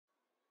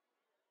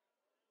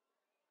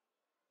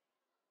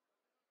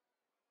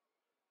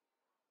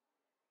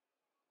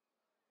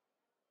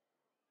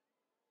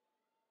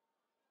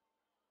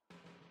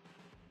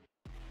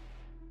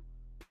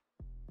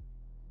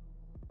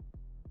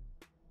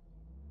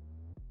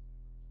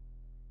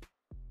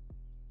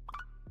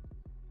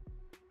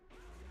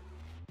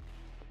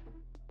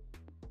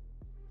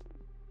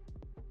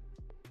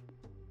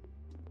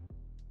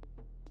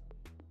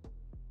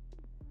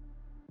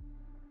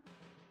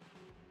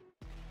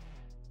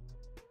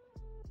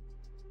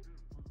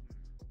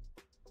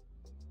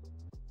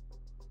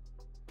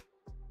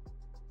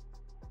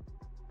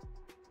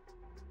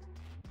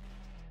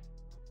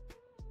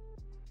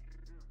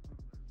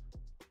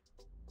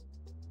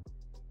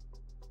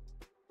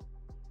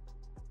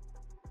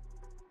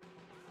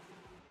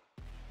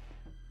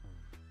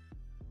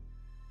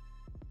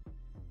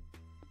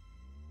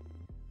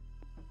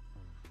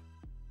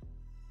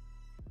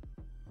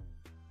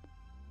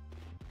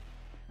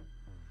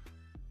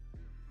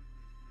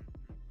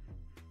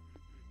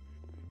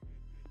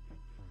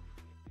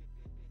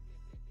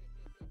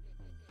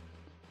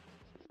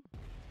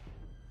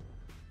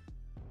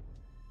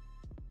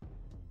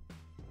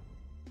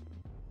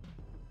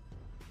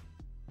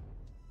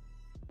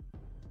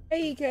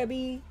Hey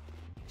Kirby,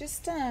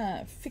 just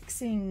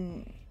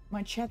fixing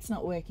my chat's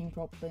not working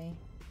properly.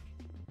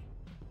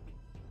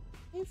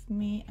 Give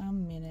me a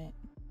minute.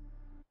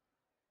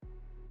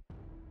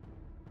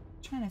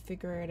 Trying to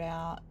figure it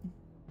out.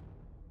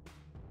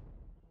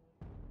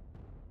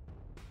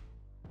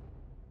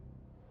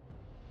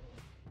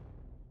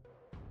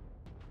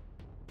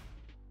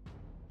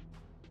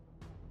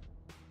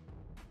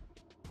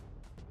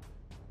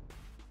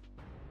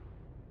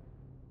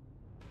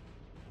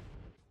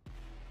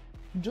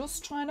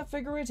 Just trying to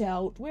figure it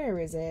out. Where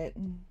is it?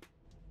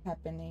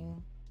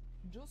 Happening.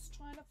 Just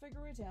trying to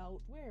figure it out.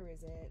 Where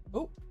is it?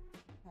 Oh,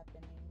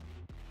 happening.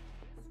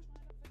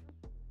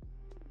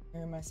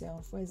 Hear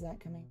myself. Where's that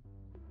coming?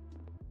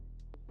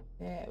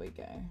 There we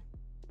go.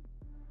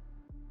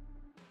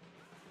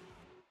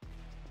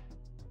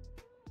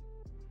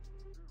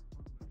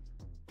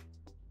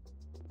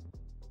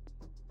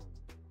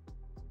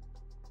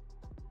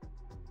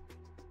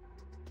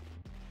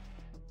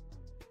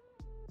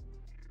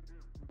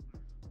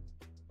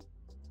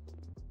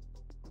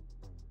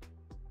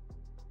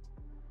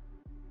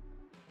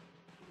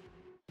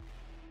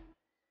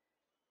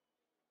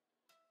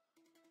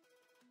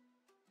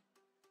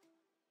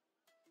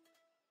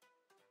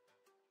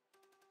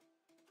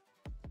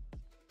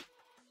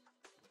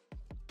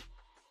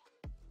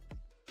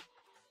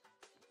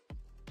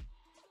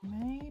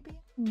 Maybe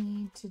I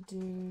need to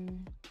do...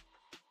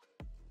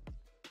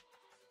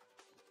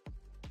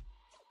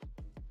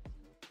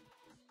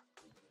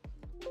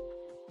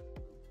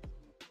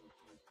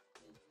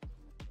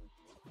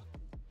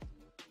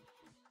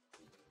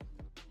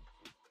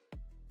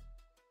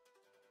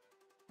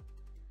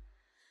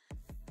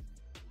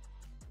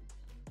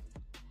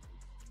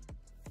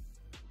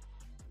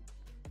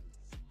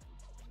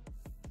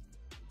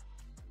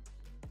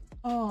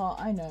 Oh,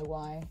 I know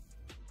why.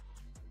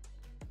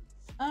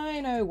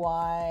 I know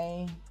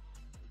why.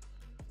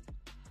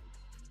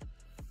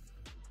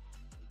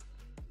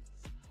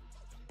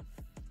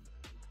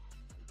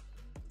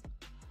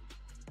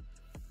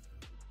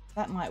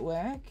 That might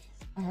work.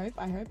 I hope.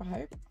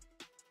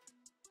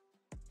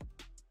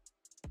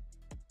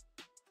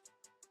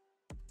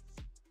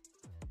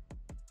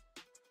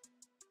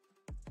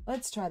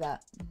 Let's try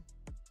that.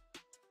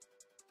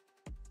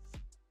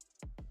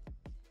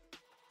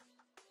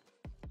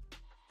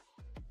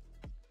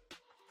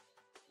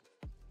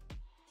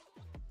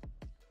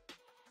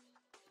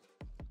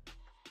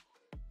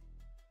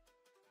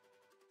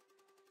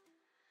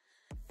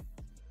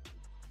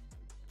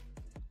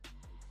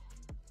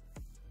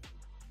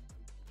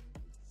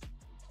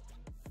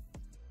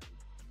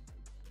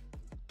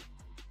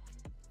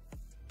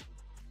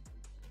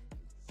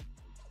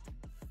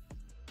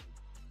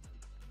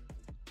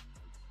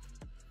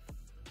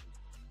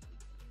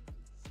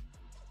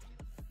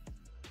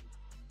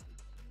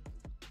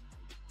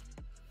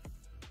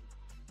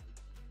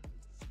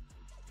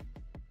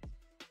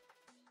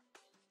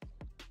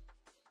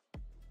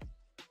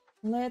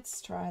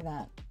 Let's try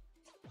that.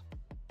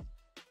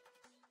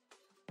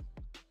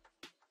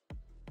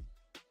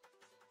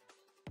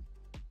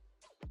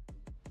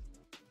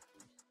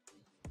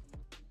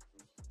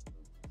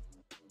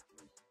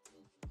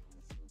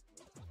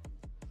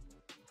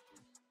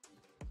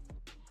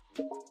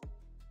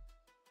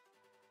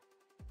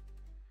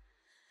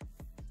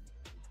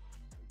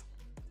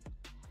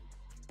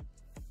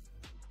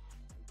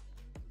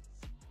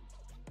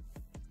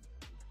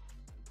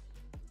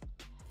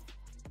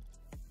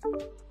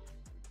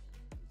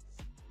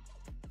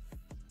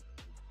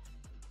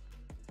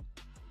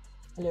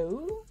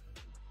 Hello?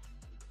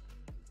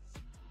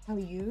 How are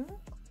you?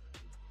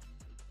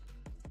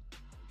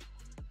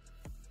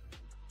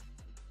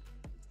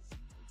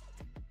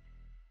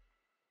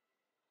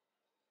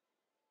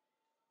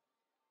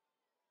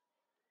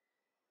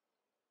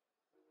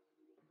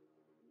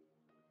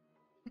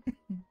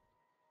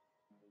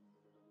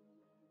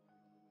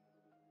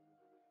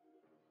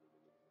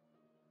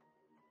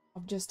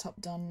 I've just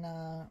hopped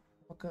on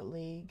Rocket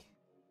League.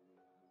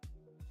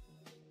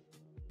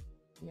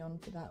 Be on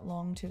for that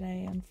long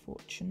today,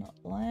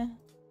 unfortunately.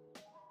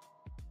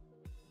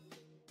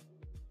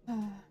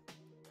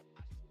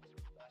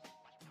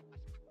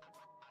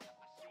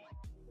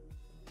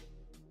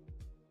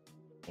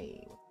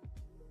 Hey.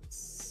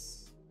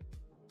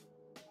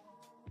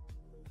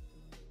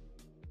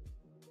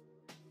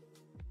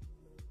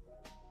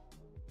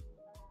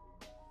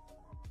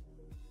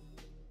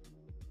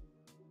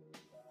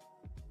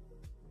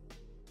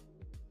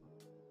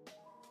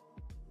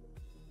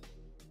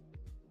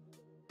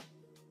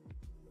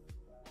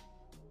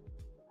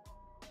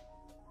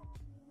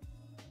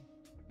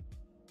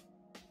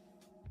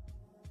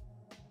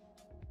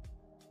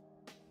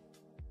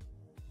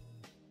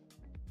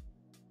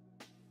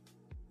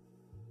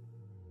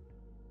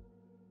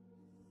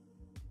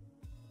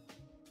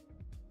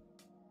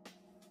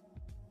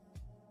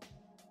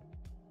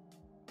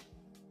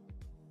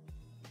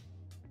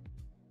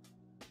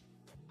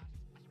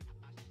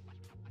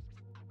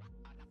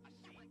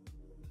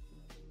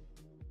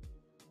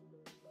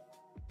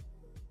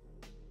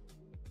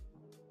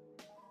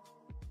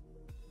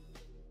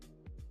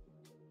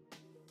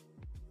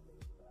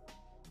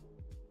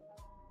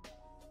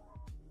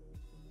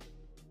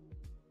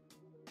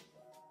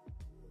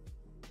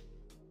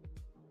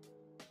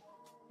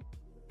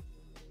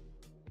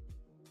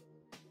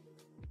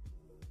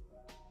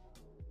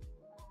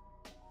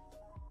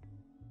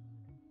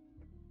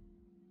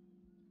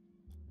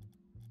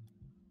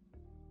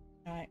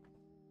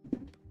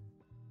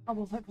 Oh,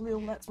 well, hopefully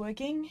all that's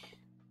working.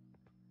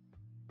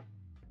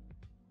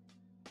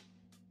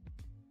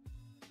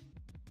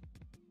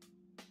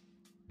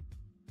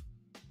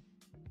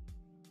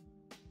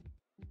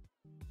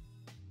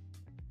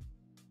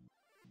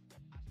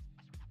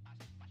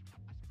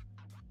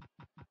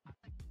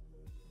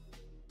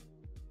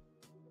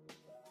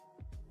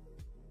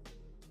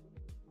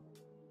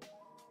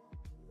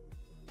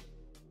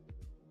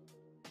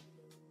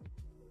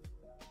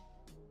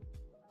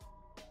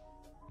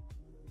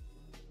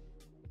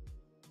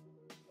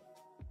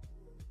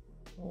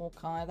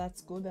 Okay,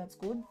 that's good, that's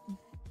good.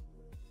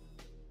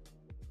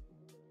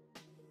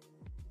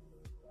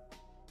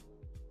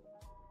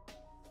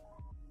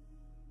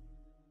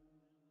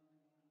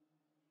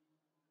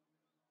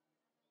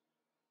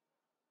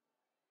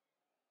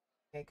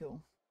 Okay,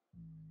 cool.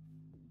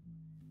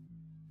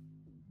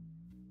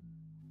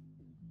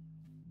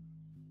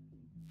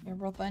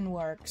 Everything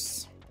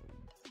works.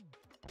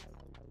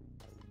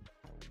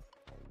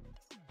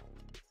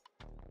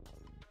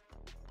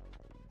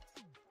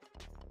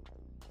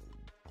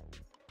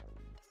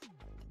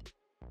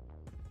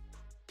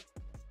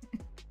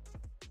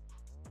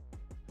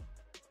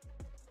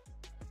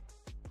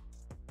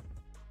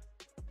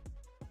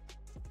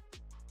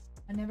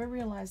 I never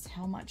realized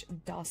how much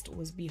dust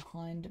was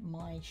behind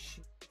my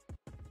shoe.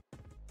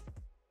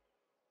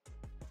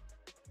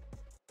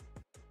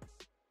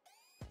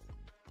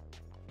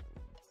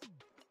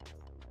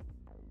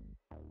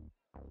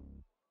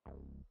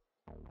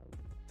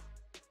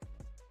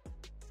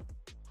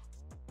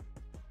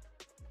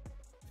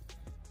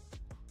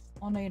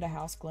 I'll need a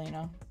house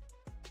cleaner.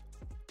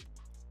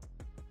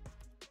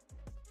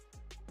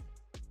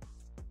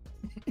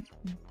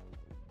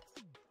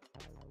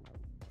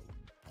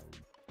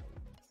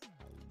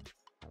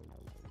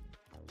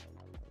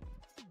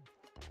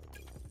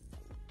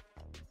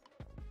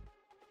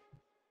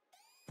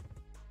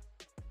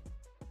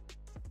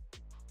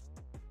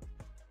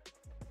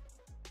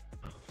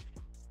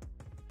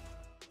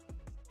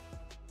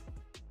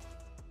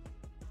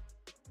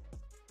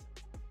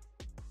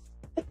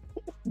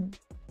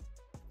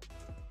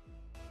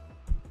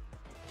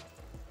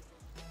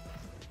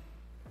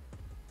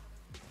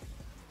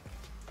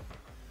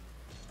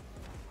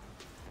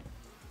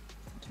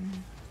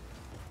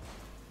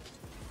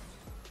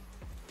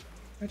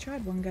 I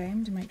tried one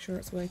game to make sure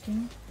it's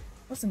working.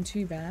 Wasn't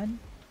too bad.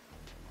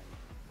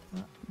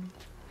 But...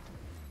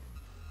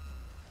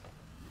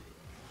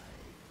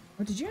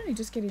 Oh, did you only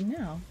just get in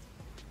now?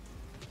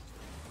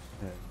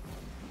 Yeah.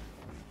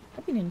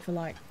 I've been in for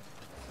like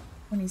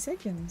 20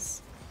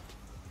 seconds.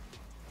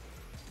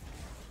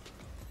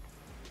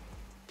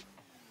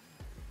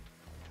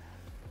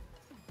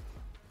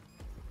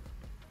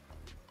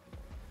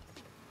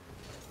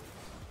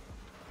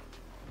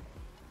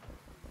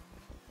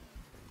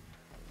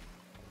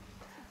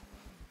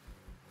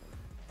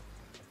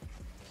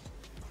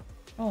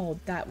 Oh,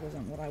 that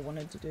wasn't what I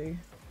wanted to do.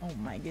 Oh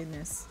my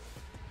goodness.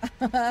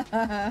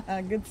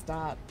 Good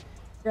start.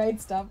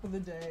 Great start for the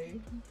day.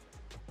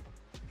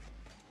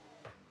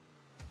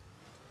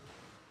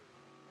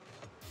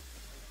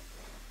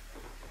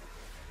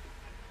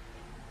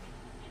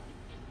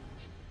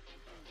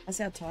 That's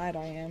how tired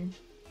I am.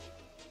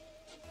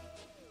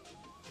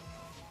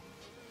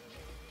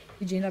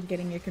 Did you end up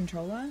getting your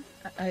controller?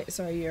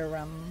 Sorry, your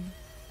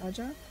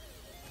charger?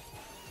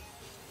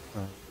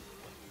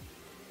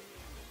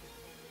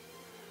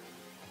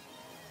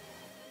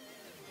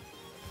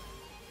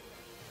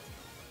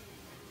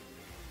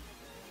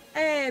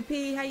 Hey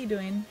P, how you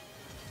doing?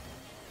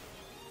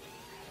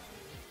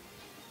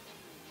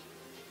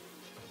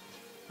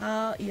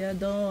 How you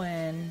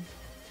doing?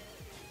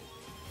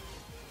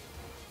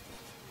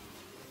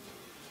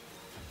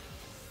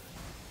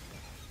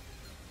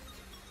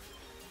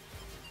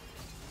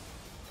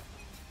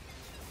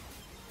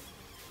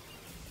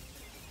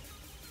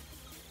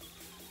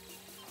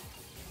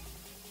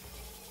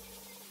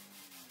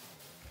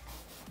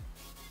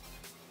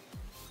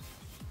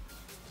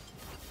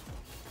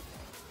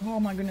 Oh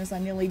my goodness, I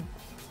nearly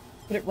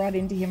put it right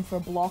into him for a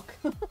block.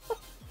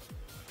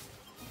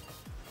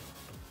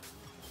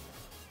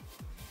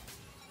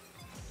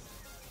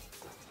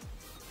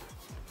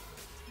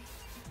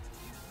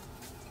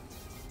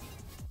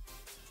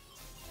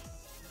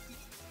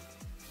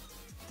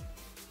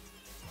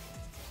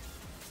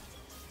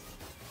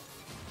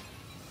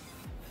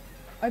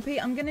 OP,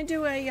 I'm gonna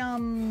do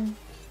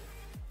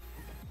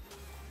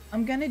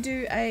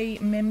a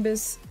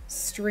members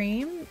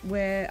stream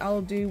where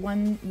I'll do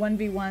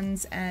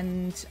 1v1s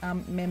and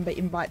member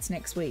invites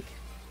next week.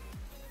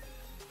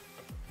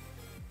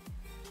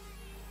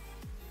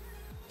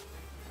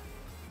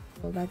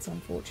 Well, that's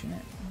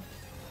unfortunate.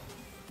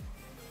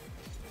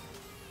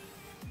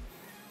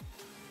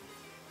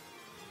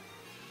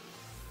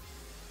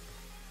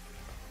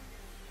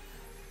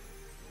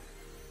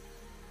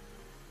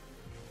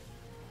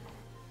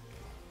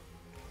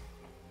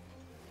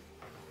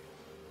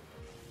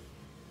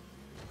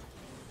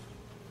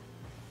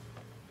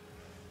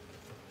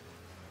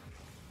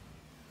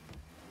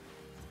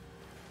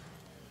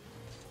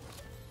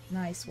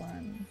 Nice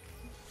one.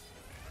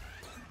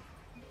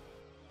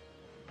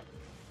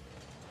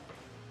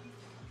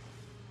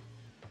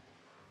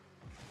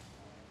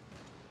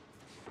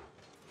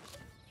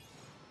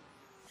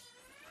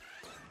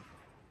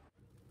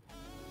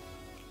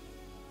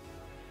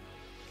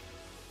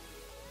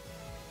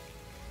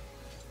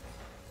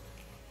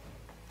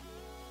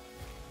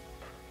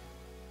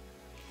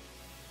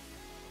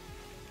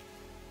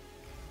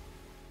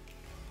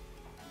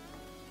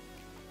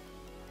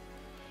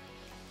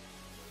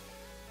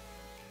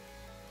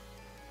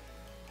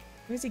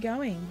 Where's he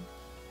going?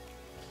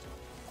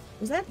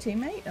 Was that a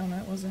teammate? Oh no,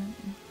 it wasn't.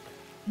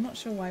 I'm not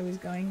sure why he was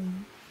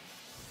going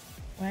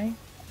away.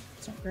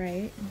 It's not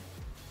great.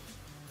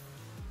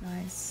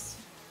 Nice.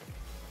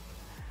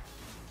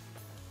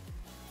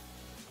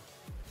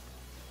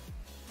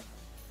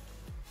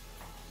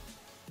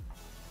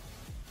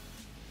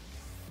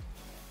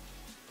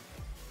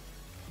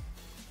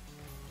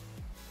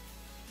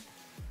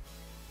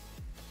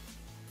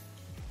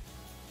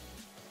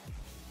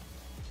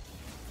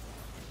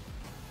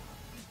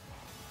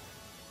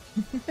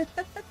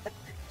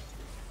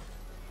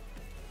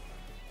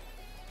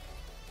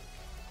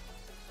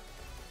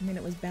 I mean,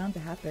 it was bound to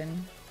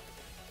happen.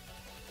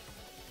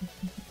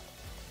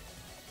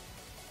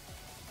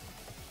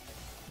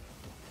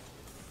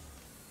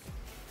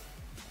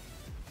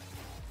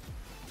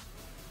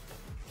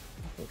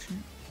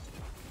 Unfortunate.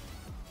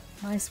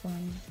 Nice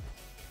one.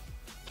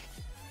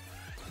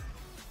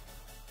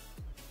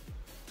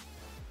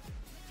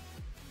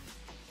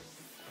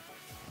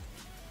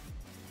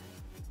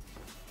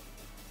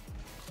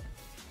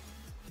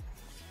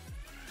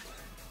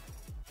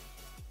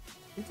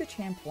 The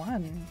champ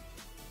won.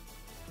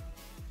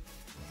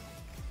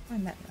 I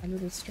find that a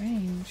little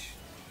strange.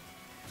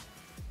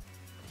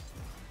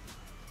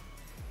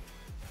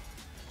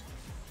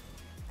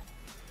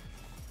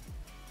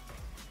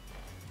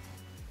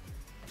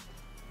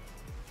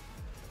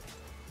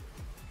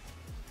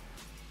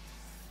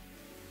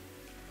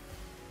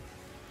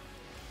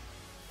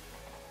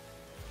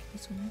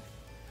 This one.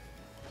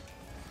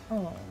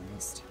 Oh, I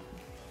missed.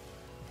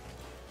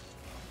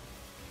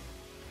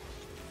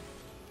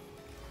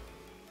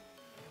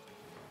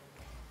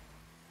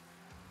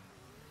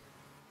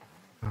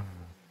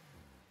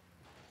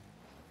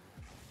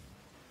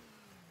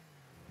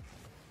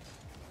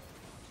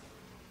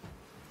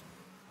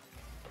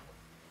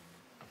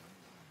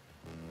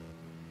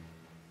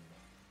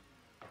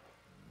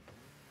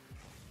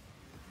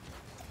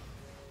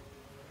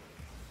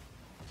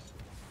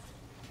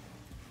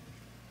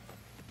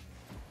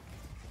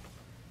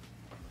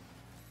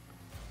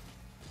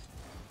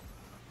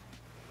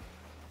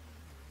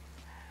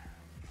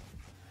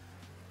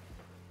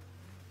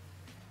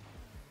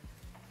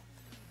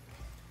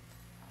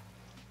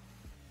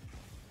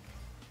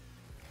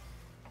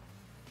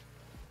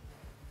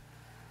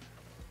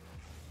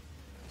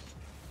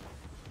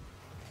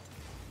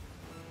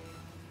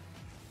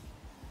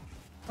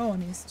 Oh, I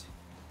missed.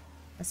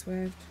 I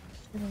swerved.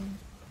 I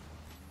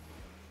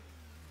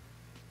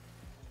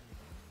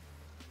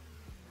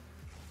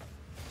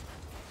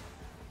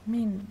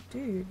mean,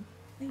 dude,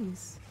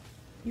 please.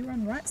 You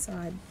run right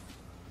side.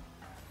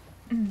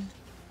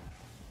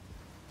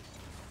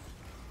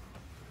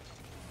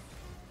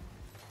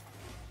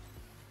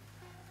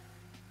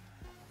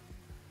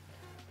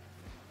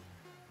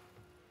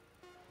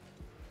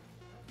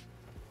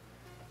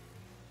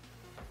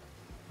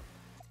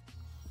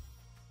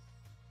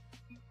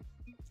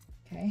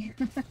 Okay.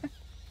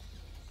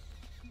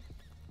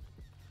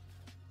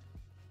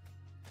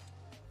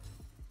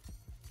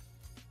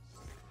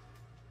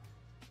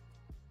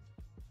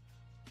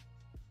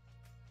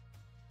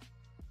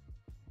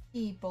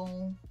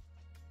 People.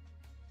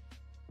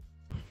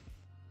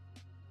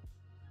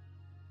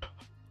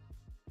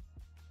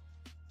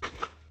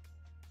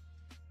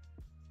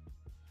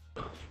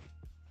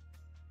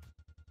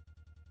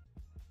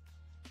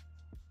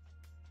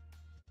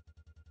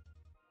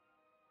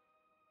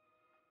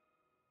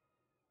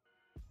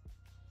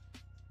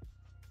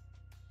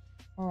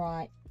 All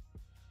right.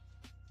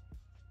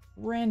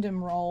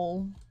 Random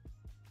roll.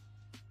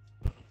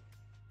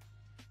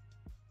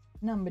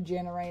 Number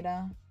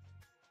generator.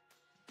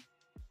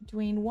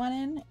 Between 1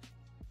 and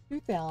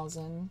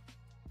 2,000.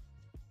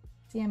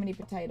 See how many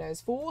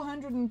potatoes.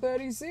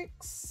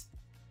 436.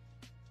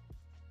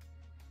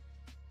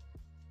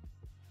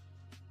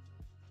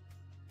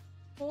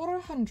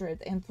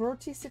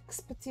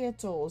 $436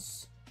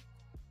 potatoes.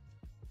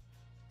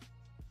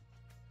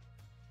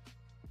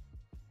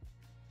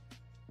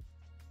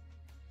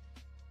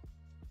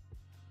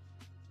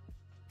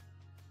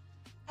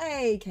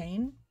 Hey,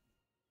 Kane.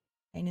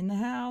 Kane in the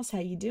house. How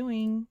you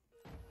doing?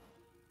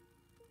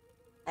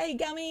 Hey,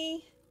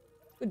 Gummy.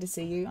 Good to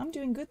see you. I'm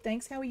doing good,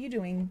 thanks. How are you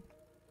doing?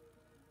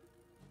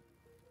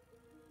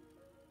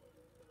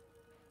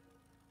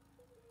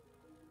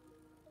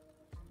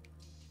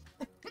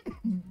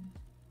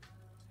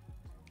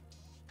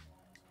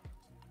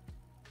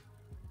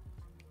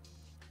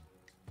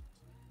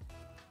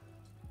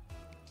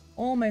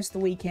 Almost the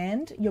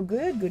weekend. You're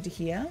good. Good to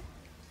hear.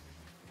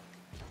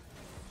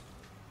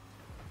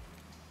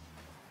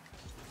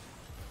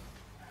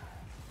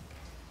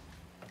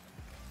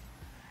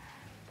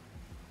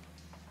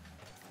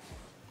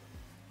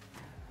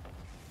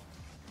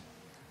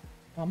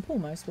 Pump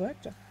almost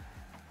worked.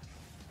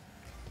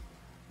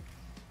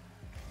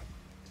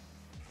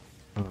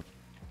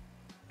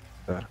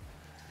 There.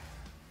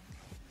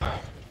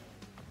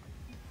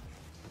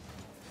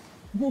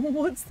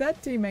 What's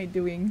that teammate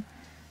doing?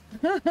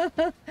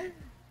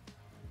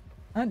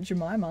 Aunt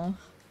Jemima.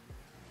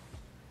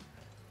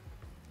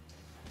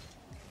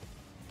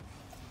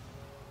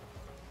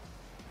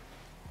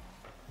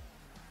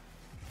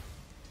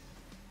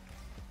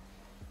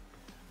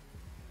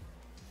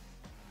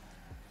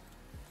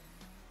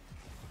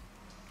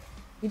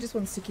 He just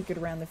wants to kick it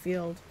around the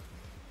field.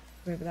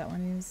 Whoever that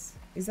one is.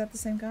 Is that the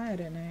same guy? I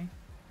don't know.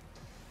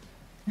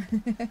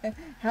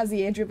 How's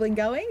the air dribbling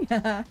going?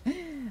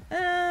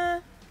 I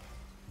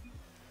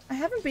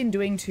haven't been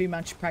doing too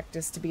much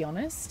practice, to be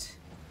honest.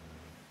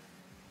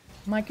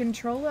 My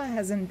controller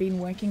hasn't been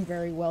working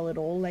very well at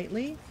all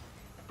lately.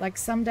 Like,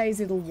 some days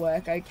it'll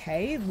work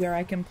okay where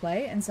I can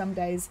play, and some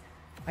days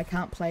I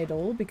can't play at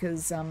all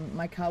because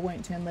my car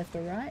won't turn left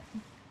or right.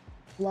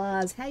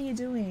 Lars, how you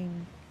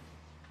doing?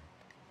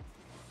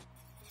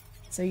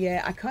 So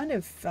yeah, I kind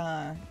of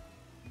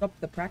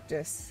stopped the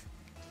practice.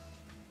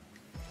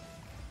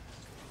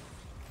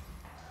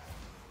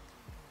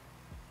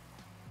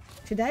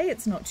 Today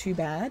it's not too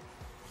bad.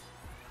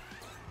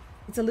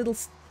 It's a little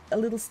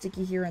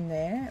sticky here and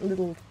there, a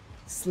little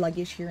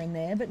sluggish here and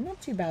there, but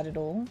not too bad at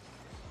all.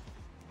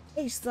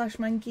 Hey Slush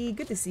Monkey,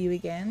 good to see you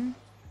again.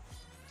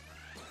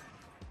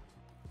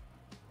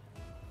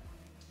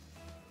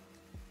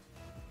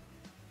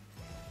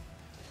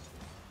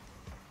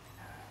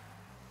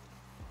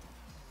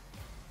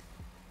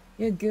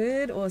 You're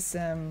good?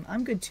 Awesome.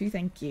 I'm good too,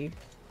 thank you.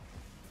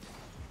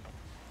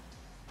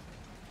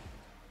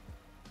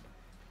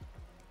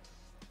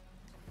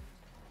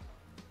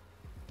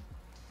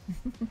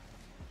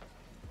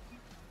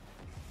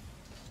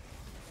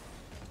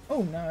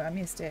 Oh no, I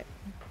missed it.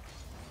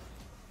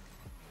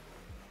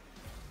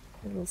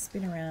 A little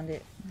spin around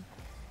it.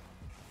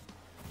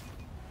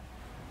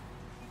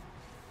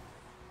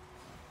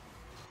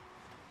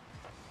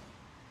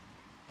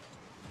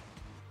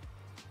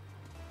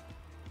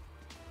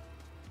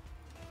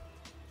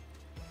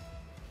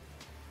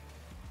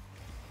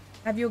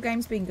 Have your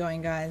games been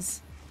going,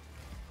 guys?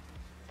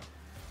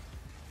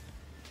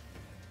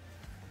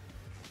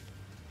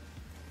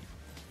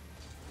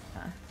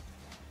 Ah,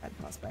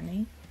 that passed by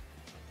me.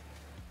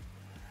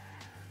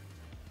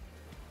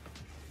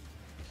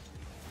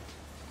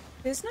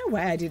 There's no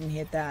way I didn't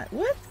hit that.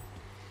 What?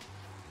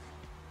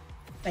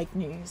 Fake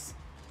news.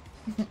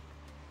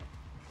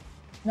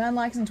 9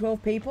 likes and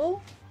 12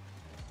 people?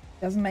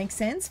 Doesn't make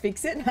sense.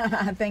 Fix it.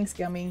 Thanks,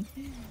 Gummy.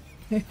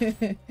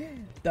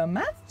 The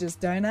math just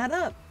don't add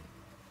up.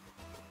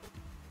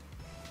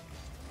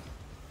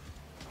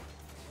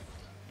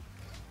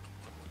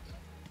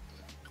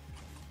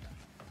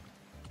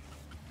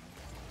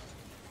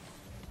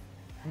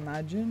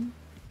 Imagine.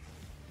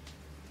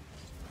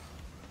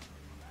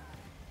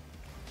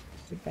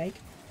 Good bake.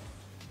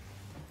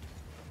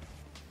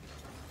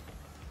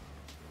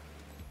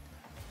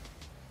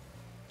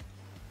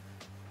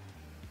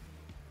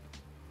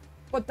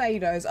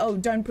 Potatoes. Oh,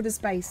 don't put a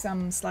space,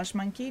 Slash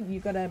Monkey.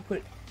 You gotta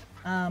put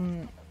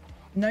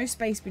no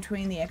space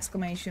between the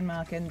exclamation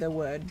mark and the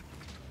word.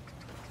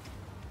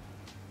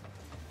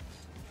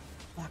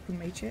 I can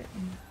reach it.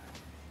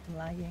 I'm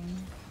lagging.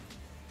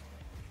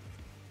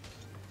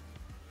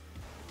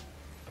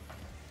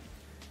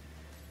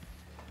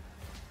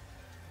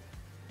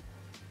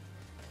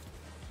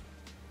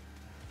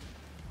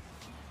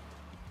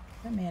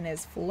 That man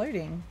is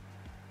floating.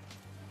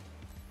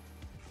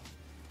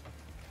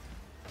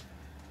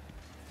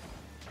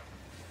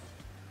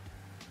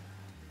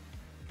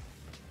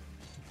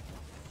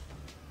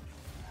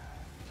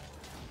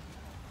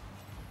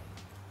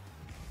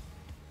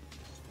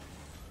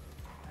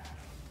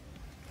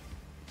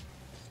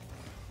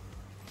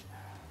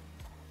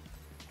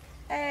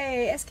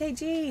 Hey,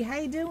 SKG, how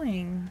you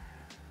doing?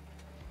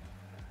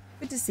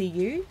 Good to see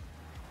you.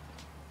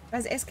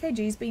 Guys,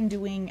 SKG's been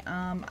doing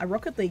a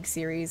Rocket League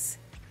series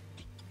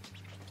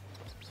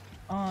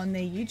on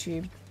their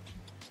YouTube.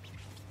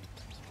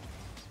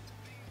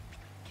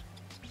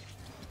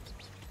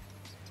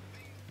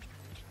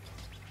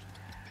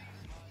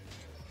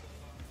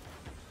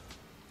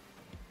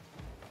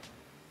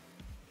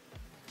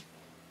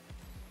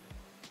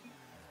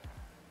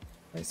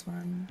 This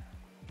one.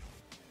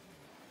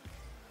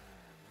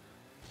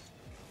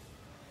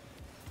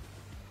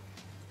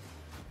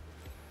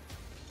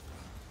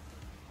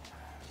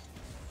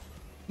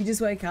 You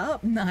just woke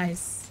up?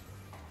 Nice.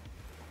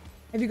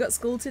 Have you got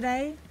school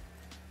today?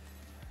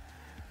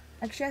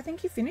 Actually, I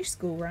think you finished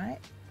school, right?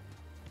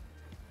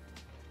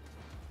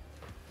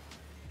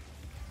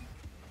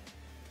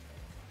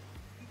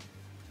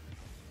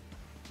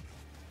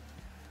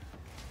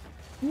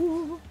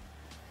 Ooh.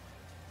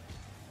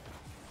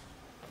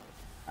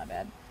 My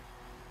bad.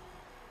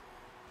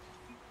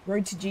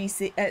 Road to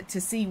GC to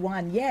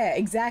C1. Yeah,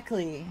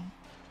 exactly.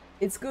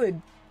 It's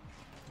good.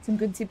 Some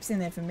good tips in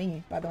there for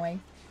me, by the way.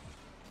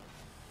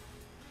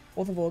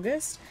 4th of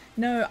August?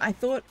 No, I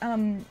thought,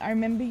 I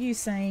remember you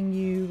saying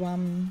you,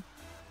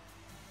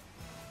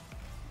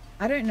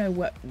 I don't know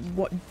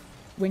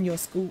when your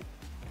school,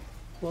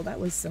 well, that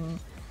was some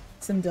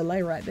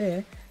delay right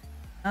there.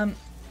 I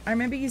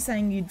remember you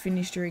saying you'd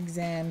finished your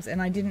exams,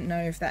 and I didn't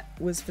know if that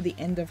was for the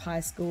end of high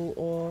school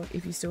or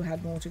if you still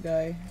had more to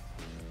go.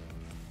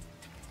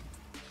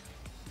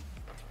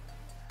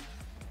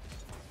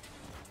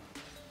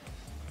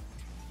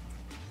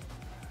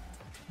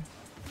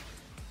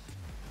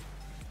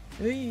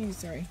 Ooh,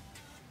 sorry.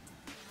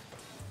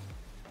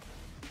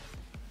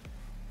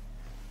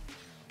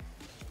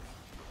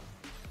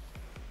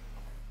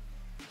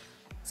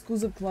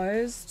 Schools have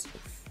closed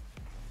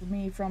for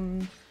me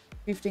from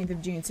 15th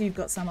of June, so you've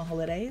got summer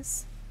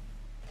holidays.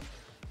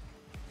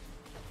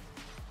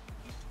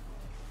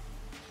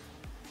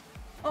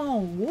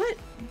 Oh, what?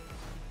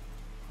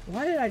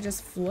 Why did I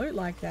just float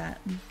like that?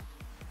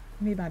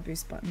 Maybe my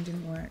boost button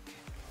didn't work.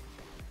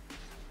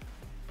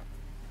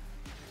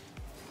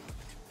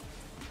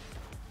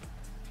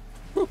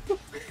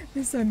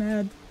 They're so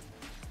mad.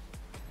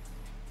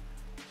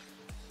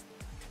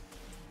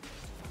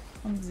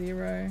 I'm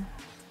 0.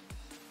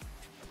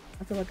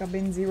 I feel like I've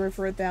been 0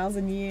 for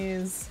 1,000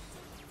 years.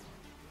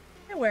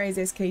 No worries,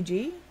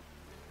 SKG.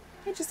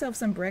 Get yourself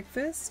some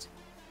breakfast.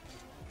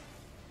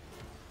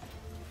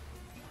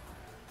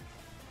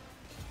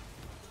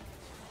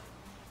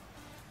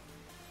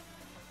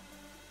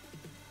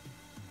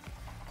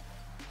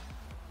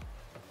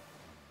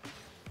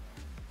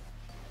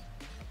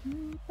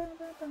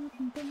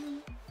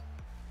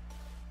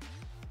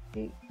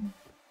 Okay.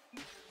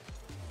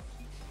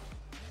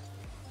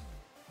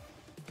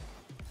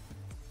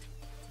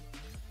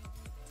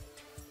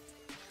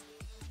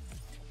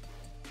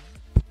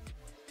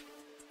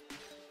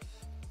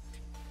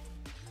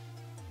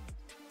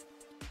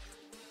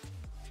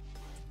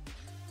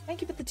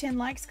 Thank you for the 10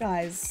 likes,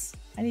 guys.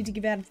 I need to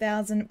give out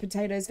 1,000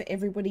 potatoes for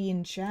everybody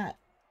in chat.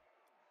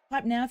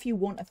 Type now if you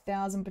want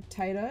 1,000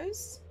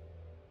 potatoes.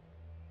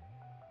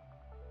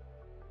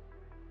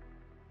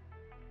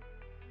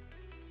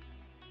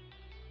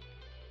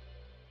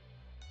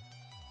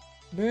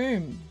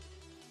 Boom.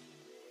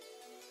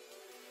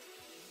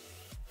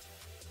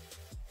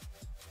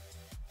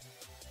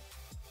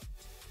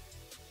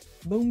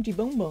 Boom-de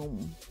boom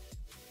boom.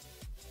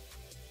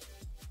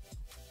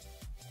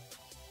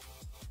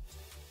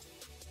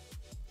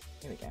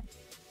 Here we go.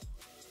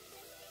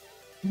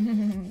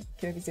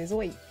 Kirby says,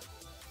 oi.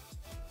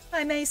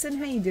 Hi Mason,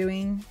 how you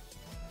doing?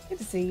 Good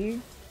to see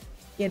you.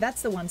 Yeah,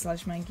 that's the one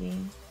slush monkey.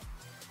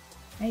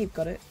 Hey, you've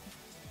got it.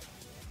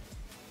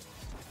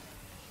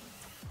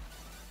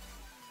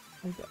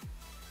 Okay.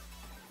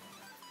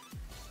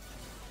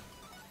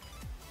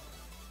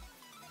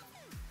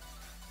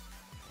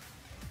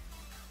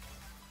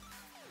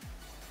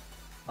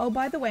 Oh,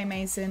 by the way,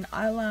 Mason,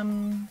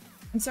 I'm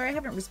sorry I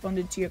haven't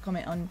responded to your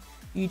comment on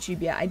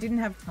YouTube yet. I didn't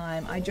have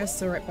time. I just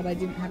saw it, but I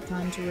didn't have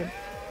time to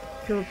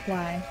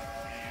reply.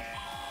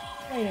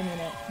 Wait a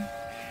minute.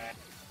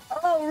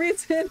 Oh,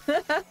 Ritten!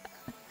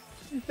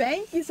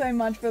 Thank you so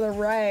much for the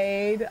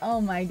raid.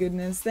 Oh my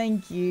goodness,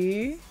 thank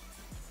you.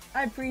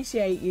 I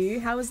appreciate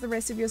you. How was the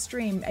rest of your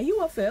stream? Are you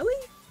off early?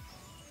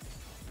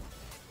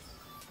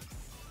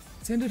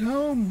 Send it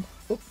home.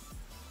 Oh,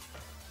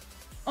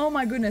 oh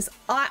my goodness.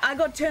 I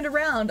got turned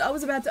around. I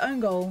was about to own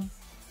goal.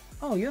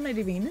 Oh, you're not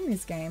even in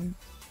this game.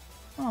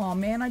 Oh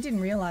man, I didn't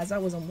realize I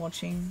wasn't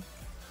watching.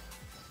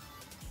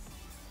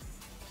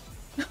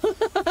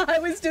 I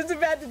was just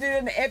about to do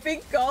an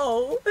epic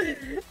goal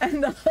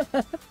and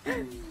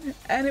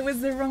it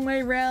was the wrong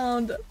way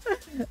round.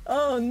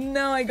 Oh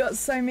no, I got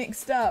so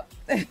mixed up.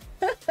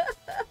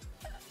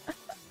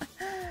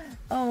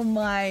 Oh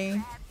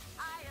my.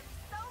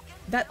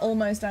 That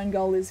almost own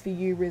goal is for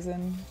you,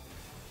 Risen.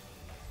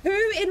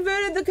 Who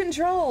inverted the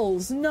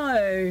controls?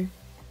 No.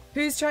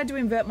 Who's tried to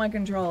invert my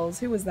controls?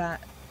 Who was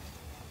that?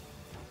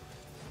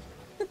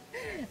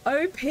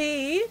 OP?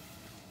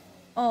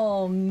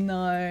 Oh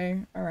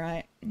no.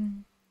 Alright.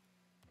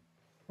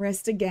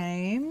 Rest a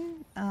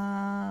game.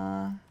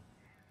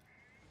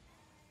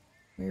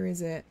 Where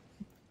is it?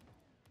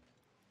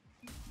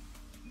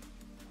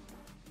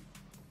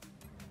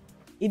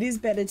 It is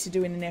better to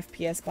do in an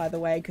FPS, by the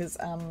way, because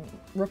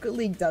Rocket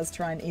League does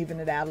try and even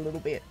it out a little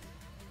bit.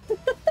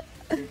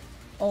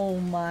 Oh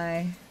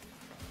my.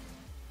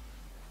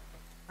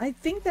 I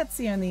think that's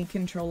the only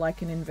control I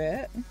can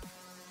invert.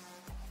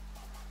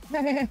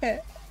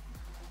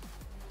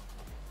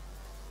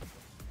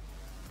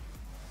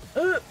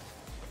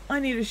 I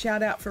need a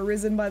shout out for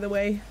Risen, by the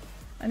way.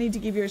 I need to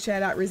give you a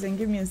shout out, Risen.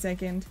 Give me a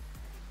second.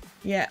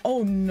 Yeah.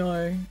 Oh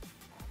no.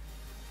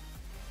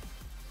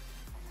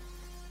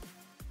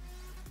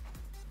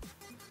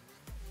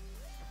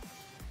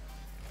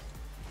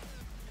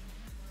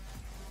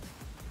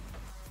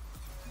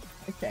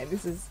 Okay,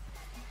 this is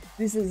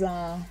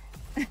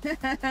look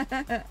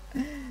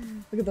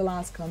at the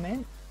last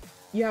comment.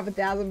 You have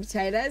 1,000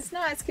 potatoes.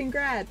 Nice,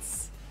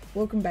 congrats.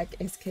 Welcome back,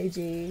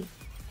 SKG.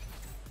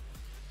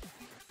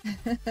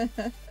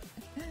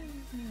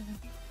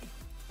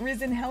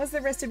 Risen, how was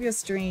the rest of your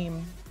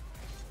stream?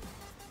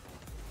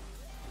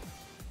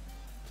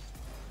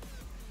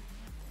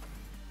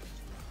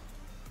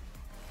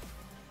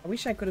 I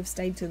wish I could have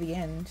stayed till the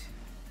end.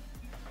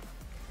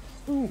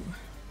 Ooh.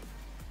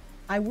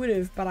 I would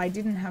have, but I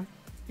didn't have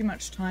too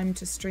much time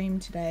to stream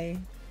today.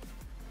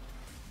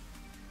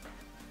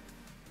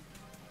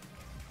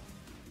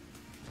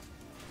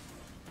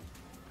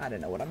 I don't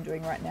know what I'm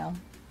doing right now.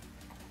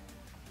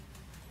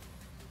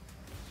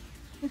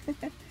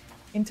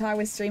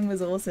 Entire stream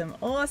was awesome.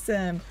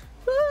 Awesome!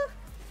 Woo!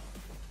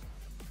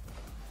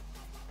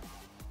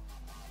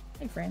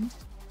 Hey, friend.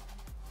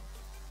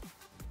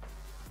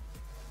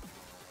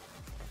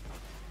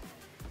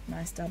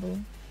 Nice double.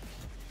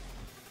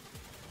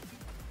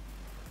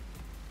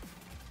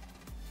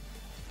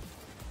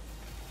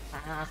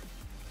 Ah.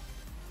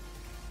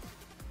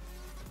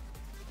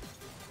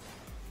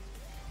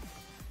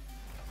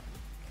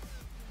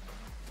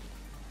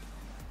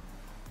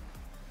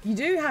 You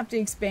do have to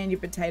expand your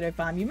potato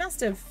farm. You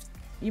must have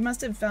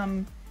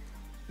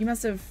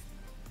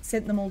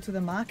sent them all to the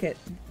market.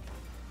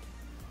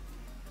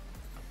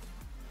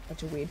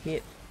 Such a weird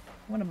hit.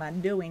 What am I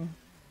doing?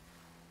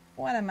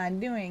 What am I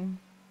doing?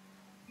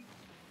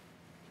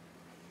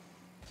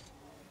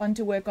 Fun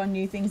to work on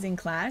new things in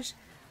Clash.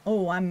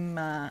 Oh,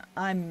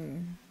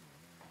 I'm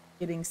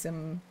getting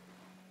some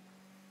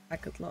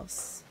packet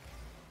loss.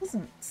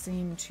 Doesn't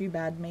seem too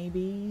bad,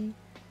 maybe.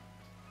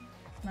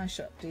 Nice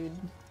shot, dude.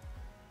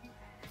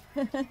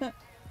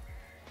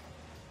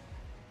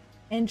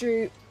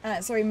 Andrew,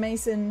 sorry,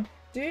 Mason,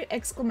 do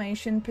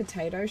exclamation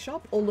potato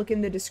shop or look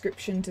in the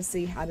description to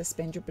see how to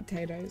spend your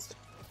potatoes.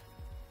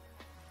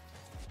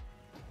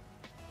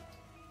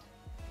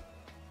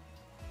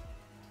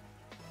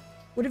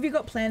 What have you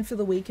got planned for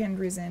the weekend,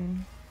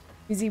 Risen?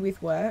 Busy with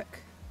work?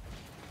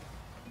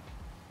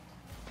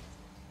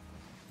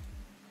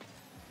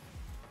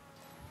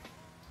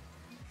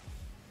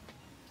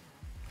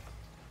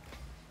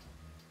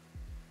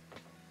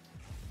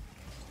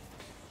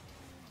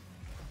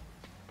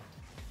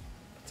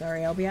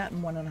 Sorry, I'll be out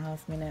in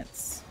 1.5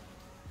 minutes.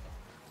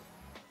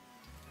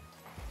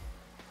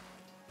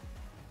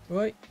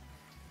 Right.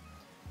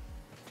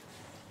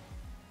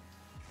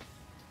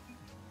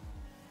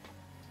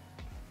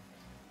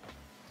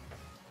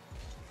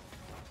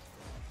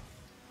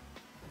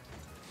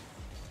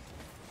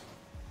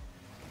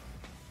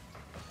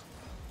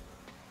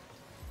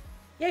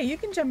 Yeah, you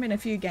can jump in a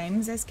few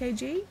games,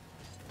 SKG.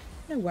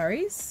 No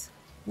worries.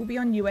 We'll be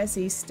on US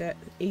E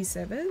servers.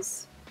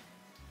 It's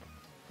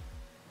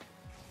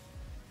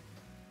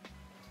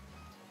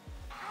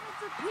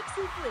a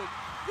PIXI flick.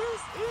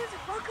 This is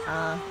Rocket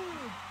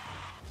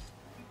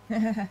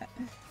League.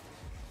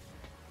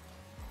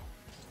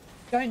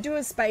 Don't do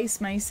a space,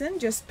 Mason.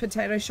 Just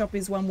potato shop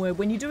is one word.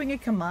 When you're doing a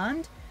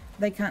command,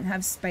 they can't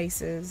have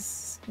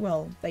spaces.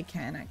 Well, they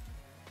can.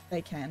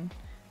 They can,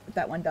 but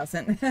that one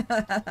doesn't.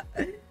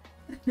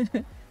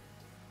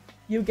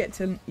 You'll get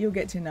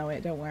to know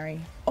it. Don't worry.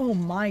 Oh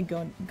my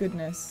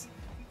goodness.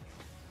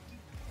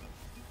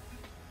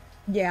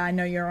 Yeah, I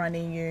know you're on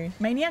EU.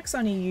 Maniac's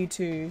on EU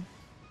too.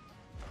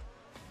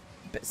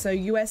 But so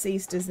US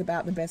East is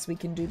about the best we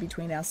can do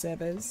between our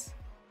servers.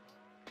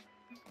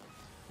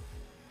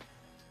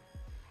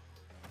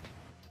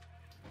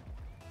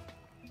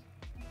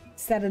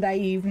 Saturday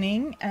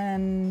evening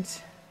and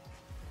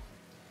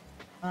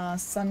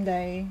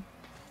Sunday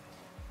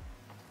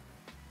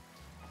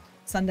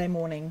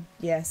morning.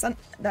 Yeah,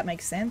 that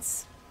makes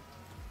sense.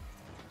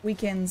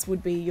 Weekends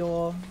would be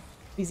your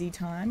busy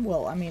time.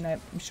 Well, I mean, I'm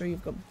sure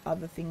you've got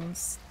other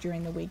things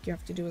during the week you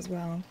have to do as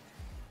well.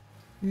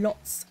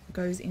 Lots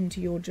goes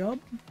into your job.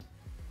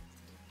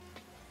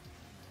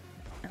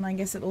 And I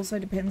guess it also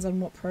depends on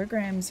what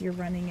programs you're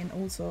running and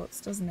all sorts,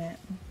 doesn't it?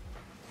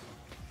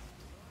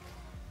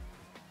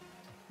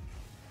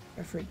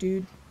 Go for it,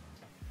 dude.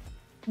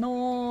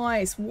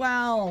 Nice.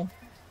 Wow.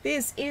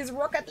 This is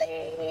Rocket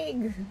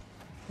League.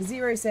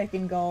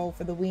 0-second goal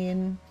for the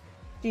win.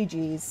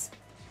 GG's.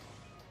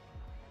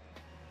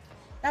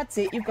 That's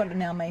it. You've got it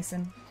now,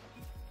 Mason.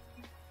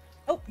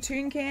 Oh,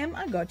 Toon Cam.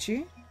 I got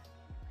you.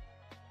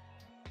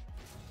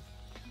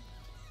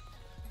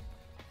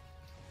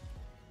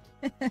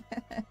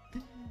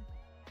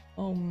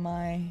 Oh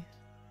my.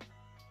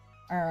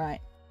 All right.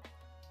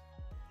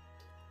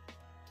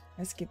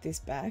 Let's get this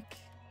back.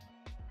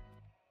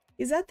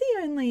 Is that the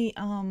only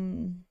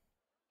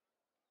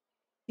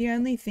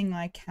thing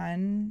I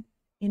can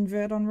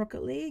invert on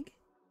Rocket League?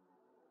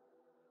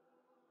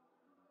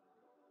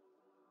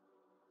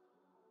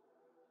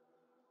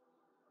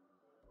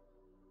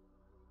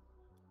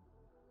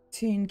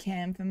 Toon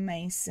Cam for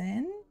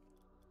Mason.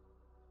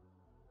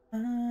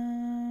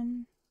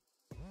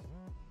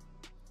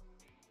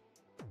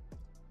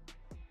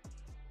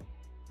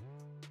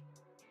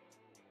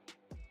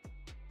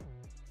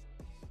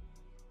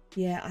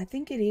 Yeah, I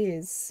think it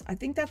is. I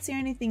think that's the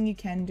only thing you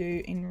can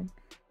do in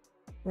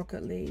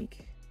Rocket League.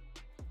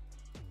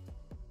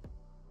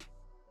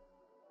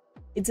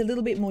 It's a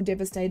little bit more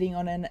devastating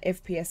on an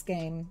FPS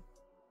game.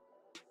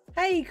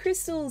 Hey,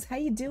 Crystals, how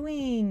you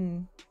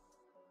doing?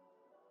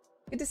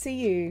 Good to see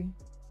you.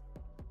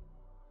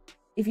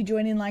 If you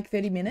join in like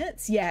 30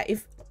 minutes, yeah,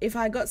 if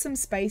I got some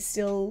space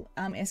still,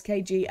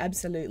 SKG,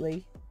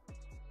 absolutely.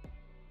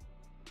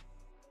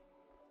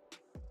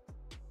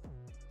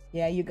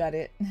 Yeah, you got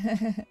it.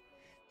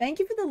 Thank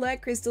you for the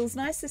lurk, Crystals.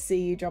 Nice to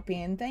see you drop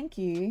in. Thank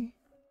you.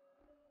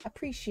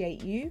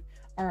 Appreciate you.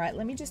 All right,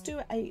 let me just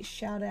do a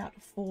shout out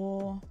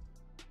for...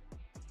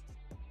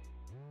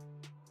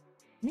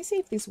 Let me see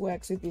if this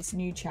works with this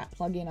new chat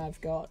plugin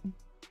I've got.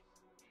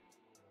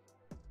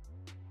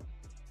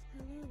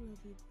 Hello,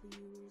 lovely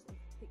viewers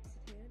of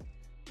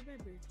PIXI.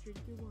 Remember, drink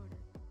your water.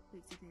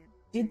 PIXI.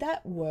 Did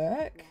that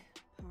work?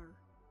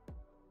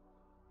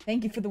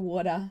 Thank you for the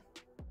water.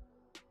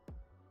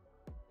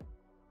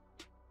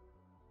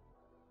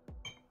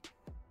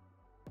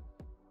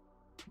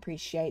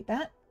 Appreciate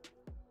that.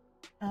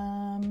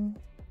 I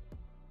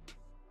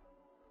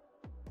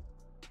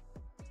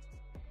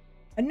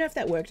don't know if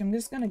that worked. I'm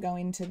just going to go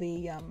into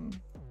the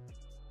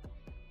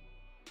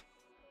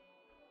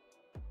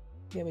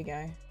there we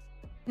go.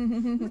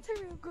 That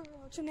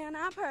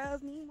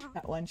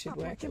one should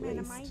work at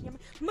least.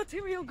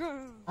 Material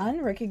girl.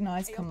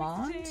 Unrecognized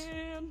command.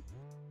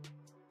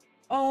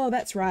 Oh,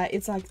 that's right.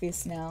 It's like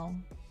this now.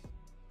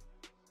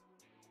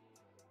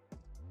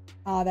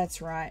 Oh, that's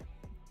right.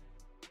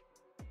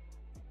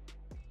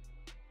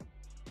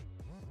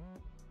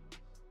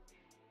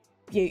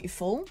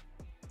 Beautiful.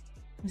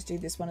 Let's do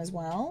this one as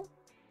well.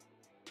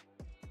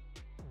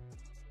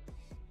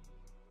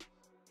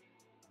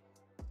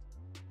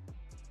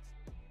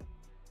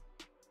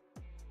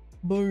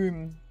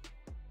 Boom.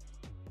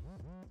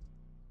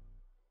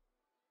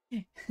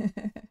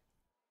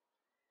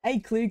 Hey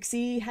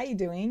Klooksy, how you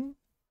doing?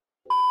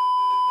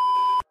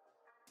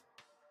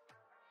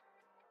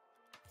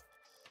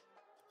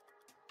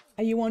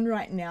 Are you on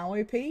right now,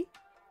 OP? You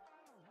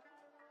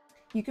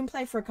can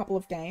play for a couple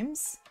of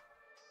games.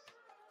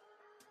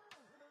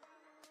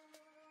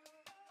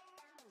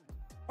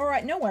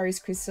 Alright, no worries,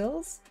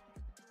 Crystals.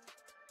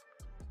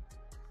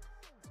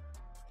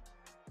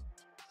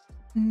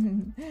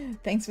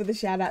 Thanks for the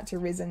shout out to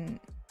Risen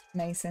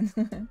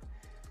Mason.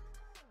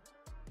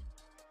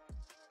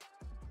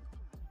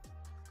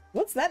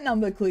 What's that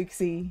number,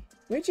 Klooksy?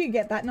 Where'd you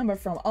get that number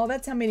from? Oh,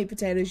 that's how many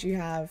potatoes you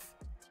have.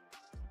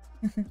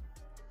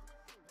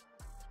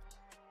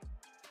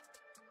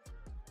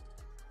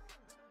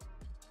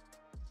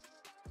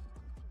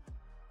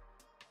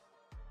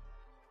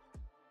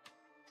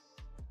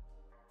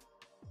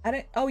 I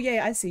don't... Oh,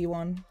 yeah, I see you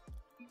on.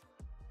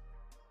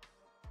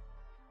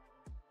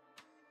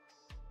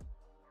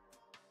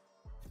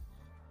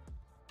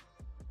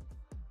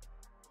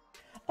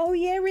 Oh,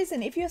 yeah,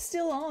 Risen, if you're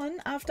still on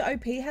after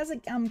OP has a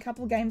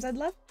couple games, I'd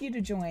love you to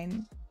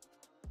join.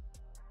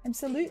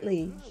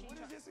 Absolutely. What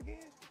is this again?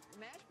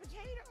 Mashed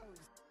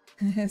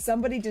potatoes.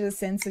 Somebody did a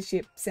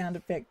censorship sound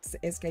effects,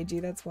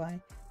 SKG, that's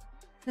why.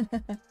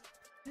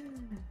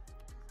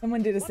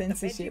 Someone did a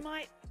censorship.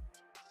 Vegemite?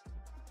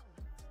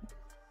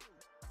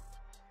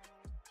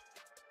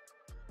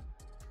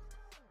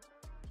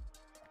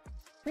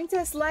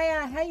 Princess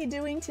Leia, how you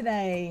doing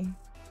today?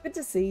 Good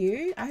to see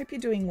you. I hope you're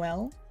doing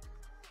well.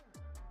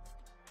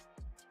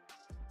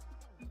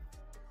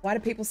 Why do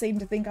people seem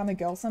to think I'm a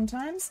girl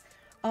sometimes?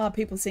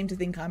 People seem to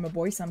think I'm a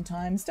boy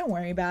sometimes. Don't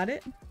worry about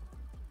it.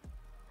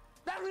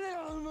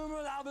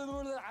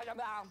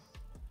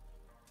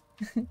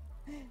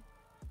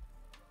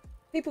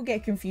 People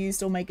get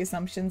confused or make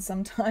assumptions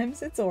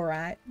sometimes. It's all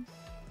right.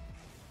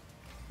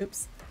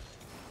 Oops.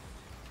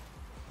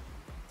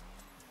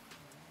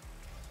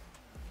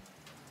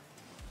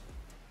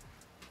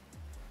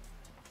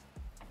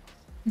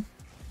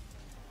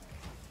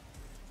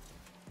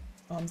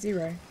 Oh, I'm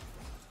 0.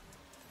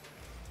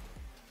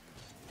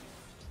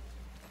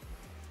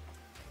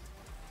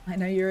 I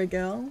know you're a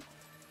girl.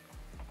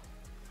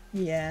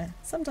 Yeah,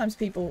 sometimes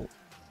people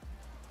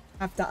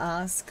have to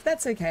ask.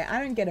 That's okay. I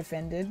don't get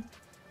offended.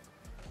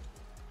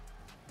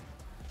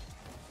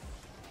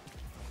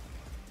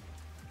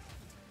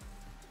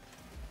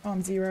 Oh,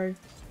 I'm 0.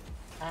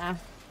 Ah,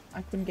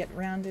 I couldn't get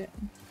around it.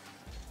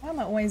 Why am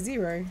I always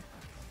 0?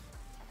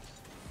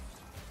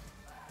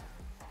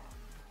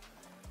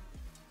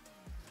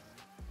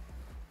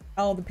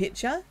 Oh, the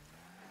picture?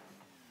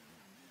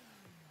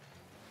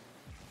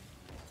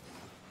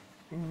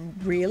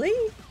 Really?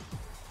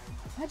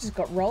 I just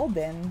got rolled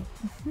then.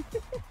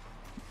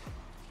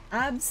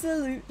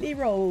 Absolutely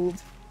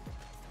rolled.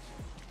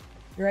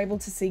 You're able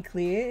to see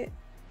clear?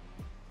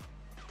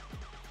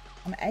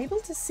 I'm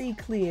able to see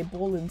clear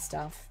ball and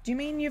stuff. Do you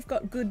mean you've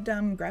got good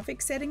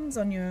graphic settings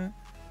on your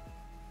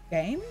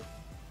game?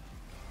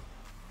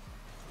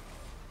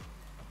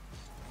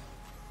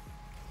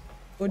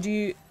 Or do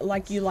you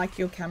like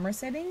your camera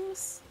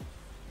settings?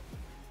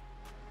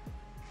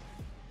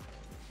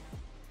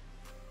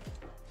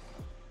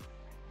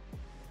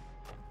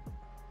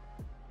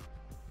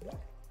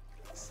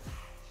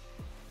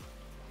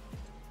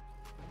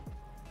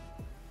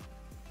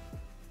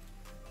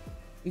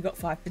 You got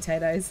 5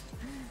 potatoes.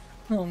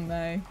 Oh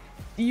no.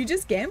 You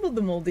just gambled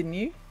them all, didn't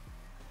you?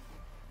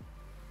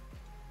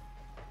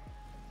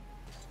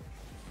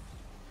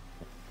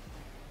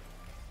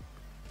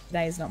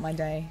 Today is not my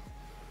day.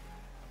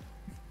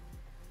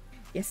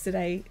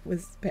 Yesterday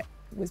was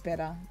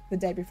better. The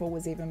day before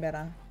was even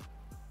better,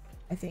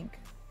 I think.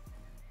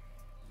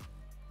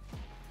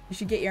 You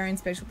should get your own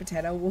special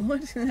potato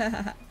award.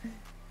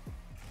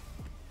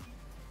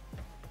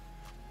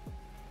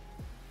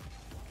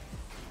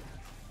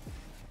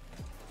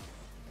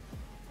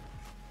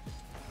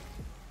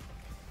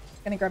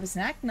 Gonna grab a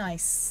snack?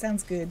 Nice.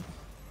 Sounds good.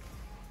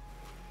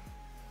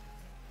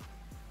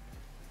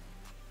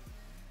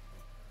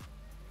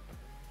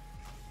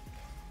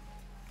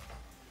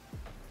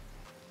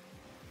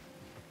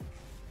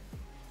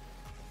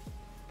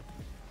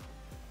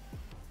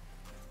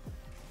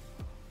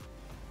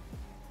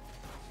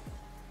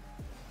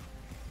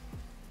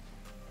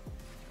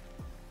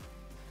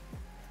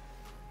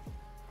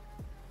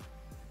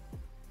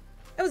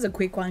 That was a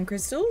quick one,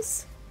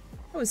 Crystals.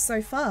 That was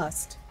so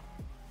fast.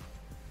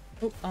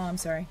 Oh, I'm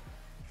sorry.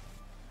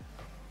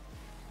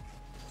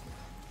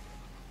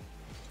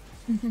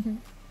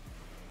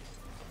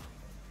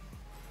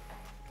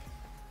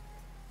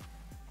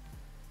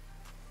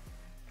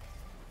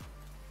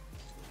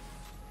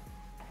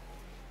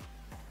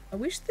 I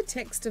wish the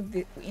text of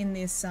the in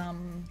this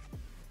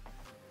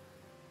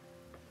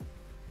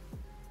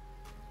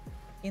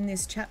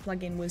chat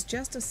plugin was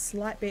just a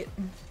slight bit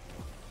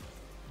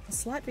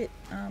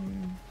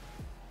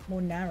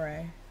more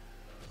narrow.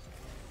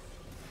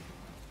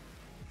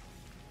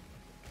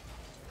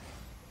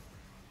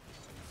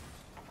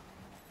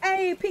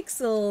 Hey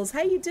Pixels,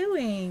 how you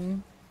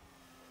doing?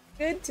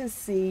 Good to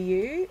see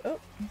you. Oh.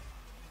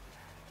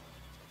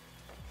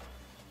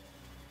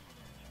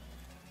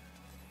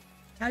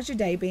 How's your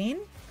day been?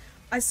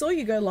 I saw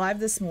you go live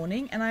this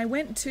morning and I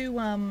went to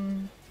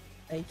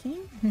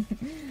baking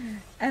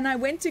and I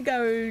went to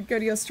go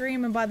to your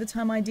stream, and by the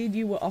time I did,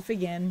 you were off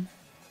again.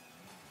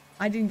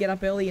 I didn't get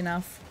up early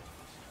enough.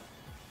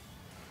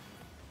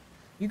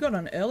 You got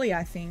on early,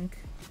 I think.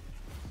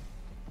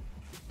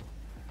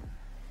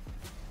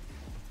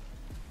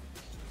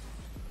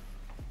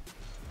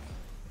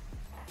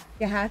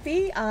 You're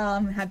happy?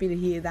 I'm happy to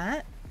hear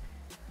that.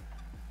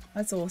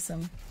 That's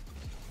awesome.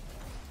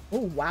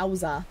 Oh,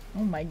 wowza.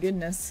 Oh my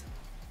goodness.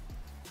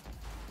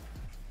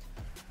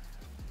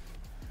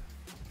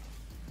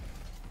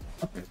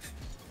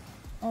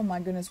 Oh my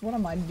goodness, what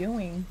am I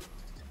doing?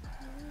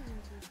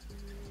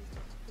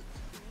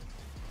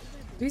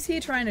 Who's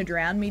here trying to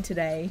drown me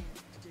today?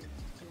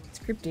 It's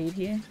Cryptid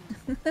here.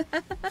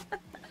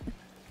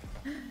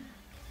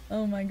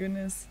 Oh my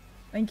goodness.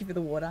 Thank you for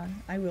the water.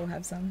 I will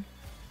have some.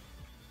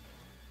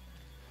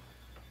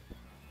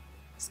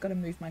 Just gotta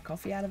move my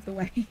coffee out of the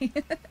way.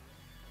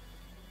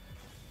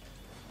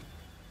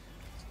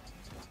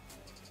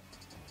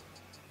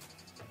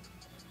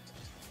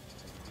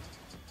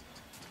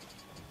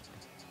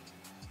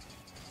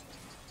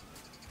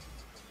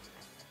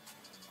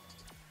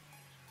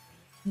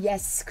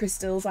 Yes,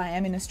 Crystals, I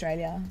am in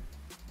Australia.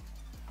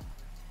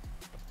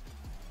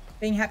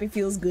 Being happy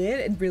feels good.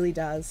 It really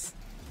does.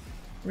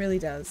 Really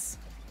does.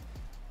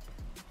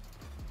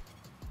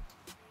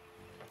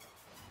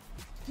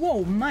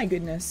 Whoa, my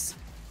goodness.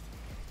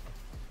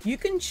 You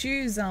can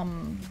choose,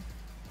 and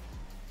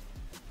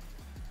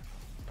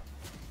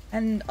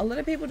a lot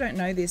of people don't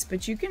know this,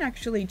 but you can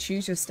actually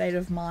choose your state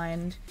of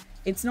mind.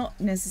 It's not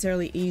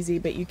necessarily easy,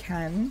 but you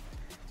can.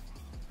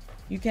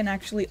 You can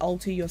actually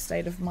alter your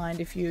state of mind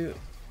if you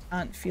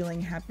aren't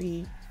feeling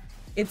happy.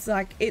 It's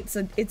like, it's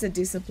a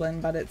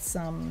discipline, but it's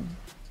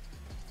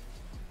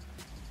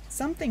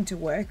something to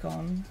work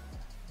on.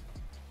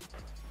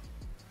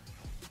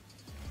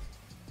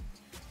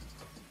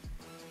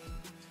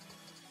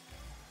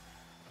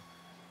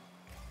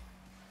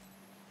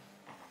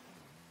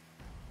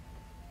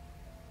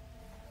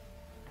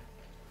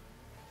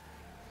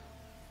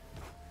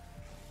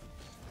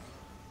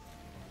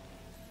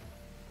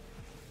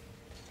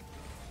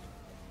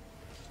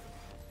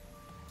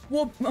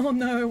 Whoop. Oh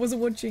no, I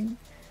wasn't watching.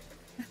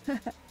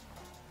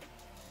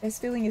 This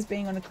feeling is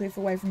being on a cliff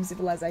away from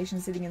civilization,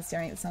 sitting and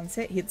staring at the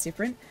sunset. Hits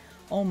different.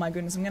 Oh my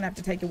goodness, I'm gonna have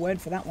to take your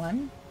word for that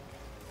one.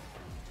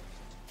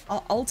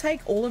 I'll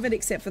take all of it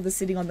except for the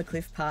sitting on the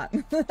cliff part.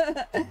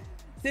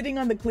 Sitting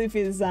on the cliff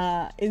is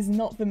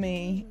not for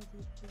me.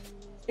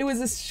 It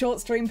was a short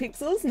stream,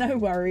 Pixels. No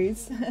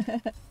worries.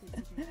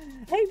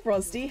 Hey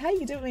Frosty, how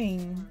you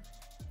doing?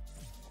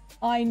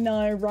 I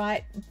know,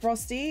 right,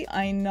 Frosty?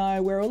 I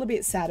know, we're all a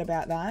bit sad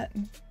about that.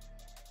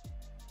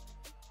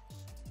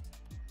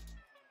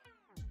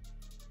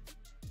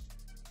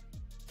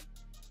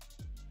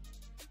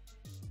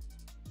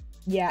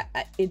 Yeah,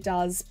 it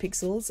does,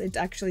 Pixels. It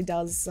actually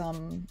does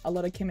a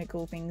lot of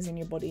chemical things in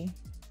your body.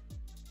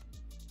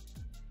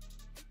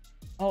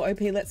 Oh, OP,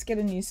 let's get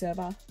a new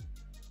server.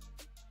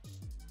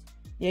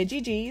 Yeah,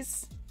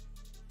 GG's.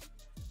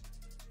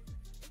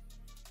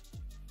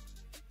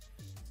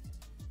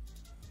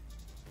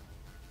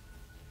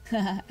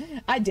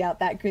 I doubt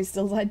that,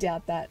 Crystals. I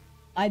doubt that.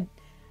 I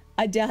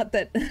doubt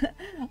that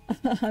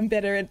I'm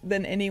better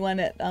than anyone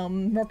at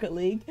Rocket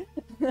League.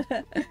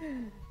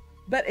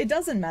 But it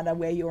doesn't matter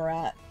where you're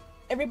at.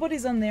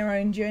 Everybody's on their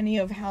own journey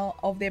of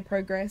their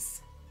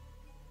progress.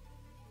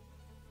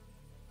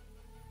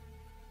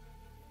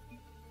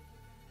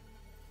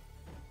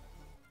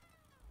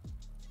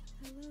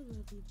 Hello,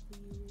 lovely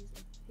viewers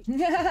of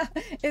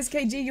PIXI.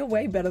 SKG, you're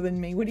way better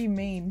than me. What do you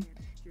mean?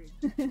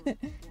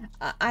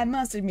 I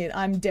must admit,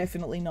 I'm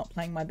definitely not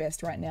playing my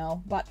best right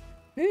now. But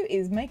who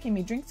is making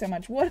me drink so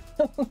much water?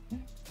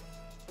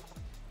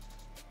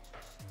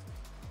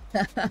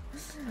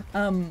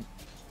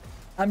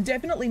 I'm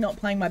definitely not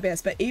playing my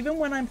best, but even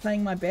when I'm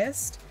playing my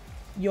best,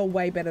 you're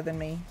way better than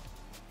me.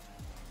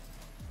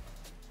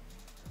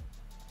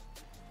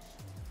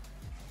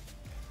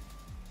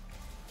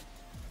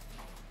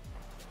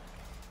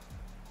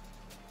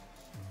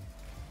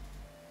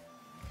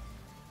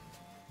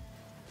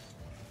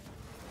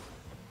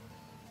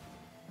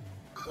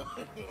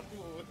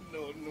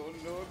 No, no,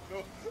 no,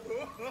 no.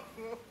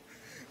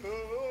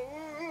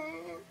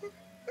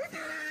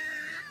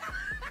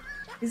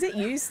 Is it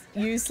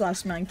you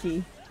slash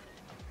monkey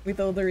with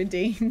all the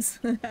redeems?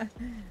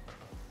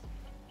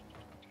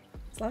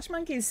 Slash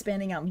monkey is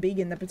spending up big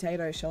in the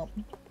potato shop.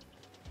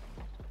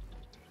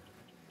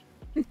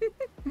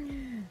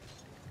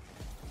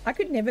 I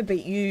could never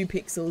beat you,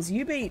 Pixels.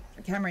 You beat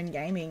Cameron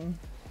Gaming.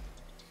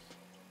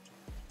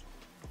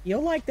 You're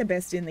like the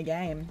best in the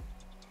game.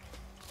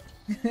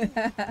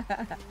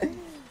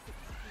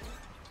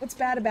 What's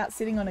bad about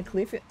sitting on a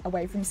cliff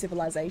away from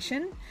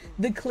civilization?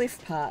 The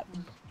cliff part.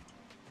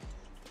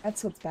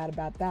 That's what's bad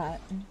about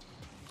that.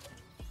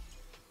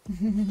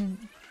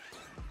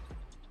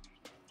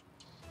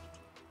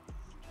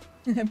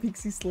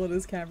 Pixie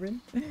slaughters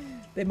Cameron.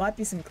 There might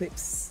be some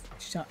clips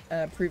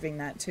proving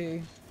that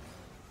too.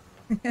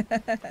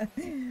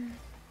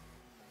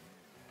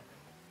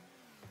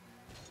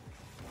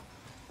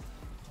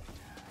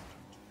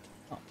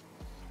 Oh.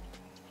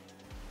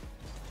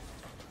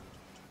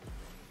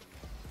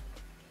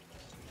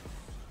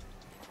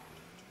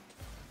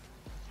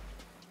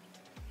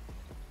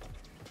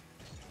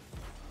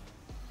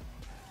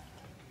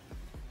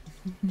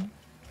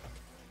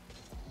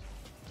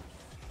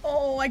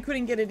 Oh, I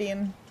couldn't get it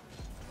in.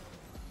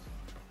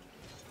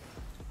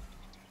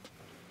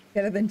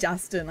 Better than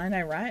Justin, I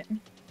know, right?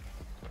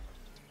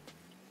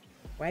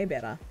 Way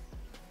better.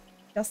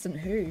 Justin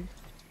who?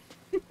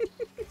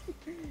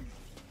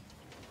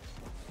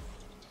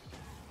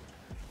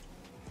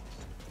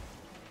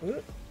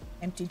 Ooh,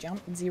 empty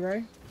jump,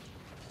 0.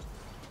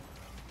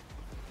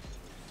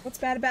 What's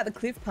bad about the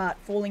cliff part,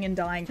 falling and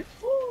dying?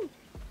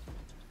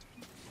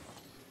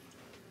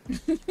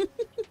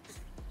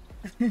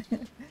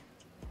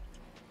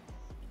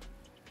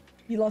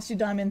 You lost your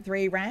Diamond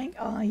 3 rank?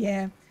 Oh,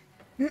 yeah.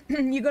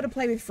 You got to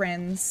play with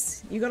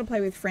friends. You got to play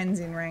with friends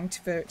in ranked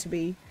for it to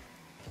be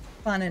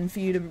fun and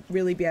for you to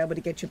really be able to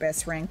get your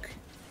best rank.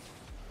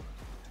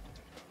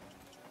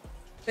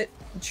 But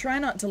try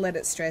not to let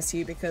it stress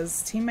you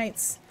because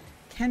teammates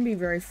can be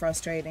very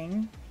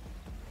frustrating.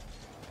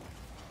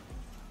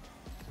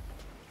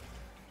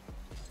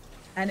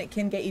 And it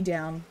can get you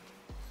down.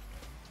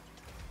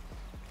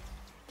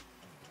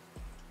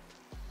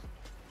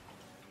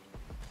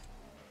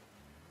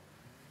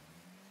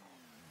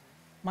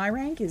 My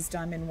rank is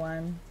Diamond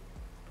 1.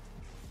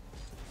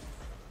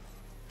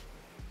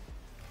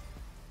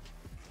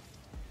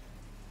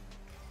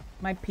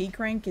 My peak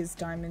rank is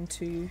Diamond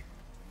 2.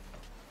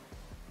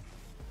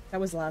 That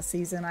was last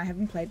season. I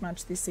haven't played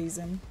much this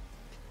season.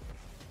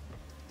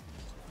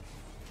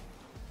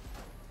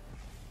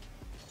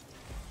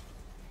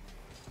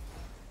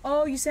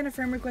 Oh, you sent a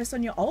friend request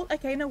on your ult?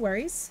 Okay, no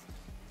worries.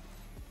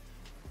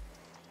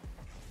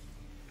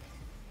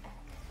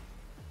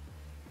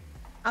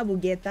 I will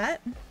get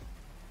that.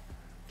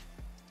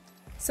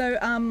 So,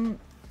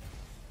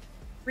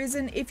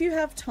 Risen, if you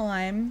have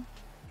time,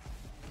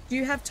 do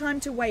you have time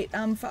to wait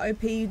for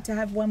OP to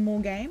have one more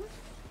game?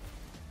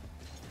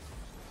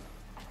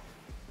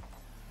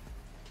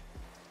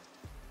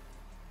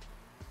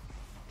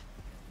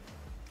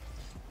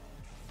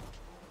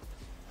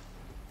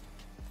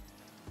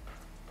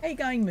 How you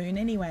going, Moon,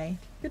 anyway?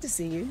 Good to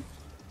see you.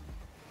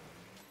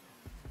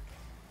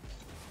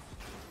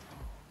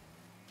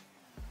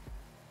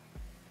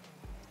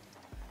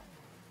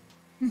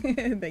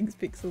 Thanks,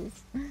 Pixels.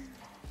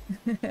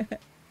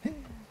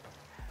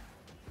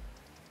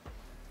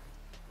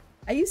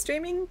 Are you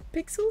streaming,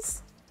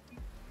 Pixels?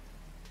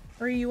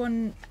 Or are you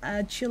on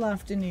a chill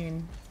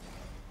afternoon?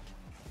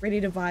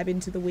 Ready to vibe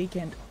into the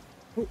weekend?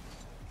 Oh,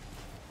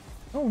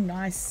 oh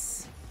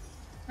nice.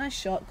 Nice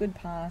shot, good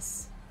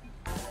pass.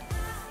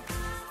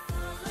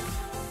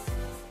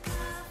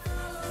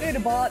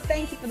 Doodabot,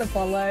 thank you for the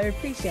follow.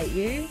 Appreciate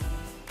you.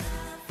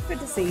 Good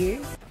to see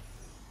you.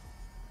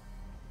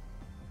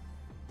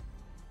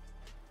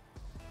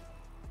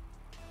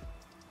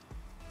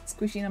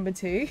 Squishy number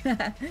 2.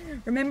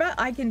 Remember,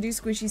 I can do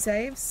squishy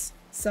saves,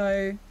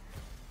 so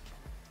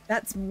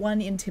that's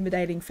one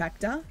intimidating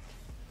factor.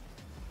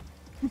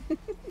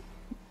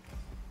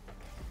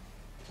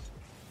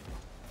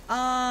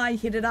 Ah, I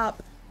hit it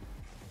up.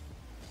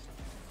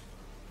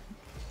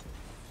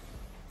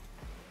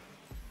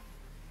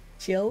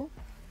 Chill.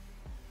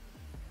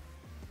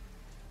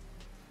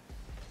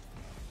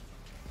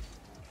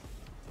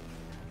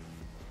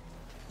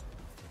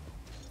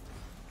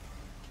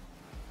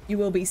 You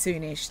will be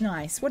soonish.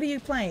 Nice. What are you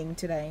playing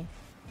today?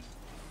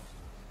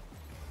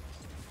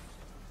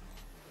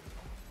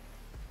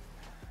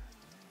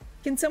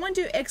 Can someone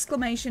do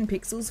exclamation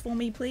pixels for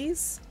me,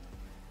 please?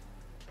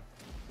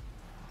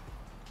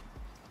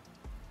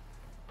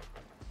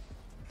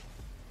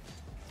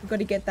 I've got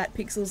to get that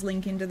pixels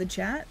link into the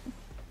chat.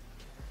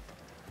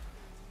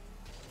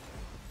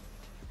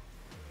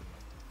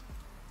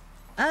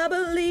 I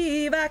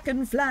believe I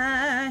can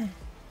fly.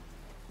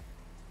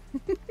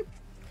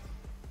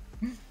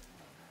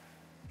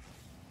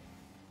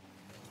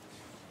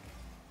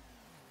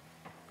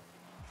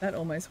 That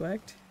almost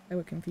worked. They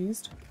were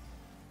confused.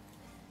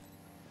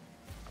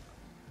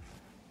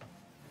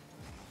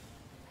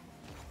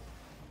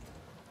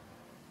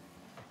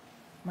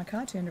 My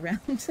car turned around.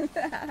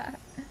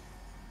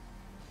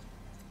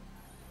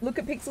 Look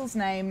at Pixel's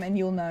name and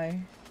you'll know.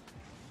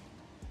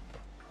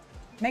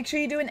 Make sure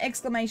you do an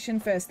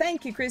exclamation first.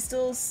 Thank you,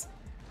 Crystals.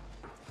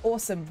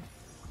 Awesome.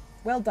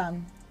 Well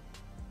done.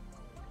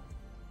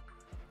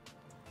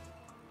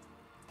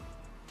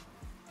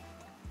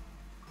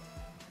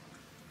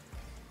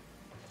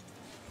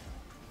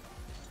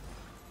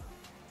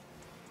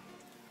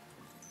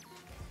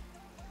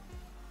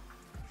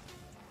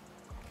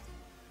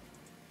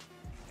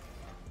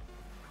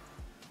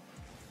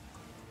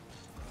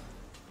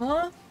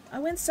 Huh? I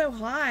went so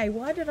high.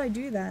 Why did I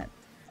do that?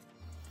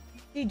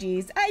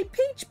 GG's. Hey,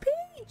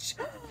 Peach!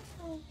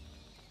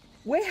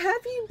 Where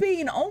have you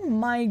been? Oh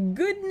my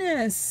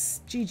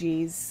goodness.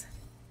 GG's.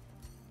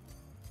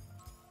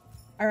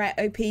 Alright,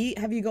 OP,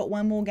 have you got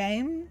one more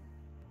game?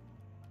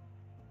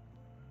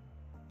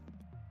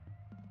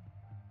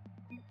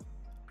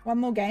 One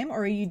more game, or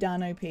are you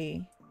done, OP?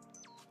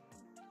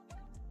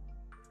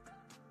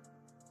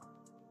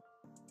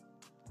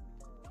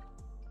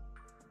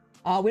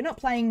 Oh, we're not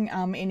playing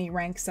any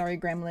rank, sorry,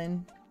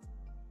 Gremlin.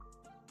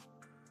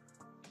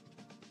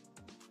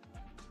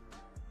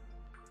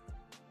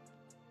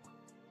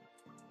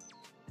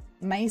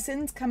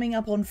 Mason's coming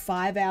up on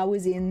 5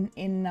 hours in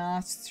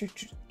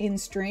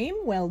stream.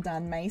 Well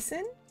done,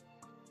 Mason.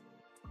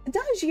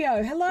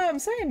 Adagio, hello. I'm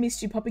sorry I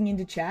missed you popping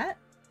into chat.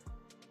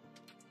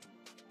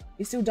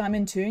 You're still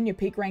Diamond 2 and your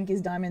peak rank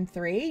is Diamond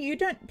 3. You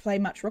don't play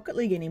much Rocket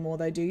League anymore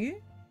though, do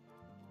you?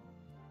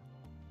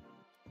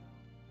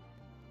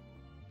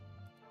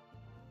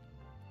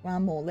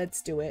 One more,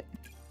 let's do it.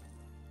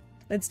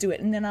 Let's do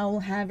it, and then I'll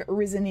have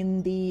risen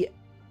in the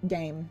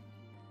game.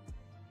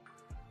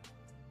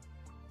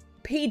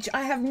 Peach,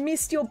 I have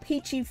missed your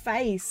peachy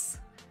face.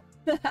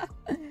 Can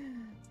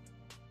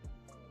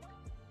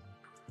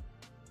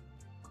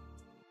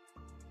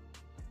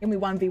we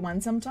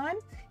 1v1 sometime?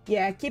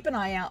 Yeah, keep an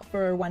eye out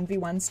for a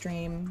 1v1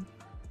 stream.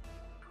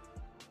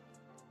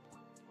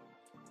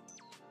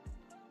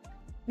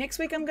 Next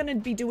week I'm going to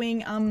be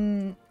doing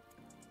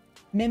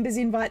members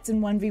invites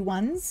and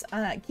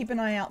 1v1s. Keep an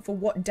eye out for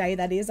what day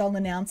that is. I'll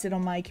announce it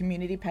on my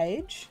community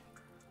page.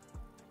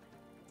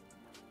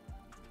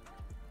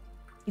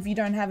 If you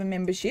don't have a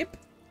membership,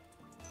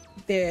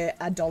 they're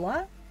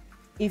 $1.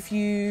 If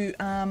you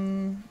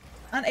aren't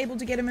able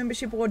to get a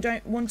membership or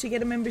don't want to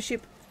get a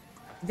membership,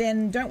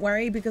 then don't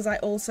worry, because I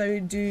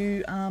also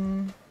do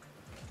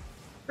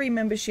free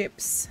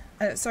memberships,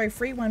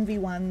 free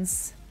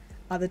 1v1s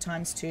other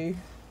times too.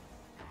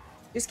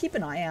 Just keep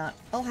an eye out.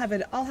 I'll have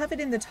it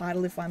in the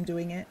title if I'm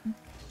doing it.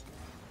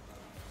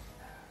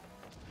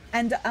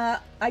 And I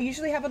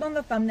usually have it on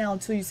the thumbnail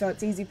too, so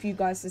it's easy for you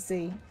guys to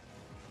see.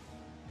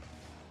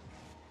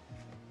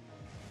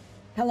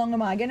 How long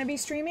am I going to be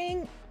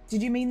streaming?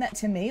 Did you mean that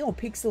to me or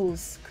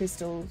Pixels,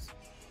 Crystals?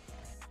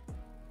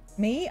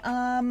 Me?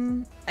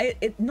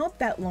 It not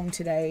that long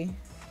today.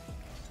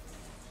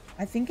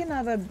 I think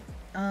another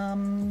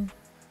hour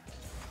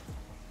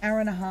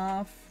and a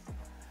half.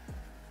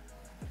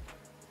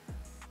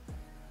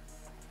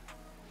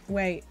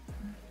 Wait.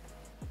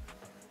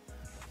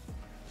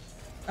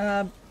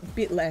 A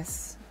bit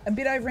less. A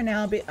bit over an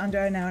hour, a bit under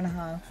an hour and a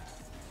half.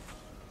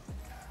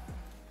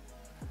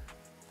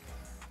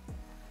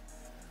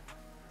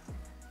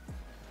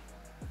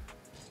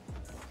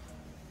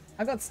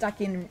 I got stuck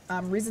in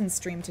Risen's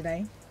stream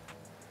today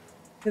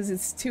because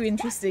it's too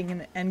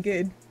interesting and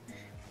good.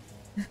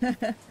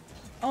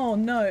 Oh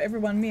no,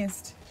 everyone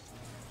missed.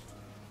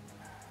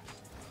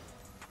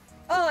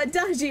 Oh,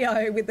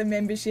 Adagio with the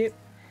membership.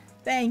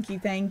 Thank you,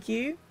 thank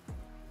you.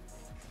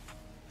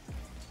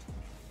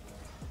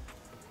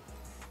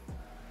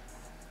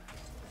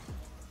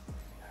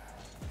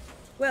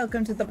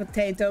 Welcome to the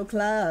Potato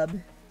Club.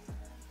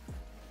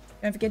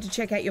 Don't forget to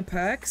check out your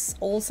perks.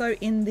 Also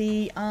in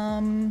the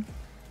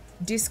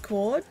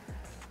Discord.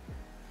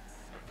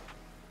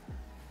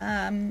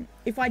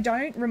 If I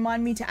don't,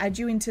 remind me to add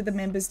you into the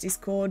members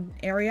Discord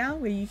area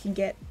where you can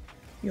get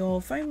your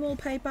phone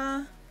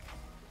wallpapers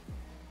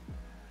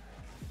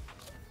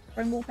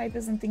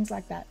and things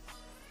like that.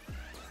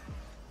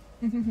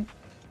 Can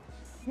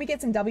we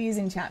get some W's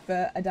in chat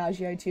for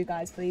Adagio too,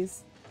 guys,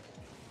 please?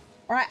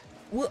 All right,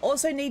 we'll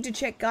also need to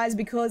check, guys,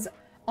 because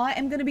I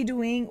am going to be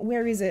doing,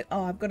 where is it?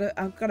 Oh, I've got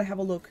to have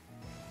a look.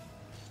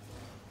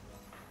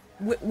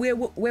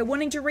 we're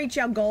wanting to reach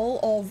our goal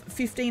of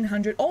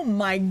 1,500. Oh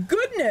my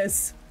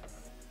goodness!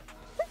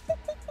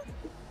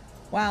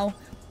 Wow.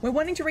 We're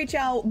wanting to reach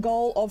our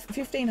goal of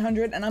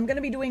 1,500, and I'm going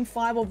to be doing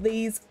 5 of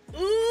these.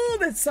 Ooh,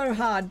 that's so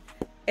hard.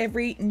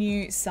 Every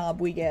new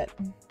sub we get.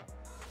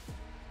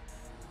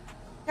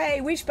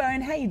 Hey,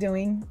 Wishbone, how you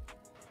doing?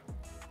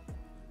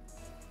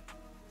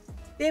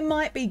 There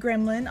might be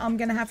Gremlin. I'm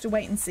going to have to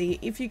wait and see.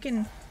 If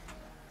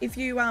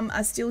you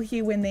are still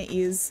here when there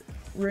is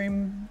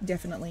room,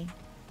 definitely.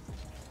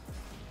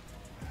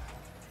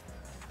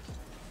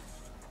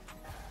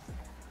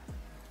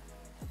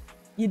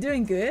 You're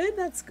doing good?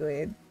 That's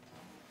good.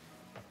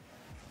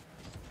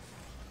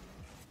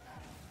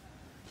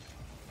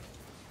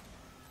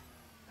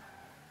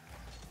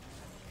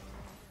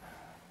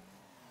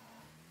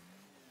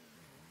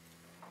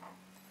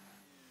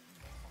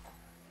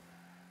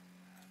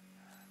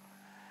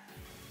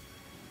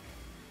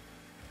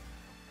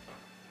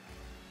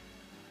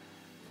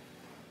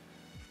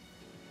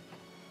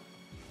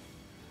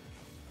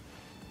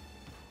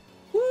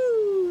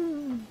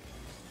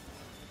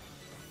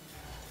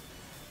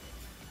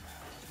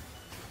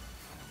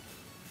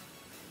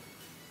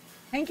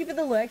 Thank you for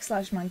the lurk,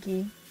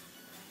 /monkey.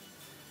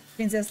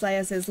 Princess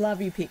Leia says,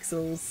 love you,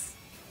 Pixels.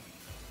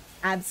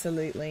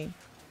 Absolutely.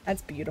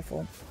 That's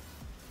beautiful.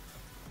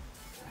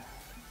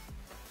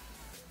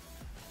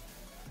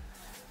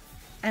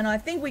 And I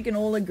think we can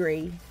all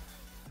agree.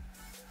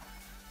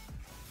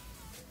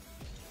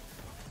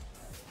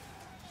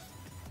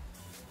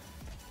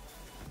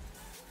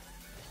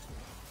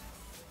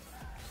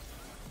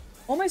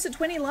 Almost at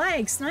 20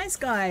 likes. Nice,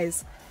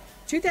 guys.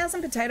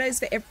 2,000 potatoes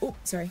for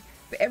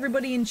for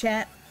everybody in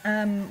chat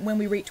when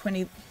we reach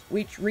 20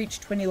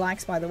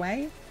 likes, by the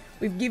way.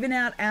 We've given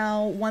out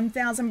our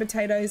 1,000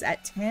 potatoes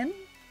at 10.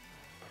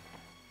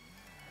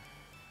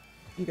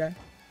 You go.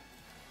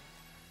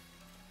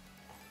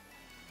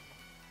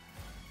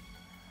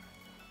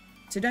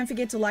 So don't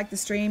forget to like the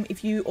stream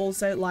if you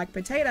also like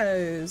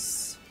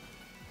potatoes.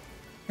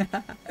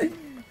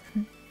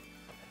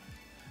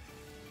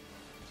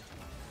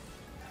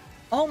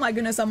 Oh my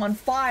goodness, I'm on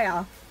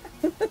fire.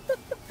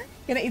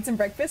 Gonna eat some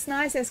breakfast.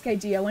 Nice,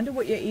 SKG. I wonder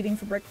what you're eating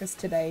for breakfast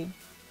today.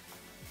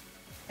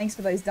 Thanks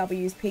for those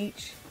W's,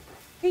 Peach.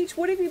 Peach,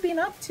 what have you been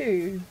up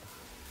to?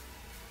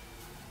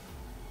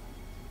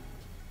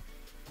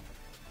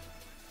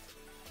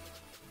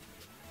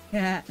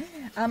 Yeah.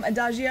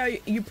 Adagio,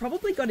 you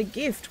probably got a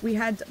gift. We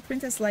had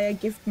Princess Leia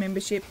gift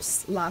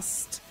memberships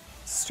last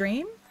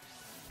stream.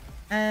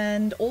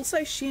 And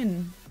also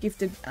Shin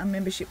gifted a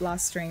membership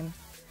last stream.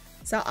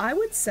 So I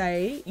would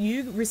say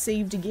you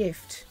received a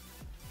gift.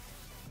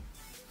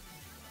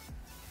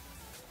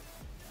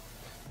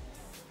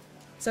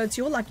 So it's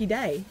your lucky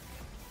day.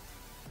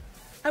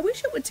 I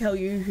wish it would tell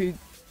you who,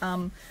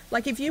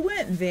 like if you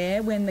weren't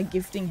there when the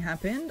gifting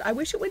happened, I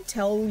wish it would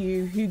tell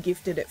you who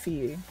gifted it for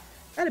you.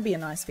 That'd be a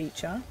nice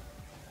feature.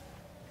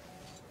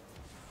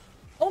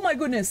 Oh my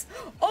goodness.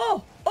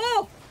 Oh,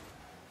 oh.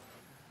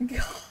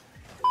 God.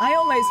 I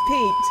almost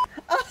peeked.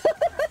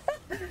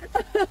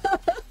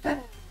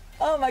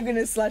 Oh my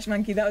goodness,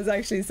 /monkey. That was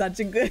actually such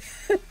a good,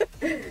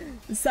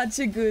 such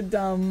a good,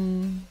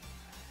 Can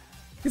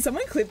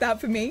someone clip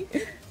that for me?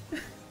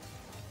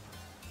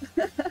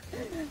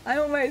 I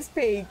almost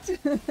peeked.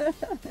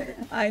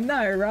 I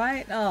know,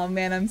 right? Oh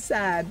man, I'm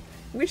sad.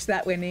 Wish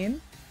that went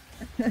in.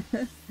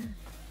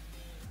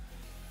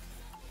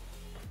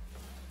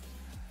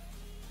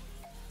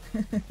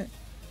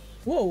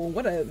 Whoa,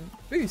 what a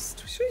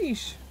boost.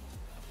 Sheesh.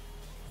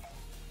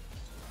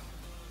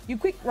 You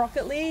quick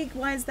Rocket League?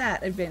 Why is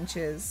that?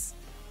 Adventures.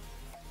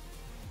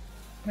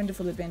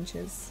 Wonderful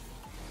Adventures.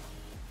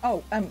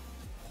 Oh,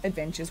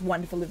 Adventures.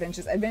 Wonderful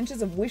Adventures.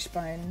 Adventures of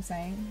Wishbone, I'm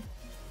saying.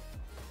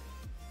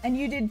 And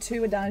you did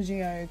too,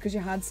 Adagio, because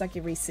you're hard stuck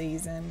every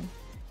season.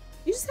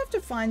 You just have to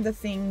find the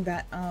thing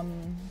that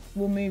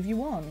will move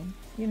you on,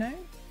 you know?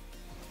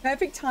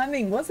 Perfect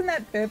timing. Wasn't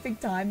that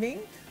perfect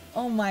timing?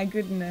 Oh my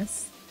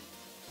goodness.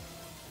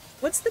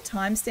 What's the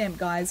timestamp,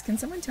 guys? Can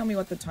someone tell me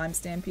what the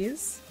timestamp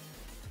is?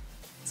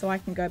 So I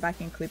can go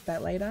back and clip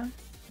that later.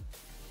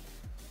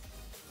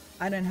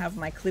 I don't have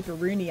my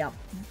Clipperoonie up.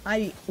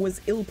 I was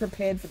ill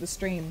prepared for the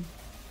stream.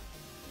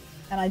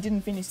 And I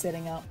didn't finish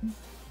setting up.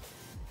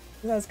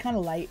 Because I was kind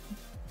of late.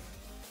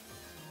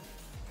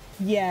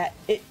 Yeah,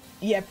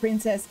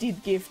 Princess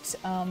did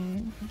gift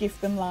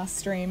them last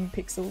stream,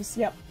 Pixels.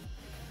 Yep.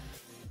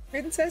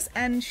 Princess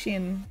and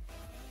Shin.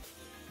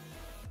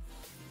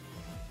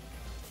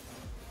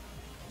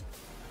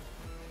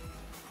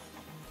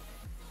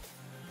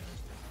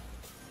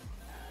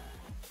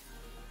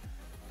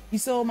 You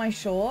saw my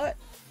short?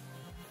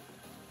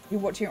 You're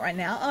watching it right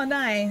now? Oh,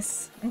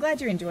 nice. I'm glad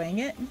you're enjoying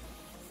it.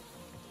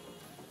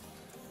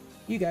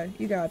 You go,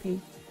 IP.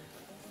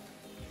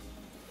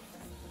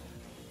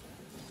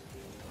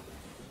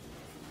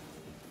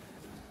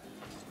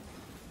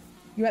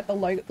 You're at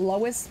the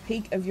lowest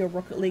peak of your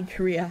Rocket League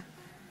career.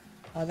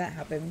 Oh, that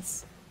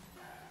happens.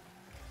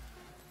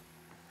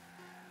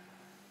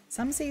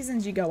 Some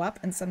seasons you go up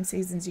and some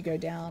seasons you go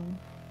down.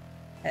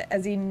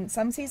 As in,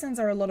 some seasons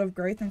are a lot of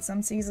growth and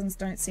some seasons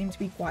don't seem to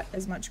be quite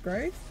as much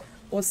growth.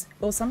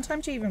 Or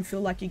sometimes you even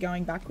feel like you're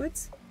going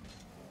backwards.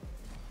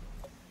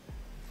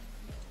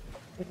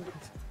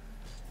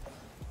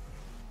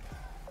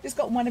 Just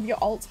got one of your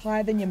alts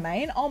higher than your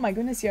main. Oh my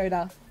goodness,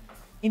 Yoda.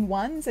 In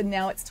ones and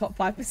now it's top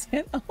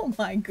 5%. Oh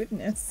my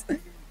goodness.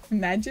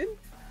 Imagine.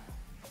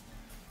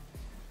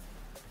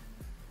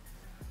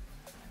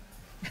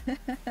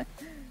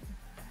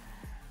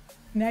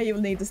 Now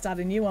you'll need to start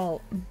a new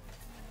alt.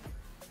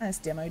 Nice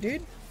demo,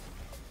 dude.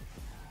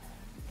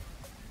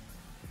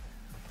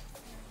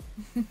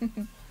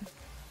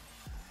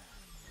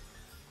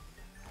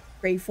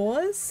 Grade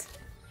 4s.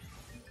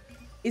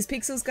 Is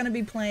Pixels going to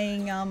be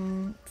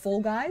playing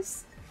Fall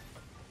Guys?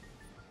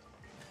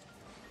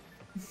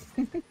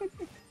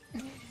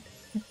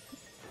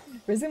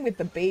 Risen with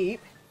the beep.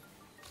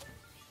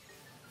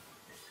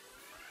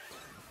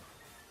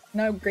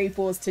 No grade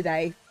 4s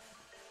today.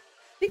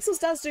 Pixels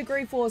does do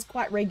grade 4s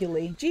quite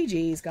regularly.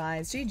 GG's,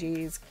 guys.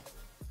 GG's.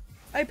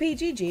 OP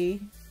GG.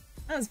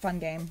 That was a fun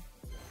game.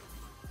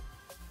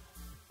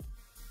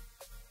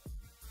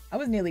 I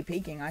was nearly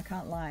peaking, I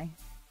can't lie.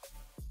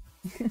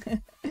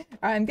 Alright,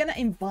 I'm gonna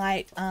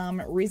invite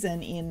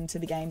Risen into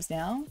the games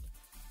now.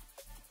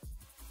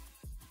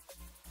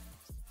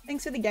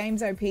 Thanks for the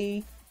games, OP.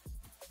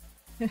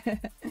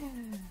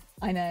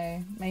 I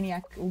know,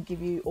 Maniac will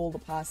give you all the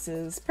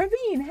passes.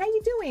 Praveen, how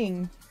you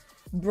doing?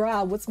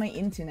 Bruh, what's my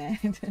internet?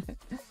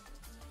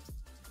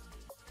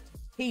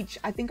 Peach,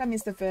 I think I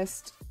missed the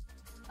first.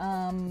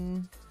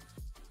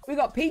 We've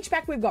got Peach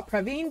back, we've got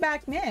Praveen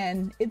back.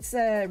 Man, it's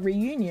a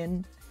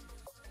reunion.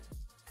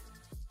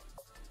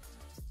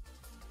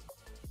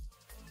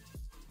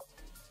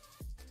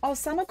 Oh,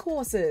 summer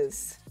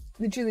courses.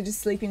 Literally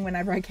just sleeping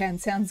whenever I can.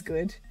 Sounds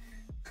good.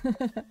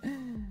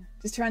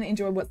 Just trying to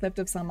enjoy what's left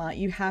of summer.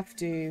 You have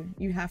to.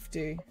 You have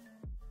to.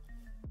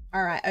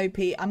 All right, OP.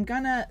 I'm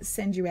gonna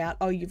send you out.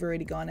 Oh, you've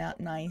already gone out.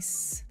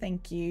 Nice.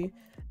 Thank you.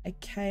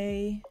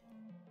 Okay.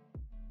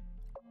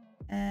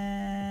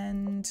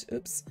 And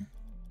oops.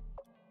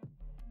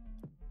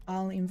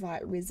 I'll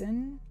invite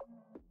Risen.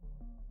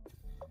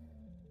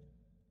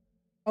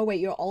 Oh wait,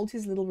 your alt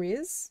is Little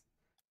Riz.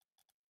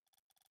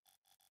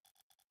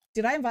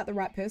 Did I invite the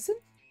right person?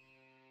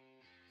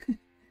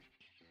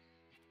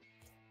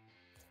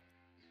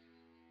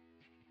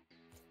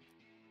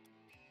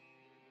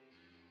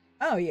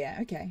 Oh yeah,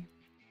 okay.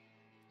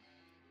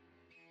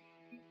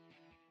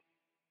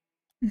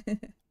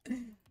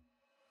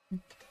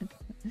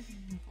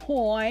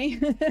 Hoi.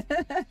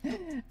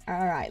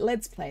 All right,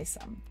 let's play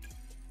some.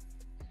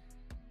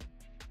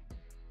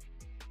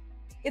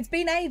 It's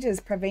been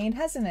ages, Praveen,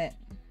 hasn't it?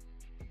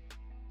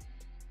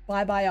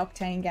 Bye-bye,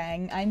 Octane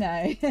Gang. I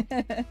know.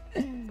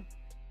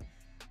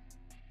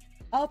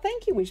 Oh,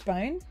 thank you,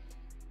 Wishbone.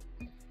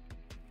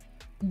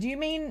 Do you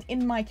mean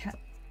in my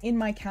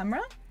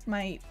camera?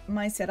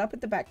 My setup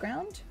at the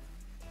background?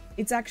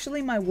 It's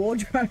actually my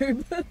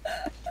wardrobe.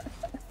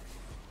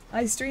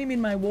 I stream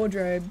in my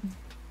wardrobe.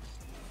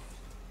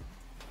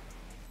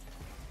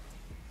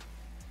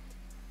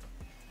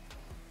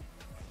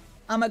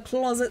 I'm a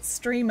closet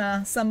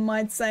streamer, some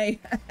might say.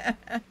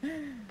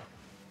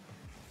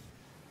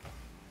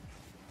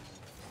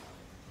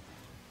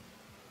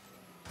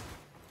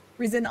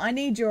 Risen, I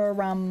need your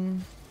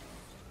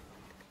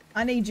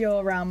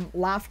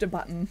laughter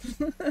button.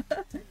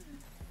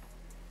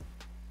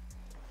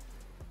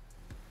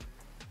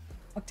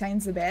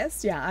 Octane's the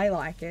best. Yeah, I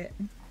like it.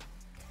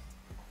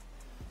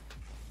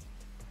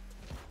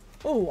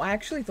 Oh, I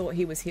actually thought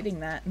he was hitting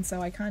that, and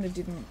so I kind of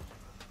didn't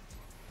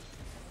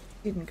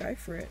go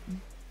for it.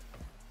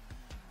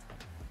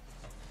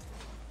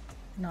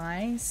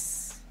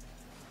 Nice.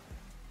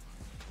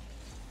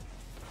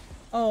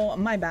 Oh,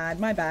 my bad,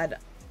 my bad.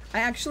 I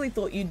actually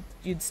thought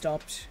you'd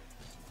stopped.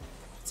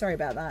 Sorry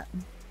about that.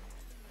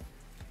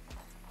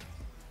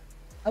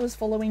 I was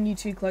following you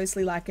too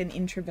closely like an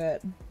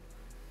introvert.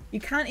 You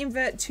can't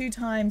invert 2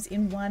 times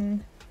in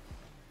one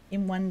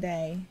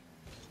day.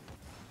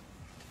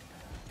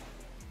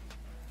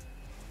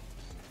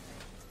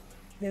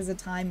 There's a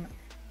time,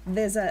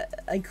 there's a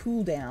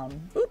cooldown.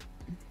 Oop.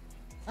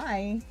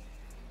 Hi.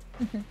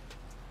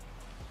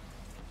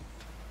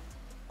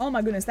 Oh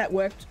my goodness, that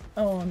worked.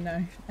 Oh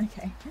no,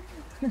 okay.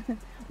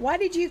 Why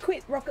did you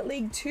quit Rocket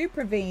League 2,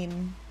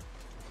 Praveen?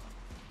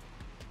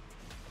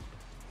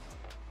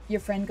 Your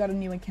friend got a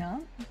new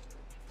account?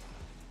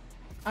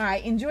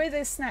 Alright, enjoy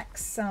the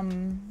snacks,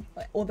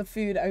 or the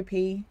food, OP.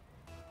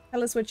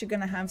 Tell us what you're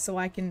gonna have so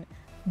I can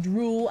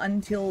drool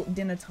until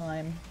dinner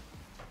time.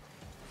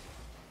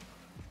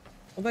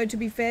 Although, to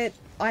be fair,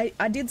 I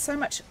did so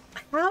much.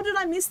 How did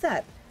I miss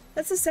that?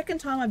 That's the second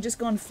time I've just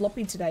gone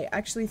floppy today.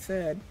 Actually,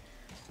 third.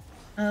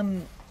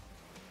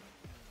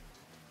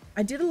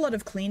 I did a lot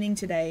of cleaning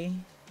today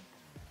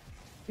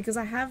because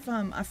I have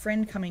a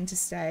friend coming to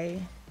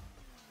stay,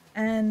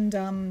 and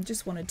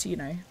just wanted to, you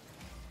know,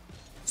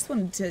 just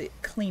wanted to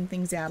clean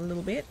things out a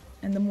little bit.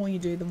 And the more you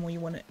do, the more you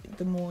want it,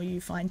 the more you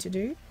find to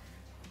do.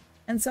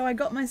 And so I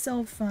got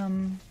myself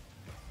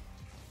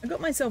I got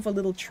myself a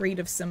little treat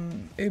of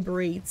some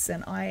Uber Eats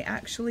and I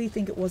actually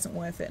think it wasn't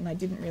worth it and I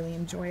didn't really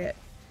enjoy it.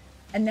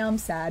 And now I'm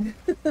sad.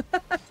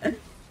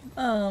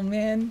 Oh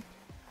man.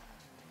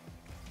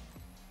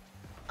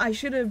 I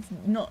should have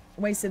not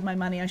wasted my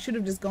money. I should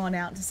have just gone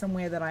out to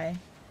somewhere that I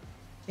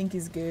think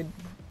is good.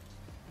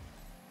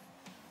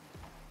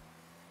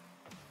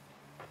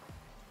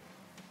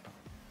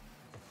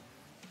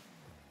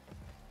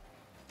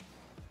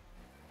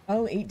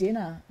 Oh, eat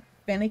dinner.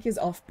 Fennec is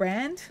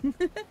off-brand.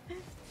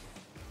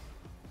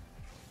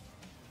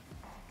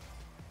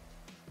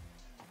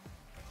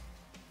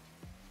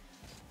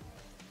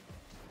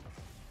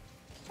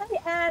 Hey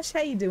Ash,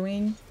 how you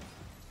doing?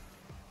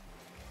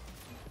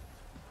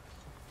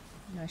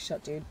 Nice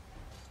shot, dude.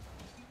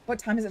 What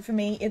time is it for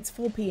me? It's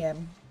 4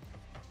 p.m.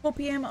 4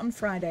 p.m. on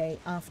Friday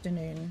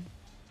afternoon.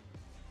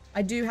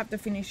 I do have to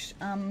finish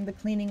the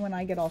cleaning when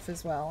I get off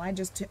as well. I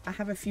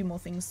have a few more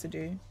things to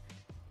do.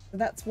 So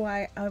that's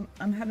why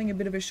I'm having a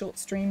bit of a short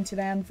stream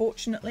today,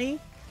 unfortunately.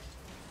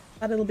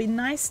 But it'll be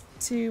nice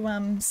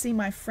to see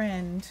my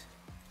friend.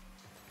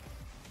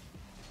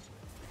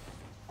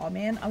 Oh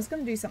man, I was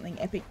going to do something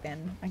epic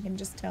then. I can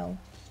just tell.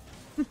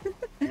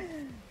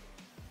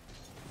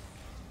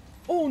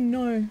 Oh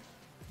no.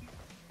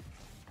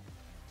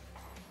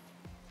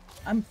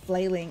 I'm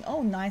flailing.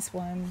 Oh, nice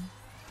one.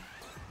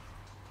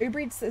 Uber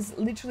Eats is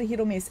literally hit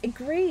or miss.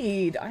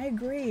 Agreed. I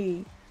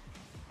agree.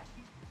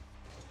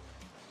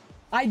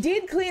 I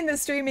did clean the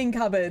streaming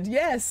cupboard.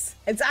 Yes.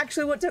 It's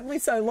actually what took me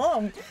so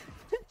long.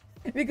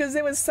 Because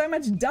there was so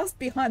much dust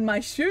behind my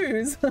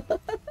shoes.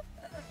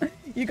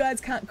 You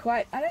guys can't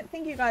quite... I don't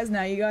think you guys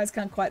know. You guys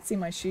can't quite see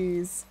my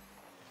shoes.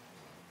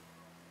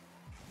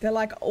 They're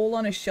like all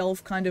on a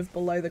shelf kind of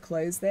below the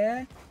clothes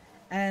there.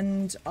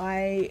 And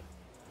I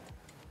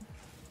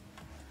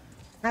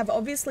have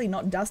obviously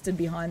not dusted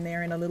behind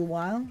there in a little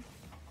while.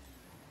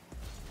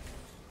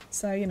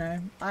 So, you know,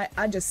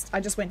 I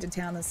just went to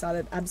town and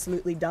started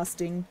absolutely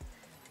dusting,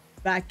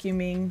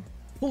 vacuuming,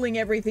 pulling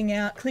everything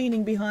out,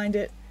 cleaning behind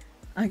it.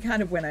 I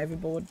kind of went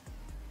overboard.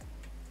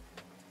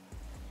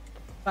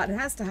 But it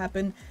has to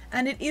happen.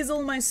 And it is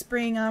almost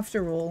spring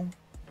after all.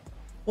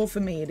 Well, for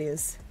me it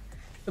is.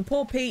 The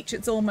poor Peach,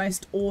 it's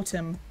almost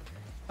autumn.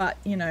 But,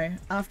 you know,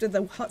 after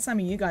the hot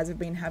summer you guys have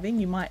been having,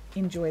 you might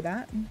enjoy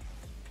that.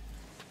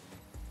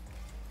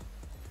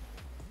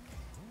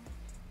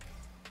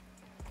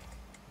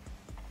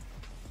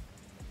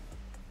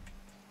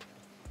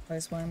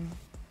 Close one.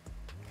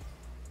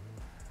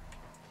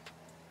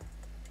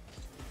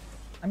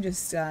 I'm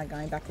just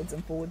going backwards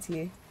and forwards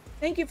here.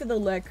 Thank you for the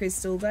lurk,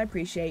 Crystals. I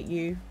appreciate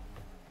you.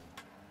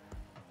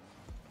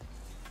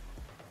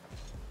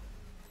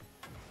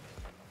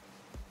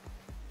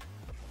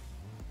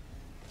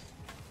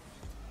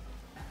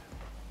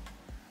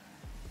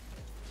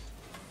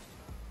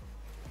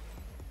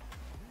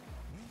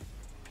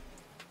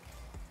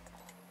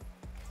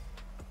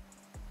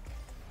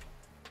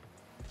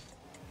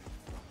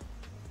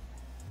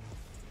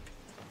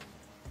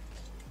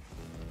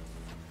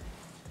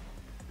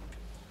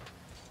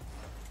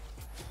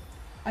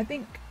 I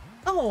think...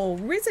 Oh,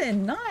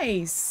 Risen,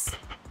 nice!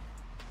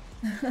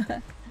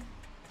 Don't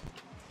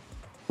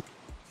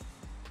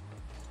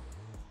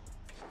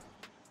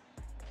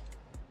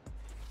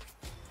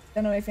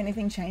know if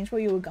anything changed while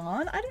you were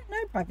gone. I don't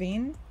know,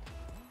 Praveen.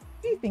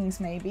 A few things,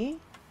 maybe.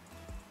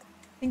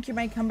 Think you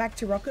may come back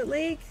to Rocket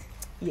League?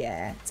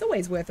 Yeah, it's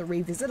always worth a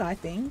revisit, I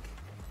think.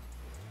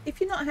 If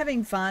you're not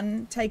having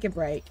fun, take a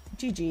break.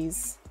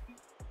 GG's.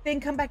 Then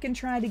come back and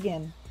try it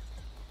again.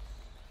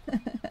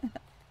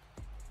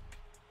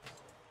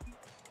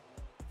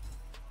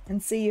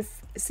 And see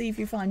if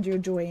you find your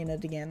joy in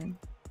it again.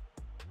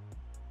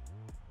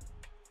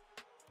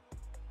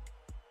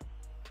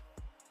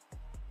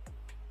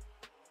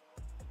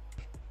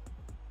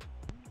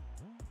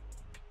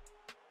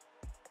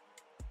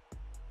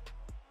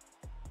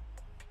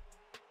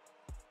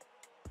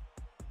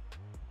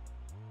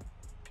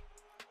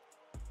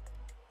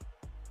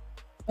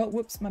 Oh,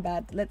 whoops, my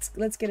bad. Let's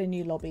get a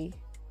new lobby.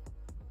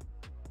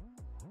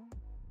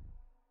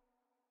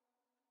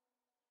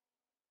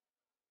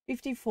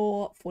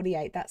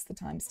 $54.48, that's the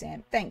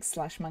timestamp. Thanks,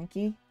 Slash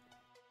Monkey.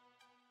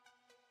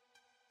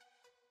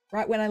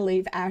 Right when I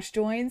leave, Ash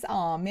joins.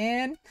 Aw,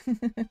 man.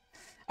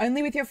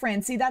 Only with your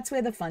friends. See, that's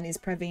where the fun is,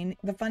 Praveen.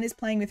 The fun is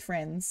playing with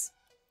friends.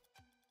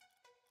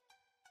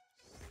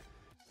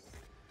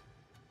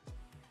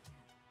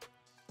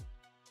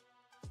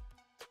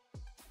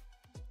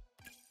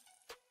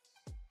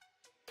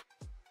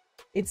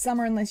 It's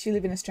summer unless you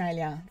live in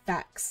Australia.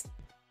 Facts.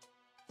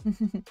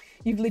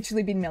 You've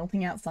literally been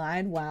melting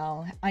outside.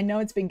 Wow. I know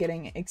it's been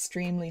getting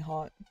extremely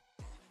hot.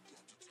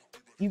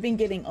 You've been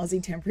getting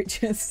Aussie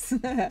temperatures.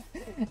 And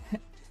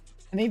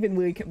even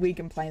we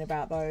complain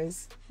about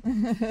those.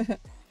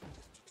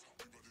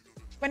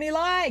 20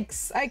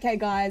 likes! Okay,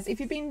 guys. If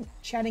you've been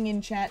chatting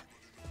in chat,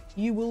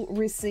 you will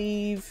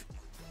receive...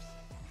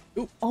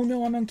 Ooh, oh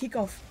no, I'm on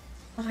kickoff.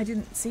 Oh, I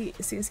didn't see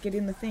us get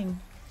in the thing.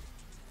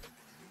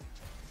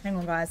 Hang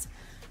on, guys.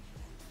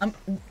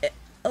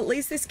 At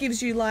least this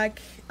gives you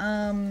like,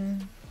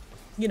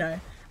 you you know,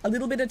 a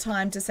little bit of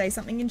time to say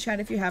something in chat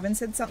if you haven't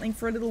said something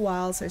for a little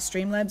while, so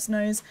Streamlabs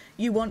knows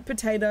you want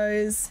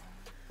potatoes.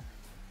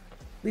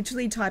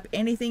 Literally type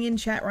anything in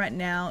chat right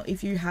now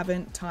if you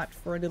haven't typed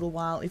for a little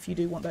while, if you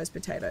do want those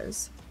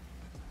potatoes.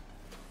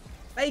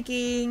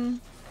 Baking!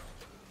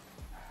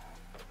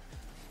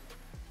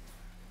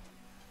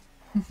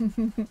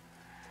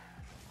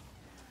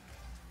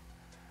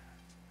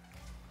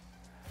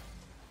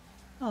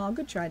 Oh,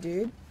 good try,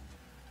 dude.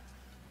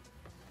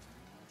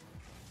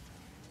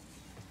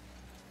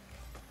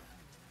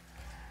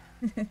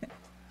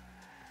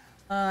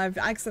 I've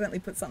accidentally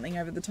put something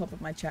over the top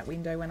of my chat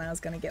window when I was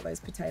going to get those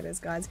potatoes,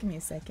 guys. Give me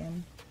a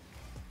second.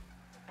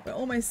 We're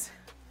almost.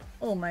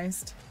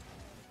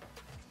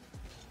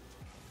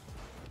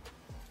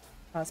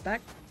 Pass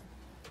back.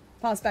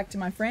 Pass back to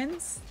my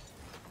friends.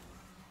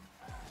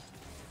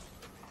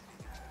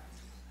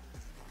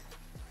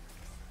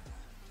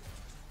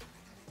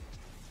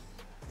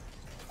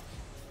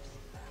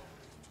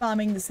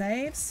 Farming the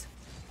saves.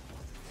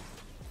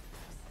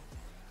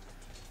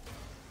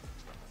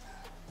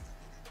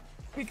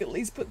 We could at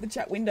least put the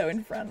chat window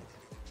in front.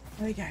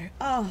 There we go.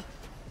 Oh.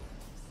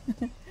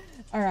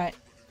 All right.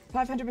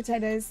 500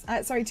 potatoes.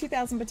 Sorry,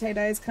 2,000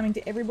 potatoes coming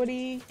to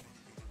everybody.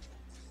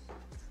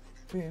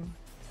 Boom.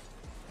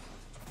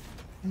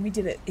 And we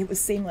did it. It was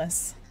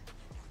seamless.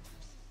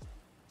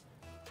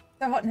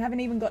 So hot and haven't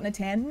even gotten a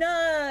tan.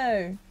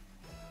 No!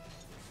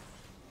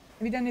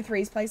 Have you done your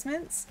threes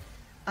placements?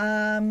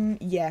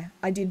 Yeah,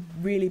 I did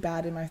really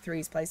bad in my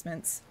threes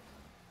placements.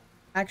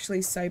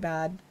 Actually, so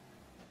bad.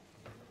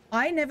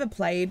 I never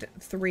played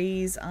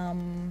threes, I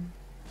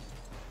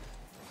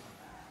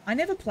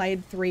never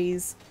played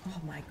threes. Oh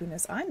my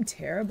goodness, I'm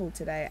terrible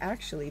today.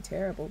 Actually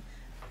terrible.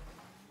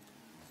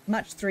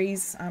 Much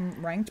threes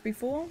ranked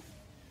before.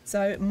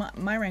 So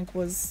my rank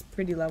was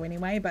pretty low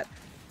anyway, but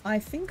I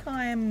think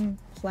I'm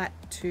plat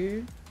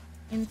 2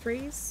 in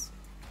threes.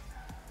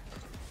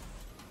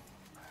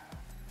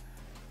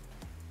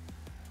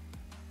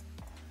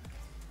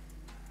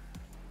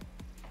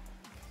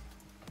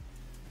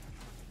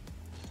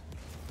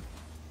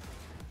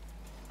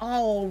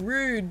 Oh,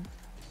 rude.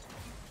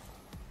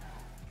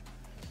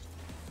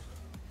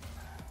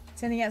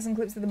 Sending out some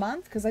clips of the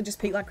month because I just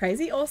peaked like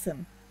crazy.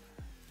 Awesome.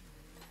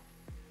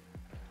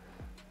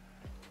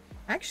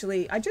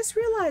 Actually, I just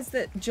realized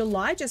that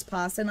July just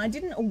passed and I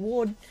didn't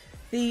award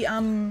the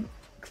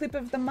clip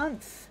of the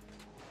month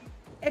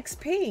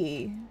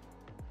XP.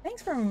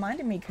 Thanks for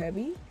reminding me,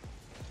 Kirby.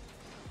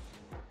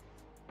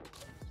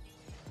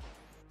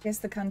 Guess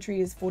the country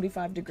is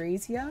 45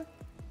 degrees here.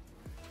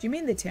 Do you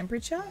mean the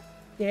temperature?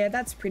 Yeah,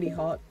 that's pretty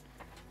hot.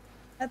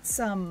 That's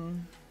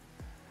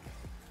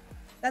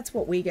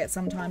what we get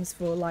sometimes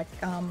for like,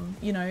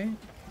 you know,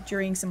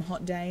 during some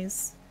hot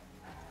days.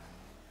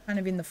 Kind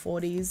of in the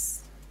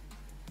 40s.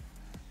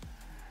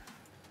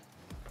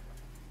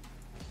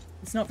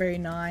 It's not very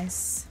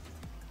nice.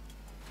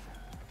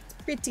 It's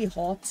pretty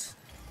hot.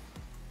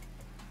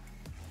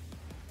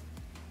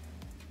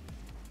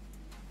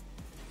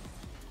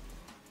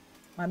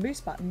 My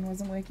boost button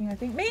wasn't working, I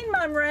think. Mean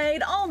Mum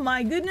Raid! Oh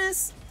my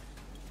goodness!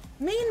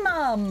 Mean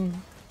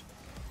Mum!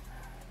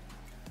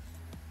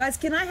 Guys,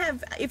 can I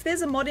have, if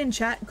there's a mod in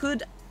chat,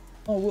 could,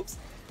 oh whoops.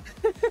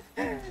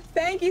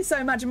 Thank you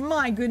so much.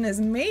 My goodness,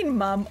 Mean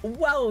Mum,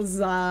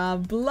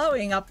 wowza,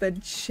 blowing up the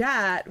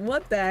chat.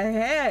 What the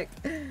heck?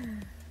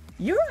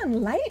 You're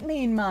on late,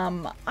 Mean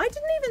Mum. I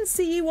didn't even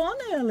see you on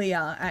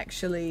earlier,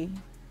 actually.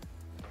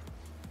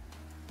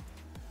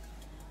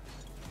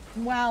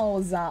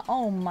 Wowza,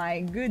 oh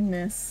my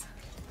goodness.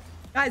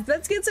 Guys,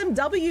 let's get some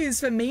W's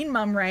for Mean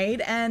Mum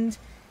Raid, and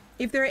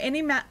if there are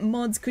any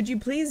mods, could you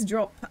please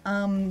drop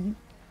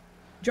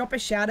a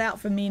shout out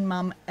for Mean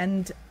Mum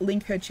and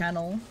link her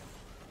channel.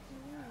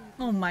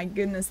 Oh my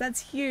goodness,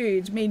 that's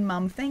huge. Mean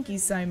Mum, thank you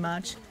so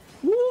much.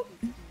 Woo!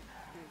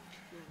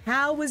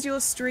 How was your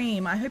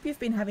stream? I hope you've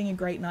been having a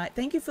great night.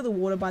 Thank you for the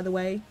water, by the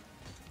way.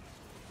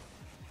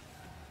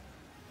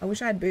 I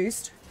wish I had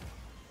boost.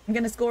 I'm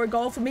gonna score a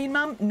goal for Mean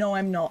Mum? No,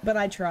 I'm not, but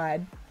I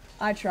tried.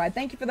 I tried.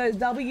 Thank you for those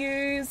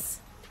W's.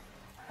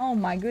 Oh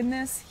my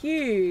goodness,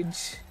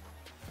 huge.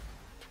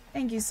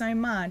 Thank you so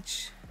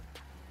much.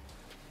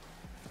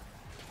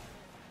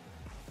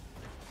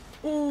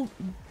 Ooh.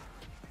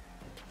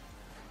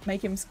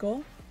 Make him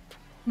score.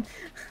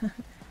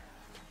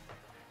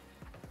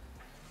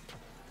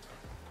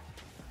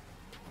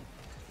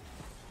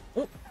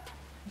 Ooh.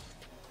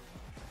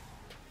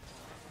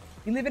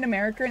 You live in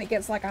America and it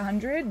gets like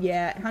 100?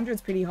 Yeah,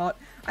 100's pretty hot.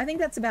 I think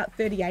that's about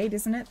 38,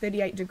 isn't it?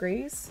 38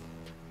 degrees.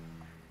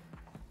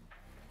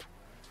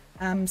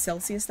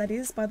 Celsius, that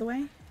is, by the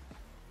way.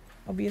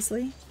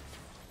 Obviously.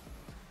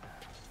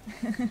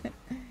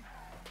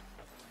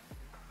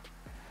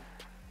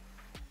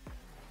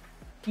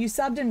 You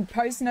subbed and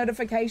post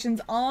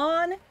notifications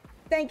on.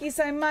 Thank you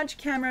so much,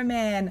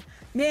 cameraman.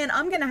 Man,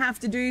 I'm gonna have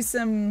to do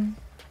some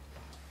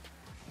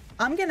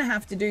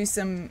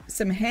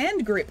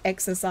hand grip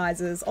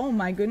exercises. Oh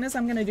my goodness,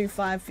 I'm gonna do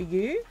 5 for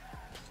you.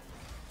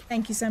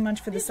 Thank you so much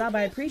for the sub.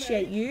 I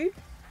appreciate you.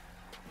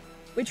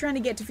 We're trying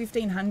to get to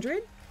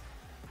 1500.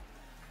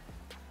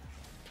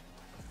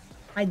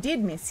 I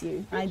did miss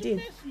you. I did.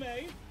 Miss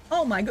me?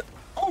 Oh my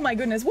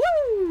goodness.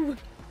 Woo!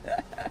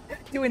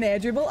 Do an air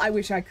dribble? I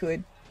wish I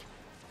could.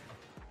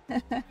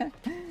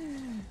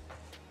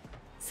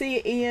 See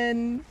you,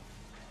 Ian.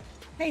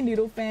 Hey,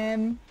 Noodle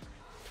fam.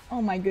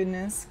 Oh my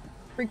goodness.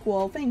 Brick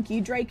wall. Thank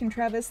you. Drake and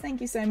Travis.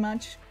 Thank you so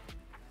much.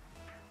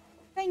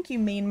 Thank you,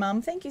 Mean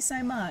Mum. Thank you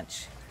so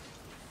much.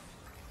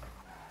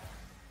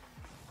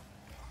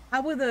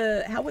 How were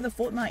the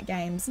Fortnite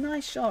games?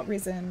 Nice shot,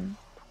 Risen.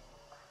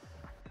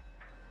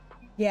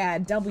 Yeah,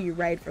 W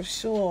raid for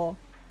sure.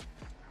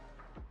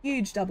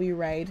 Huge W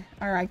raid.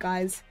 Alright,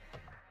 guys.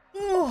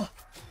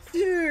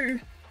 2,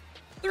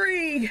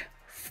 3,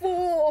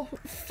 4,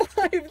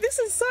 5. This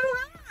is so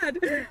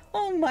hard.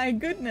 Oh my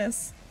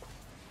goodness.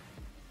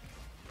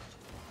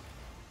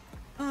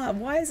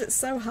 Why is it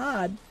so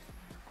hard?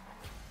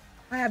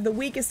 I have the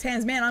weakest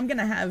hands. Man, I'm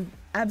gonna have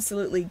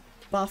absolutely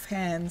buff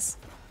hands.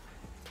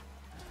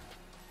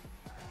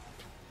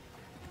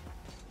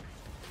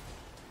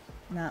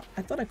 Nah,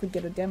 I thought I could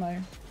get a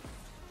demo.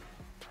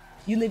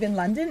 You live in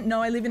London?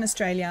 No, I live in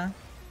Australia.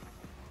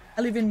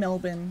 I live in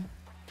Melbourne.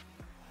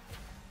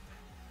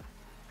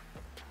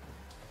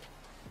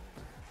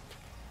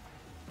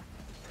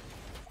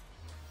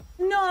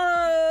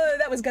 No,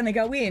 that was gonna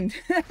go in.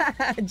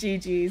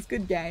 GG's,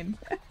 good game.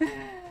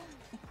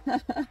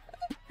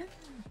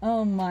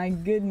 Oh my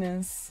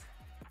goodness.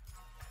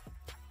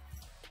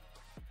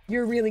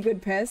 You're a really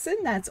good person?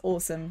 That's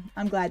awesome.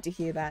 I'm glad to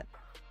hear that.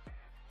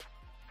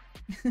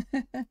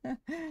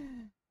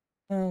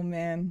 Oh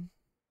man.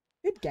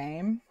 Good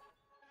game.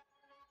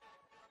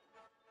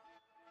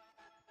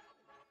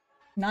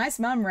 Nice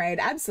mum raid.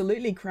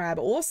 Absolutely, Crab.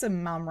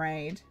 Awesome mum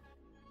raid.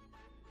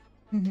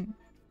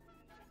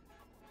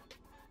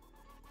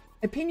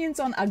 Opinions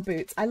on Ugg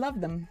boots. I love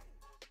them.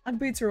 Ugg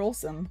boots are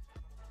awesome.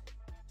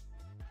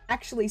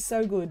 Actually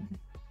so good.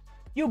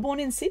 You were born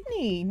in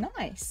Sydney.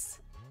 Nice.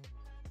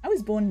 I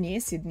was born near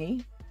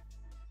Sydney.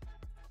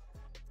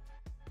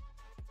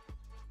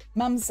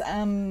 Mum's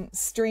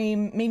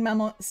stream, Mean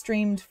Mum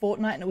streamed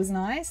Fortnite and it was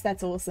nice.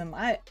 That's awesome.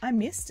 I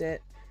missed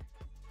it.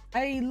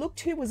 I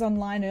looked who was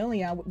online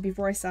earlier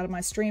before I started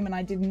my stream and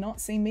I did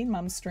not see Mean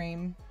Mum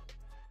stream.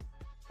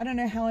 I don't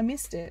know how I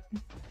missed it.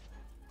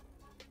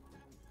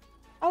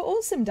 Oh,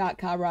 awesome, Dark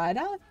Car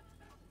Rider.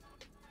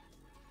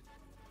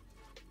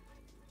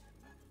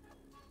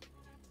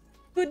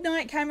 Good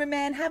night,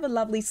 cameraman. Have a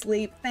lovely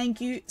sleep.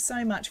 Thank you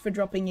so much for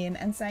dropping in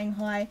and saying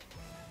hi.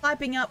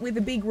 Hyping up with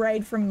a big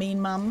raid from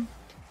Mean Mum.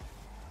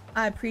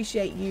 I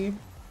appreciate you.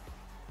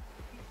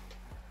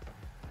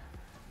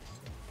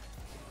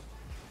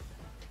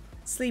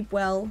 Sleep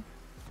well.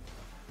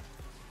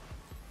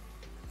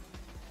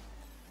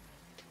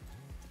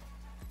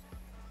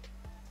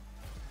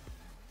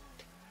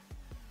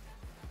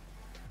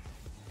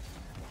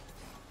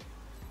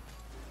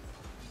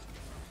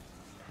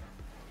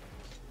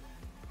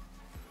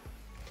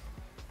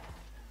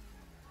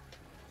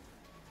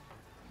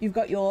 You've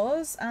got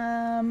yours.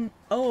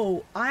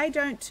 Oh, I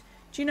don't.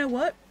 Do you know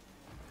what?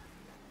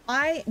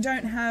 I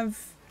don't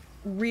have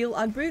real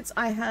Ugg boots.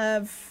 I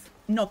have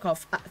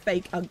knockoff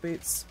fake Ugg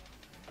boots.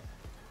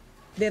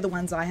 They're the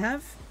ones I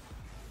have.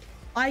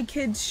 I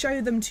could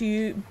show them to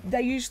you.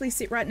 They usually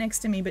sit right next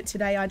to me, but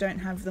today I don't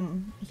have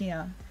them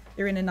here.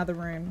 They're in another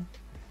room.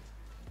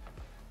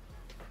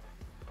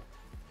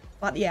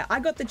 But yeah, I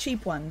got the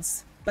cheap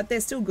ones, but they're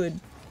still good.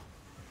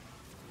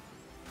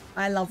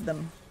 I love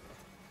them.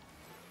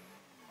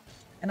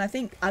 And I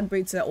think Ugg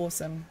boots are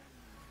awesome.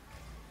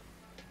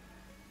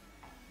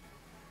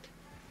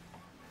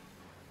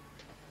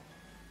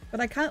 But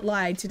I can't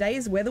lie,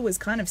 today's weather was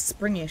kind of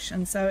springish,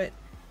 and so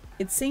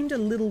it seemed a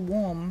little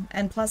warm.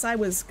 And plus I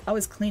was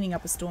cleaning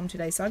up a storm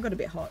today, so I got a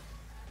bit hot.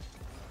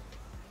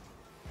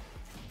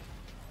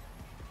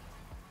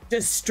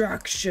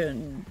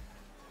 Destruction.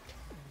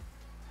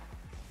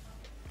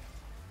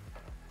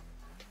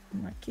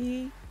 My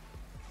key.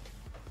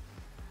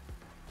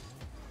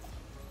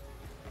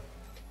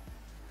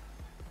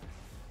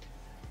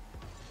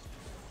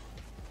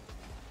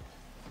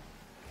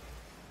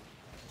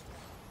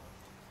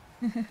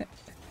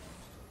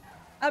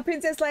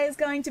 Princess Leia's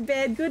going to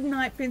bed. Good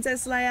night,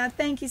 Princess Leia.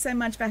 Thank you so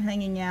much for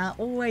hanging out.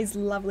 Always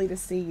lovely to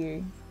see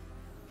you.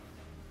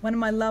 One of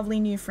my lovely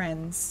new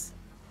friends.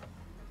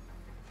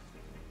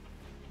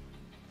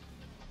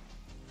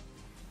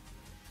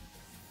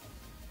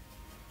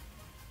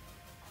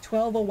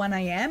 $12 or 1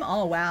 a.m.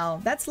 Oh wow,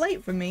 that's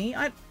late for me.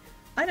 I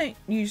don't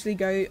usually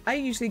go. I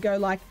usually go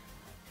like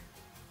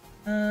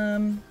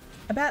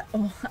about.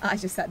 Oh, I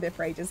just sat there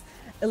for ages.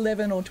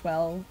 11 or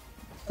 12.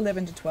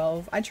 11 to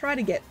 12. I try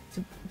to get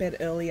to bed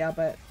earlier,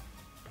 but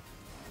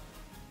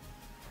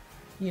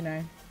you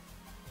know,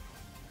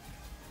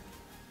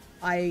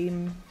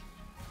 I'm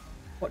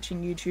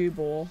watching YouTube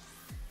or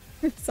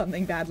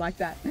something bad like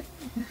that. Do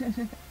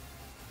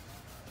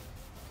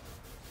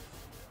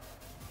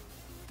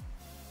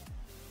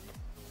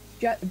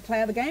you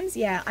play other games?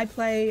 Yeah, I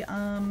play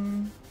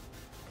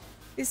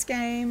this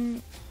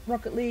game,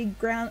 Rocket League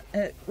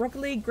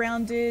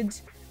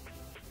Grounded,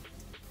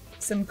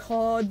 some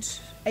COD,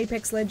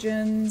 Apex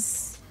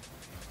Legends,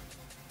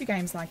 a few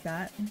games like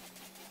that.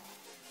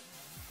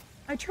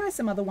 I try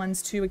some other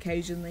ones too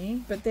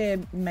occasionally, but they're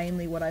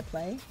mainly what I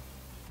play.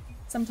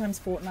 Sometimes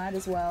Fortnite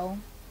as well.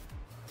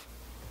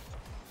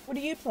 What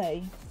do you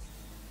play?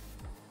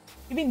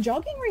 You've been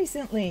jogging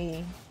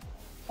recently.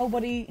 Oh,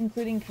 body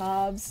including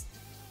carbs.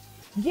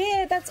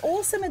 Yeah, that's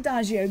awesome,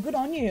 Adagio. Good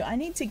on you. I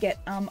need to get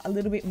a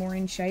little bit more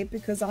in shape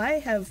because I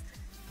have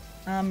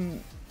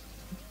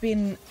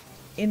been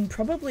in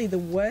probably the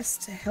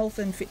worst health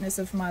and fitness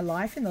of my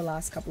life in the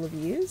last couple of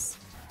years.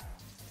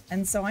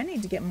 And so I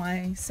need to get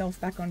myself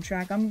back on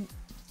track. I'm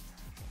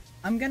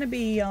gonna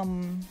be I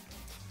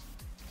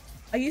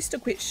used to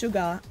quit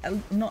sugar,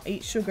 not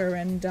eat sugar,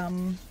 and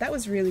that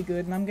was really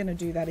good, and I'm gonna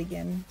do that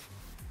again.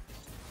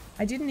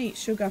 I didn't eat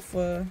sugar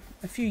for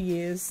a few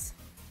years,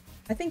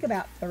 I think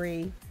about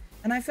 3,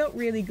 and I felt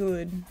really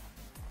good.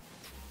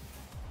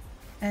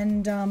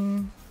 And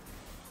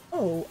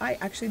oh, I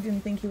actually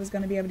didn't think he was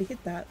going to be able to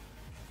hit that.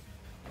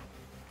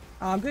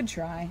 Ah, good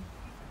try.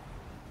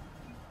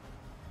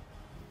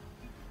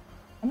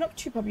 I'm not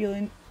too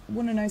popular.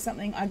 Want to know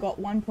something? I got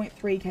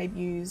 1.3k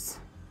views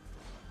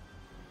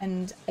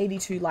and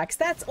 82 likes.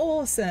 That's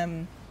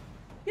awesome.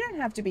 You don't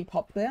have to be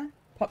popular.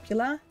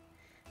 Popular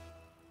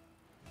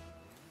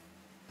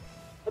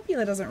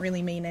doesn't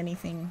really mean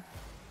anything.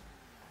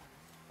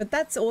 But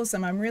that's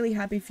awesome. I'm really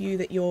happy for you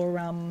that your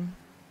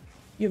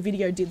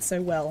video did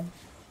so well.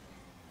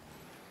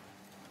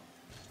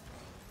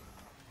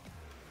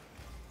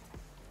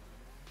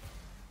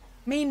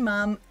 Mean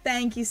Mum,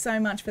 thank you so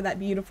much for that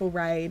beautiful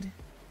raid.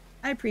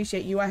 I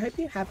appreciate you. I hope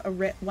you have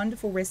a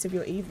wonderful rest of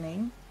your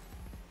evening.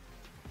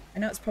 I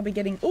know it's probably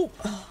getting... Oh,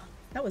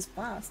 that was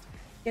fast.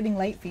 Getting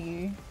late for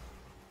you.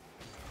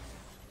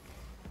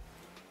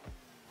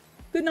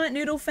 Good night,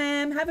 Noodle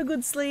fam. Have a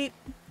good sleep.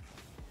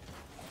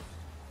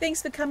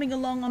 Thanks for coming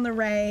along on the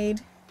raid.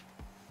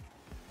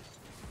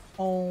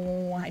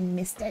 Oh, I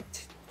missed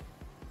it.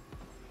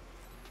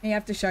 You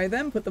have to show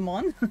them, put them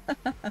on.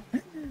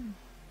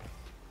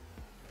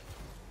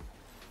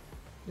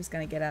 Just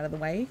gonna get out of the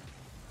way.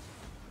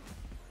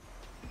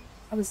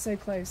 I was so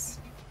close.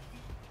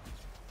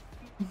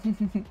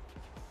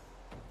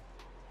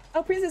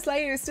 Oh, Princess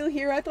Leia, you're still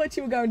here? I thought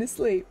you were going to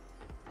sleep.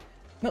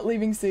 Not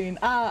leaving soon.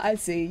 Ah, I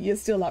see. You're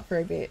still up for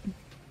a bit.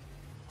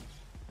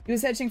 You were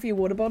searching for your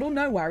water bottle?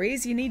 No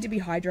worries. You need to be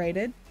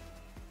hydrated.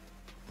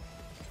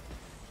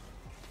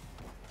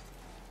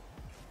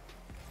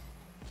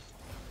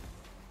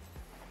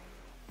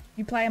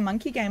 You play a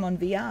monkey game on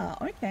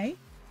VR. Okay.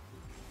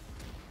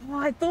 Oh,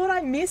 I thought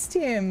I missed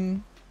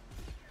him.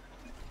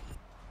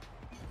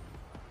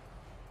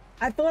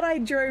 I thought I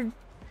drove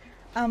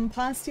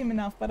past him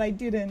enough, but I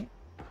didn't.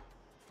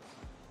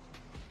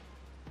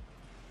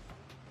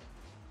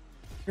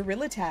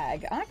 Gorilla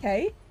tag.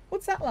 Okay.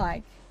 What's that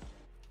like?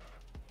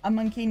 A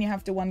monkey and you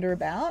have to wonder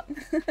about.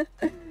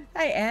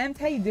 Hey, Ant.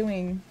 How you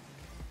doing?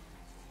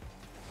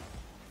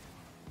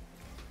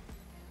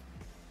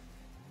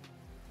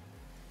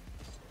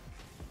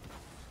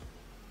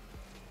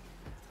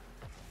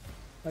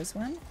 Close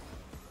one.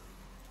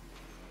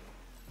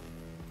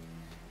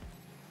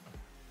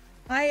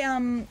 I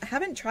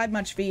haven't tried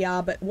much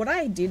VR, but what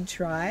I did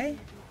try...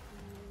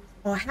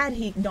 Oh, had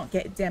he not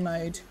get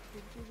demoed?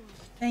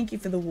 Thank you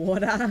for the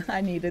water.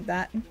 I needed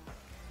that.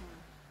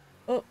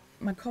 Oh,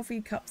 my coffee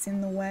cup's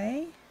in the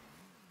way.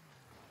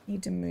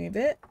 Need to move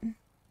it.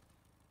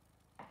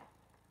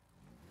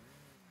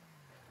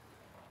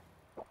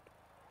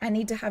 I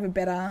need to have a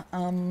better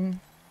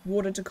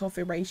water to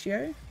coffee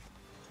ratio.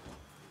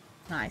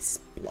 Nice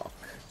block.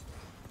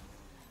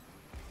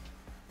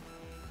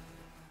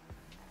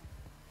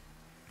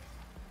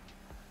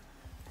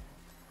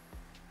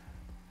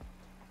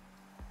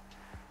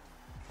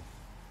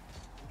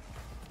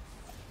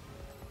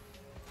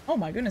 Oh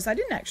my goodness, I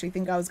didn't actually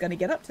think I was going to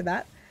get up to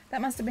that. That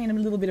must have been a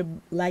little bit of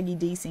laggy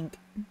desync.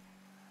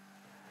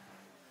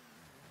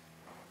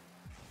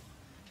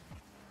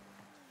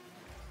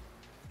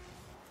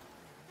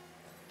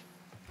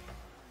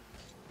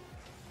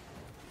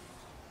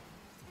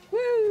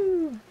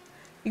 Woo!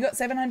 You got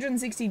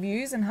 760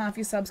 views and half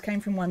your subs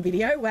came from one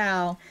video.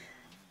 Wow.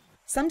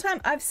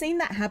 Sometimes I've seen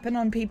that happen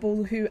on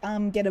people who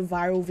get a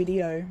viral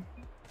video.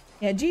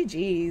 Yeah,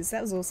 GG's.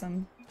 That was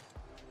awesome.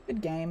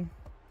 Good game.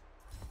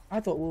 I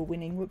thought we were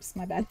winning. Whoops,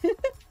 my bad.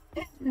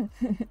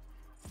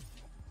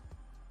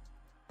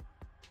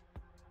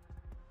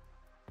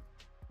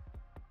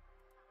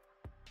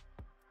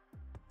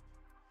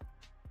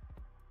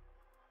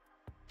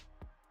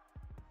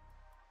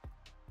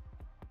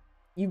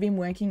 You've been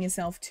working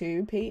yourself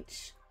too,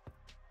 Peach?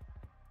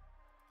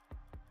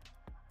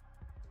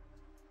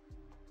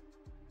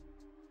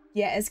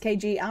 Yeah,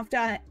 SKG.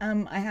 After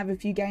I have a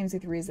few games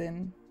with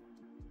Risen.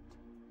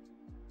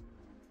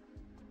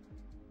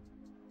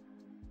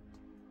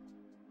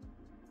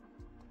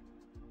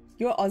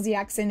 Your Aussie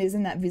accent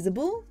isn't that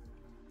visible?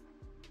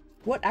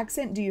 What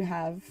accent do you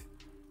have?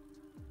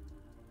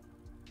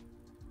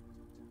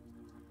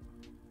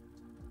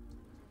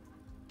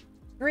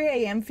 $3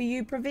 AM for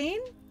you, Praveen?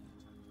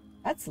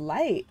 That's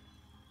late.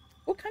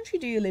 What country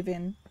do you live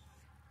in?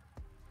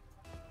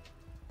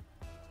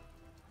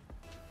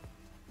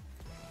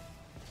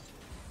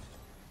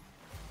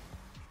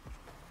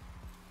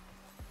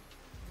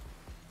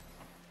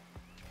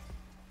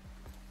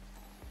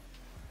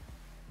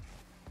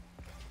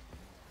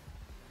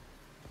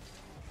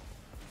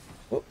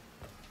 Oh.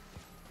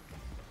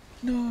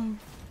 No.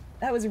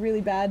 That was a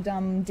really bad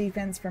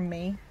defense from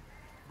me.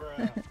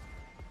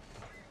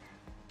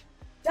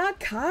 Dark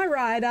Car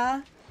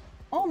Rider.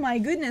 Oh my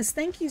goodness,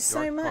 thank you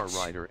so much. Dark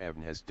Car Rider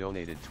Evan has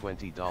donated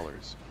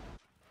 $20.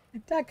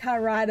 Dark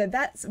Car Rider,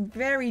 that's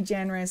very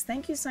generous.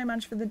 Thank you so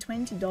much for the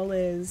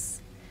 $20.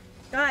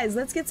 Guys,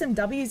 let's get some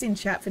W's in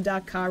chat for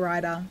Dark Car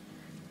Rider.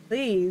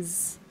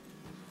 Please.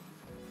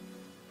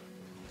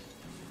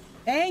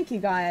 Thank you,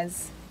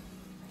 guys.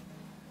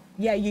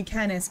 Yeah, you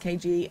can,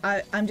 SKG.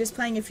 I'm just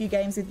playing a few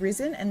games with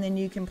Risen, and then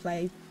you can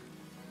play.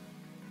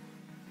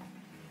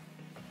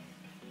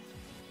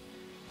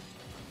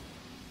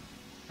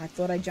 I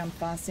thought I jumped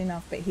fast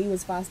enough, but he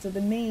was faster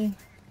than me.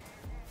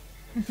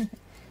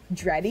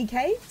 Draddy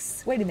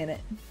cakes? Wait a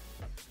minute.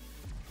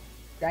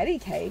 Draddy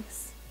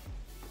cakes?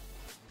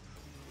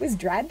 Was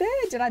Drad there?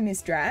 Did I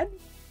miss Drad?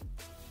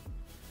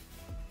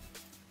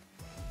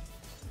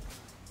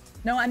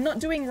 No, I'm not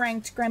doing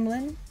ranked,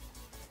 Gremlin.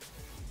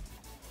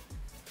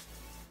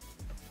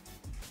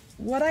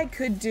 What I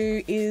could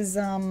do is,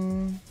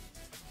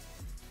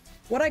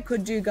 what I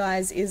could do,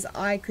 guys, is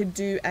I could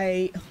do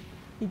a...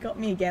 He got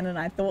me again and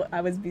I thought I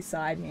was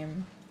beside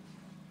him.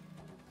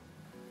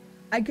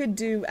 I could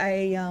do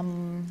a,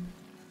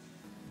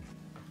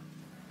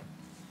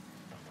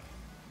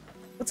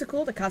 what's it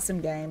called? A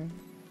custom game.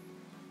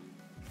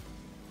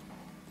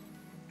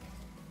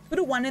 Put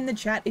a 1 in the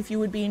chat if you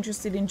would be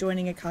interested in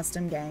joining a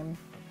custom game.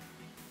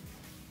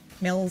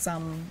 Mel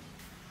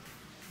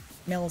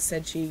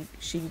said she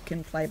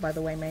can play, by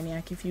the way,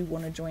 Maniac, if you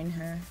want to join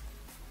her.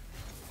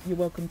 You're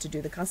welcome to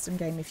do the custom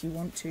game if you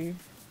want to.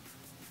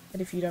 But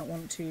if you don't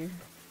want to.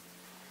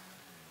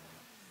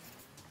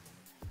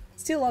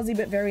 Still Aussie,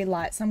 but very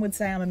light. Some would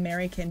say I'm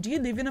American. Do you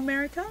live in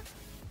America?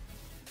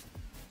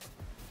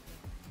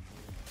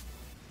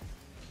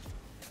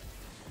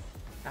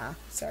 Ah,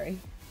 sorry.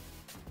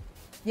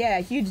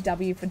 Yeah, huge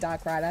W for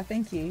Dark Rider.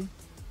 Thank you.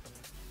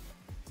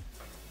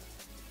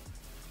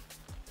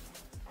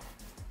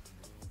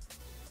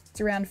 It's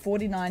around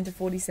 49 to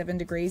 47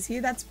 degrees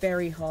here. That's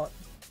very hot.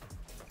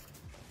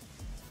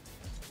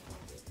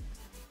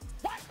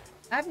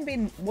 I haven't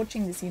been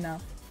watching this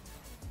enough.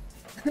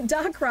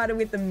 Dark Rider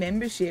with the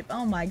membership.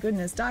 Oh my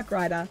goodness, Dark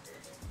Rider.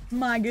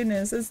 My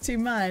goodness, that's too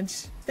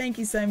much. Thank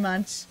you so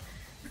much.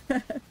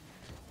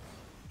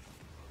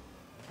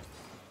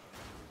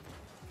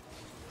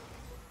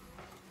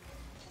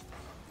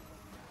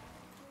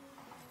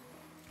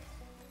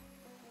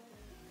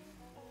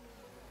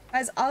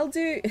 Guys, I'll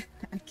do...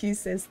 Q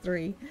says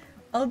 3.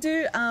 I'll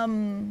do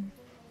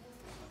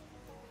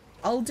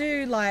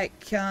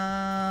like,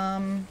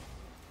 I'm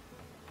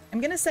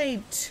gonna say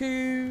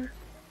 2.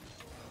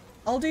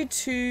 I'll do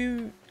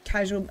 2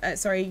 casual,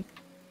 sorry.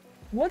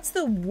 What's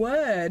the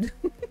word?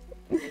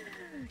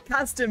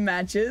 Custom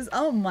matches.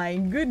 Oh my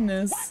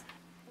goodness.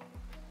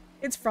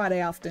 It's Friday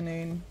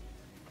afternoon.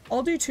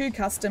 I'll do 2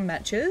 custom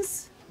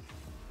matches.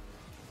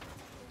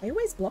 I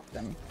always block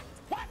them.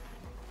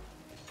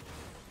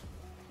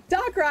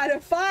 Dark Rider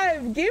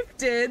 5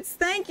 gifteds.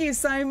 Thank you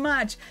so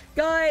much.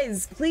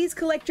 Guys, please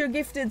collect your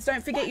gifteds.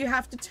 Don't forget you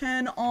have to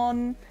turn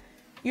on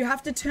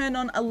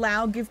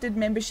allow gifted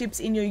memberships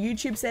in your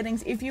YouTube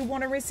settings if you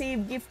want to receive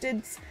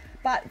gifteds.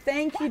 But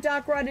thank you,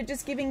 Dark Rider,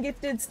 just giving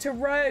gifteds to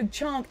Rogue,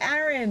 Chonk,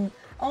 Aaron.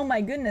 Oh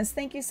my goodness,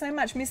 thank you so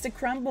much, Mr.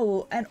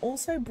 Crumble, and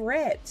also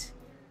Brett.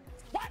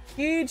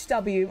 Huge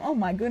W. Oh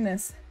my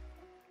goodness.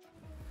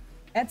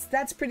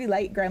 That's pretty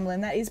late,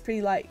 Gremlin. That is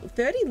pretty late.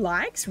 30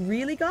 likes?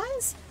 Really,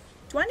 guys?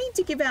 Do I need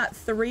to give out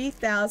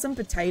 3,000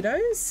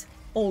 potatoes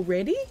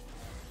already?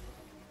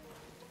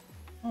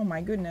 Oh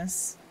my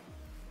goodness.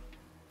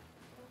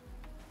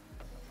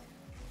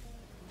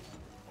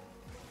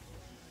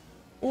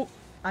 Oh,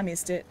 I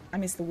missed it. I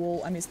missed the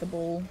wall. I missed the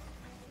ball.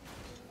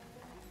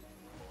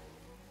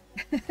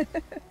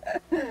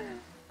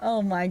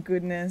 Oh my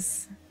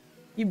goodness.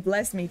 You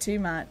blessed me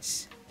too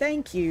much.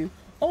 Thank you.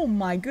 Oh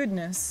my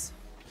goodness.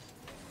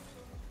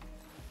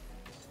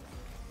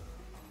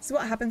 This is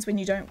what happens when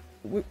you don't...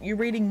 You're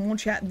reading more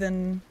chat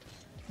than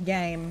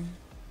game.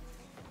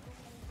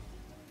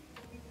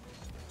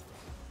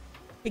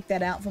 Pick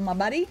that out for my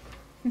buddy.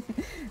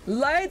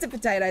 Loads of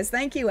potatoes.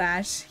 Thank you,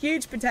 Ash.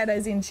 Huge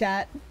potatoes in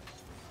chat.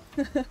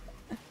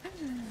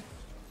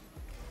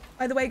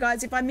 By the way,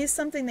 guys, if I miss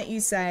something that you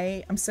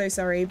say, I'm so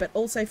sorry, but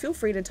also feel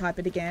free to type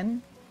it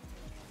again.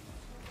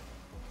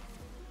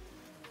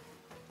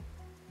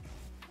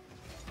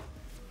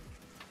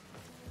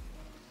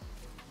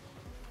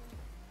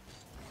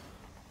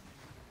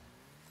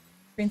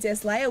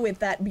 Princess Leia with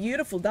that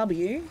beautiful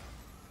W.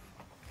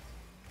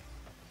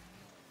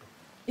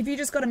 If you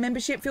just got a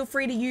membership, feel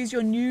free to use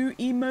your new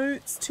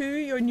emotes too,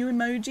 your new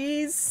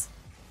emojis.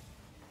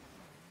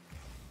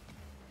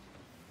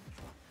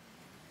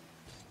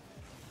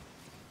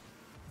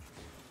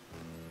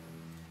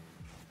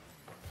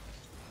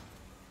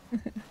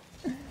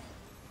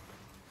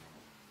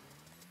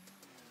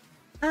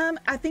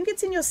 I think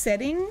it's in your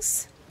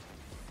settings.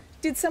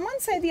 Did someone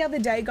say the other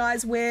day,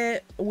 guys,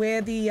 where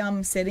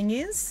the setting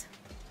is?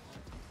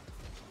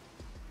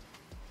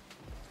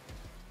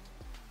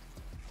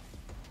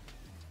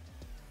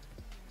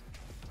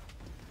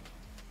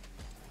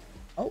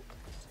 Oh.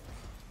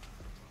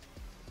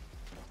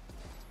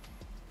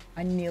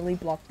 I nearly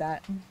blocked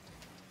that.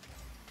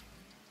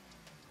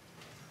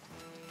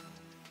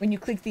 When you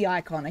click the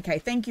icon. Okay,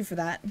 thank you for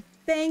that.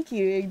 Thank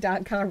you,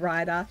 Dark Car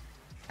Rider.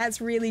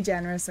 That's really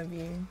generous of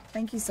you.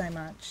 Thank you so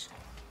much.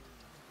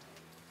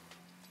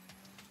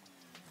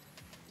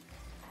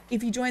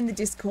 If you join the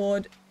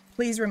Discord,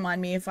 please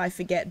remind me if I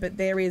forget, but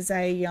there is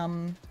a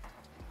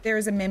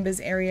members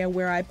area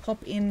where I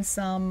pop in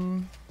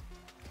some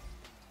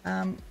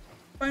phone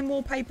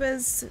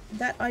wallpapers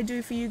that I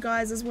do for you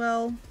guys as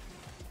well.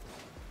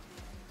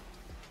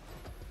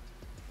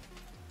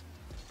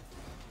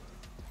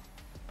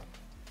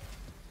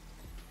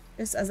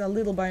 Just as a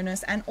little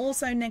bonus. And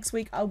also next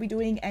week I'll be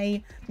doing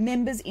a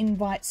members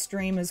invite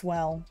stream as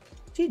well.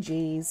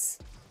 GG's.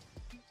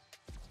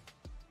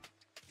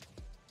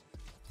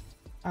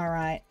 All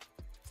right.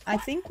 I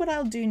think what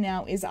I'll do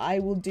now is I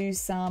will do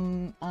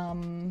some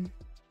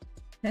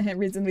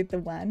risen with the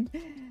one.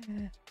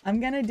 I'm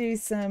gonna do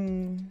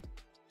some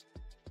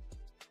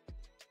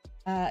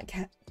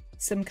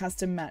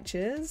custom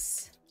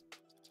matches.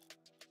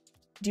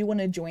 Do you want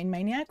to join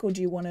Maniac or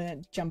do you want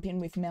to jump in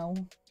with Mel?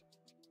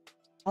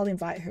 I'll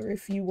invite her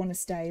if you want to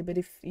stay, but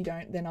if you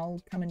don't, then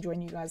I'll come and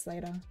join you guys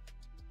later.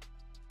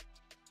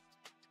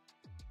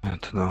 I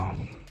don't know.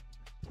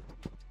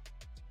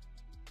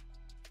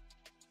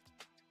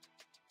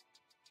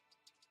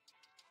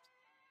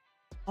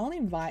 I'll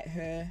invite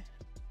her.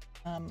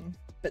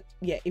 But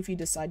yeah, if you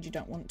decide you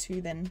don't want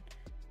to, then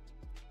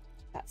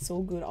that's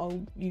all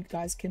good. You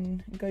guys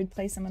can go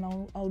play some and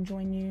I'll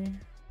join you.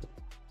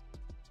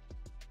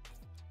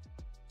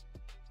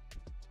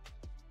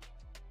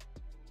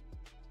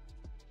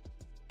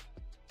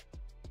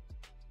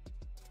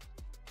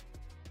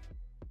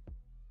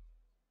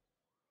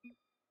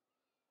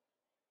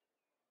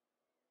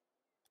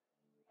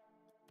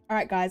 All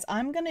right, guys,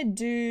 I'm gonna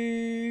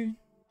do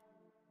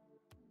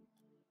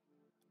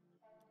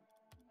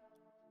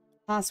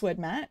password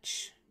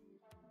match,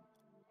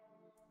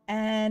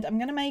 and I'm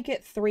gonna make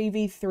it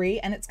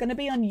 3v3, and it's gonna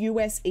be on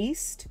US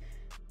East.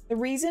 The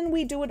reason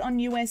we do it on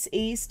US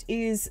East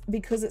is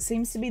because it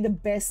seems to be the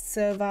best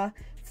server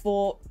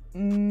for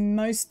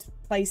most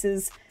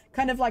places,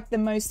 kind of like the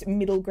most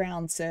middle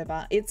ground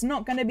server. It's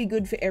not gonna be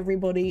good for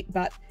everybody,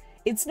 but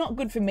it's not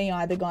good for me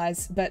either,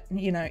 guys, but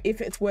you know, if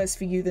it's worse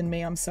for you than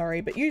me, I'm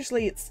sorry, but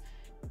usually it's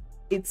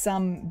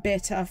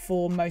better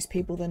for most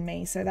people than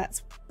me, so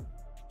that's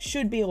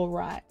should be all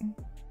right.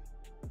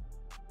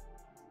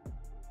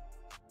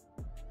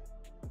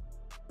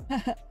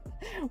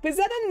 Was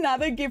that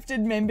another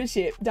gifted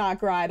membership,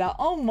 Dark Rider?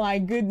 Oh my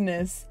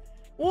goodness,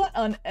 what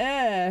on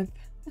earth?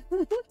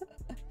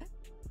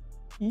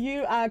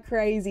 You are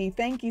crazy.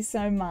 Thank you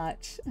so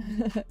much.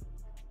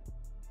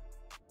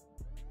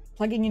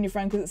 Plugging in your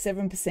phone because it's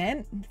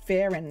 7%?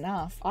 Fair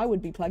enough. I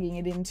would be plugging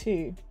it in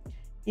too.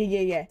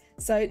 Yeah.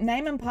 So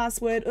name and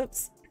password.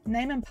 Oops.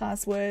 Name and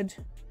password.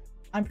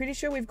 I'm pretty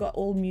sure we've got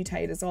all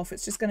mutators off.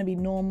 It's just going to be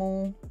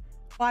normal.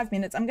 5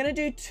 minutes. I'm going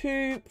to do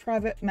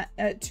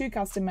two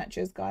custom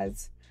matches,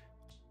 guys.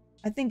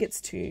 I think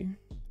it's 2.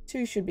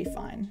 2 should be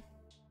fine.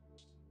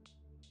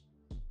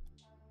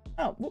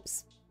 Oh,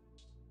 whoops.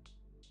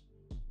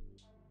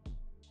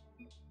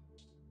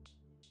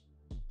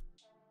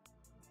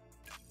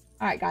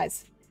 All right,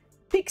 guys,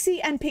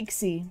 PIXI and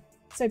PIXI.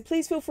 So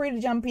please feel free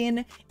to jump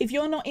in. If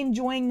you're not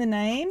enjoying the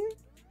name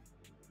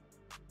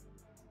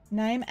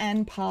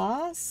and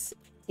pass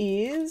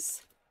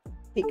is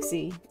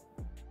PIXI.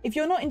 If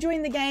you're not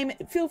enjoying the game,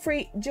 feel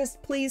free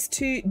just please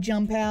to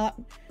jump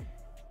out.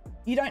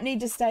 You don't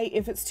need to stay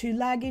if it's too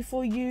laggy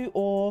for you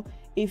or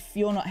if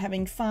you're not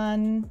having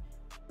fun.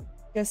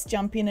 Just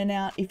jump in and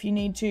out if you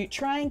need to.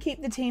 Try and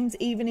keep the teams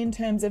even in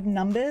terms of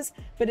numbers,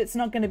 but it's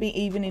not going to be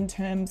even in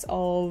terms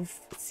of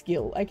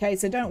skill. Okay,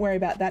 so don't worry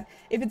about that.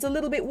 If it's a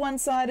little bit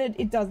one-sided,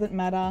 it doesn't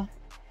matter.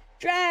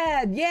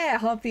 Drad, yeah,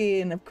 hop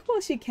in. Of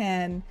course you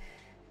can.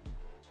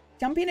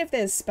 Jump in if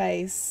there's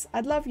space.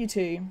 I'd love you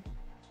to.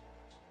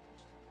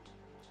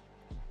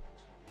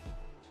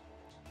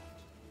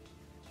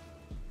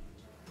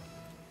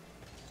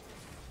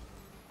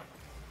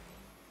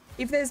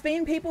 If there's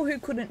been people who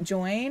couldn't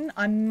join,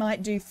 I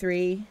might do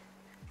 3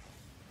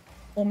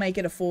 or make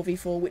it a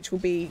 4v4, which will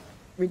be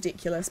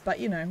ridiculous,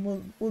 but you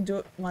know, we'll do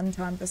it one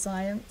time for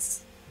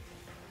science.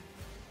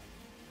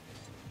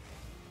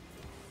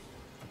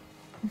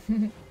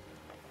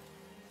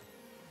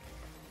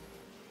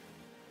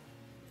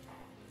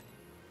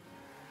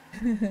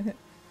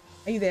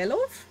 Are you there,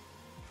 love?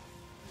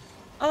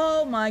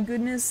 Oh my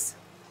goodness.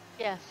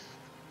 Yes.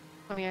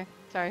 Come here.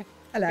 Sorry.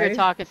 Hello. You're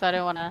talking, so I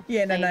don't want to.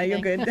 Yeah, no,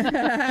 you're good.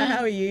 How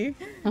are you?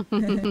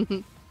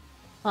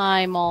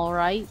 I'm all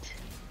right.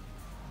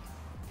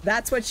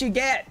 That's what you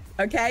get,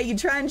 okay? You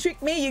try and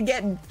trick me, you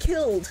get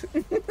killed.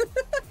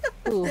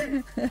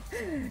 Ooh.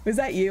 Was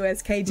that you,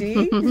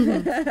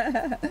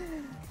 SKG?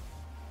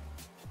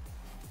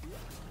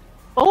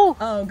 Oh!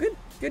 Oh,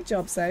 good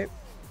job, Soap.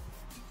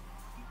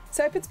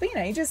 Soap, it's been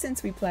ages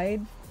since we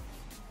played.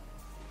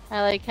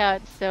 I like how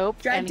it's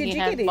soap Drag, and did he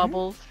you has get in?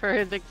 bubbles for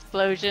his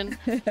explosion.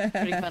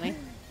 Pretty funny.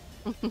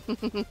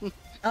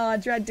 Oh,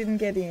 Drad didn't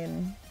get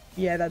in.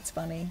 Yeah, that's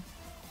funny.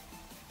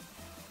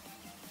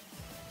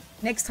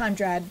 Next time,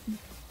 Drad.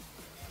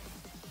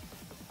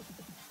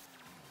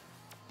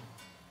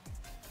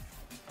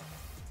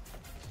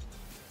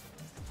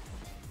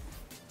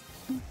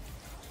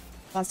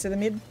 Pass to the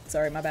mid.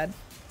 Sorry, my bad.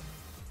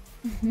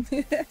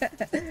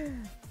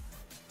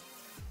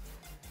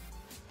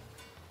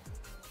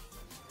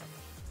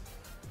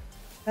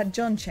 That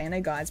John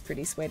Chano guy's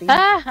pretty sweaty.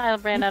 Ah! I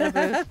ran out of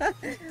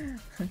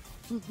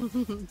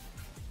booze.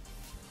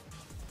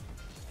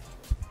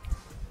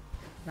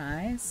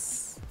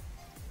 Nice.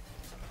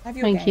 Have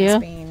your Thank games you.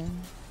 been?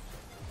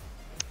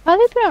 Oh,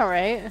 they've been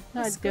alright.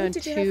 Not That's good. doing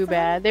Did you have too fun?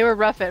 bad. They were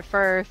rough at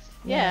first.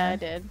 Yeah, Yeah. I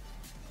did.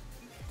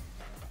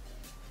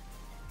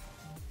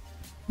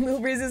 Lil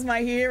Riz is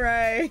my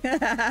hero.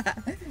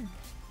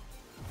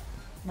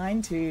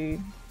 Mine too.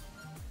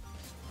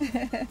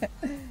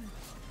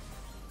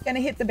 Gonna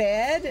hit the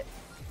bed.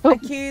 Oh.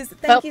 Accused,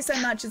 thank Oh. you so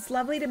much. It's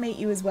lovely to meet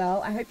you as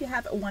well. I hope you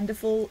have a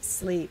wonderful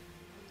sleep.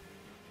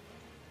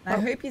 I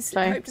hope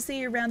sorry. hope to see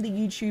you around the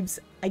YouTubes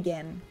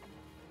again.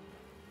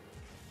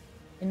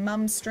 In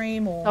Mum's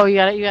stream or Oh, you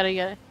got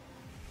it.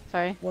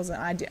 Sorry. wasn't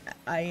I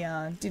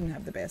didn't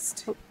have the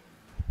best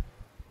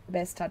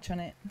touch on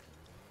it.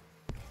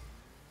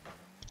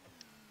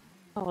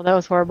 Oh, that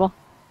was horrible.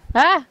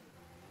 Ah!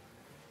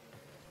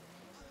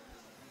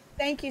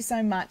 Thank you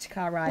so much,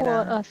 Car Rider.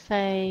 What a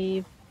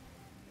save.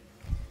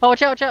 Oh,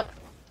 watch out, watch out.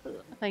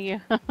 Thank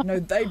you. No,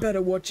 they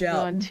better watch out.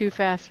 Going too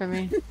fast for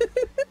me.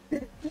 Oh,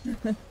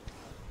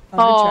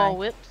 Oh, good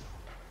whips.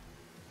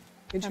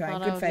 try. Good I try.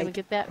 thought I Good was gonna fake.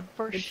 get that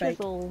first Good fake.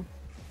 shizzle.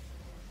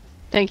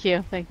 Thank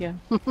you, thank you.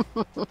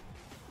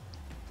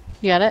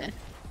 You got it?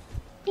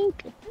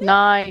 Pink.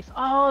 Nice.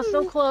 Oh,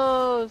 so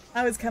close.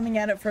 I was coming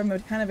at it from a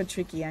kind of a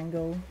tricky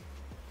angle.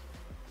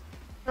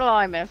 Oh,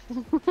 I missed.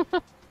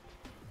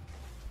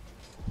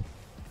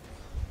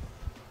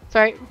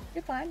 Sorry.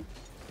 You're fine.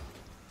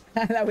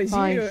 That was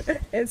Nice. you,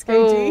 Oh,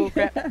 SKG.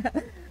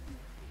 crap.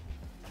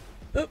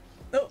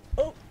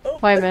 Oh. Oh,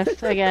 I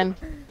missed again.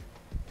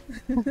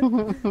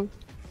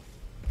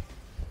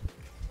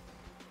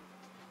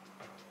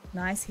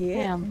 Nice hit.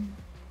 Damn.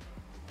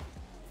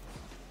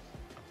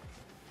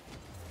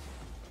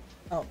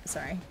 Oh,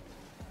 sorry.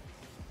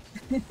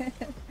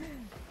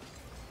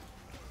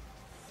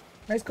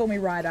 Most call me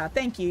Ryder.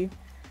 Thank you.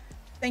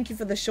 Thank you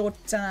for the short,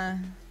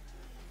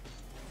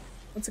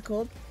 what's it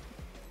called?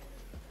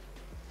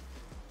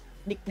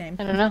 Nickname.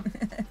 I don't know.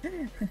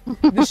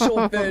 The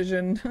short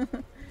version.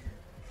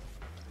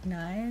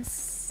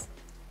 Nice.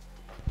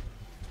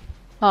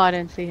 Oh, I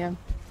didn't see him.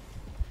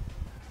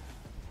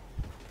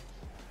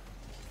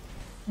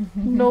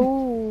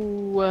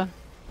 No.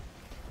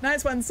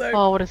 Nice one, so.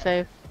 Oh, what a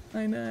save.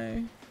 I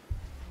know.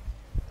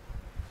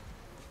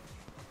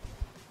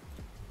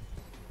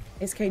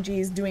 SKG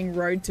is doing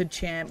Road to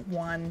Champ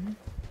 1.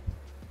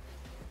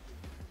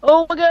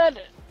 Oh my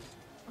god.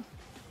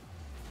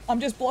 I'm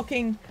just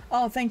blocking.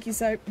 Oh, thank you,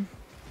 Soap.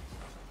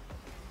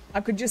 I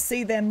could just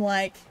see them,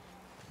 like,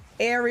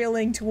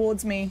 aerialing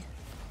towards me.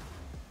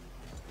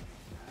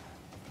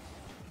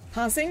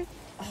 Passing?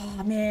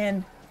 Oh,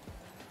 man.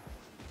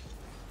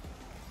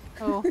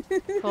 Oh,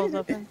 pulls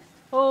open.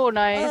 Oh,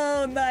 nice.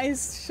 Oh,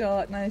 nice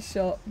shot. Nice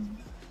shot.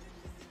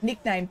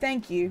 Nickname,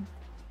 thank you.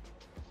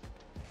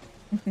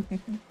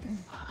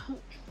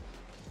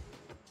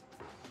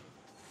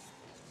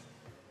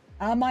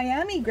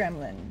 Miami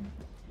Gremlin.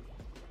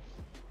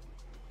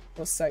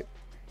 Or Soap.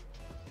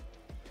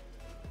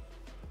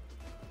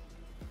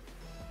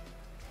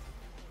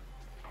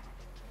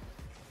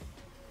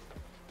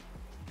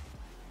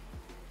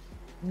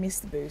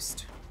 Missed the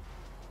boost.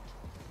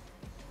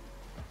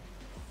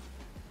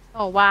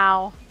 Oh,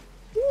 wow.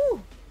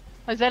 Woo!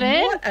 Was that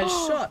it? What a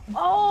shot.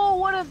 Oh,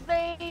 what a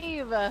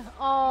save.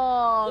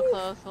 Oh,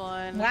 close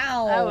one.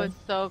 Wow. That was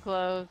so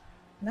close.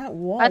 That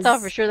was. I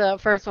thought for sure that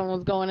first one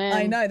was going in.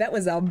 I know, that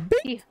was a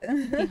big.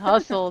 He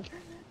hustled.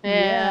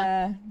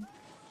 Yeah.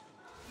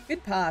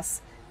 Good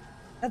pass.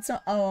 That's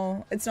not.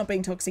 Oh, it's not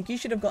being toxic. You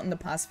should have gotten the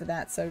pass for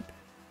that, so.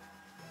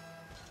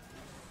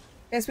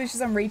 Best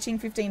wishes on reaching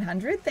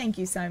 1500. Thank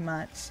you so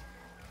much.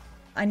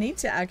 I need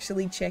to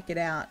actually check it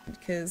out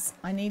because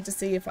I need to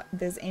see if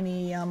there's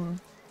any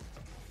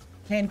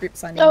hand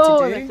grips I need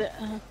Oh, to do. that's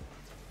it.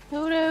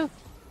 Oh no.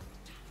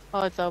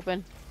 Oh, it's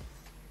open.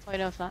 Wait,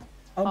 no, it's not.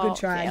 Oh, good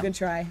try, damn. good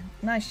try.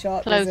 Nice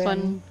shot. Close Rizin.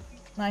 one.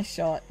 Nice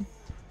shot.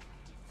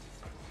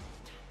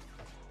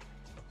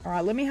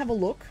 Alright, let me have a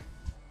look.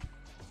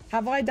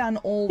 Have I done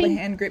all the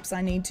hand grips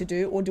I need to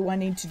do, or do I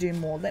need to do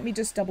more? Let me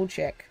just double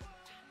check.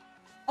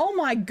 Oh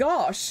my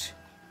gosh!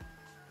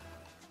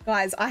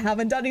 Guys, I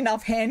haven't done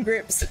enough hand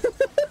grips.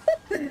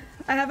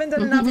 I haven't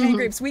done enough hand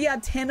grips. We are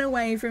 10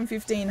 away from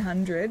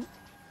 1500.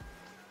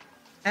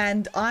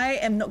 And I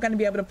am not going to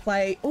be able to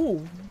play...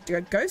 Ooh,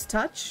 Ghost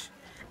Touch.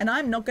 And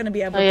I'm not going to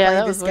be able to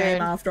play this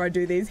game after I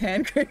do these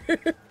hand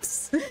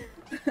groups.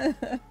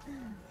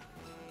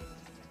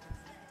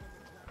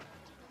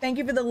 Thank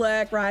you for the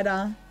lurk,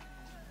 Ryder.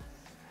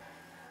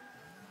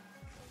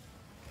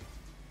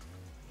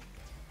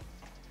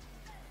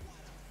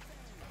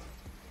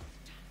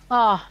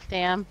 Oh,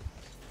 damn.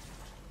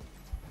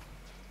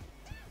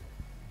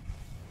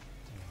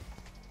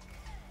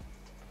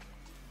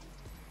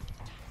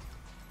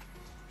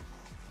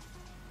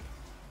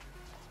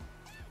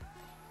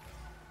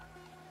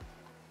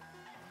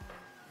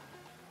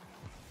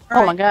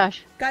 Oh my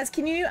gosh. Guys,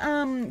 can you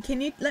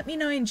let me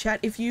know in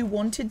chat if you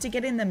wanted to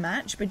get in the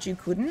match but you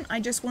couldn't? I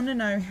just want to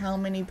know how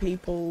many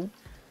people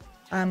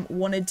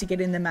wanted to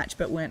get in the match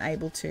but weren't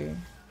able to.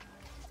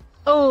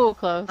 Oh,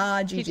 close.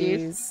 Ah,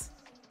 GG's.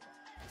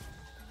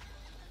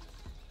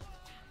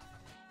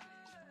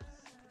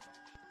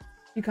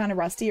 You kind of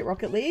rusty at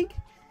Rocket League?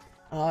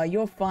 Oh,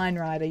 you're fine,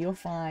 Ryder. You're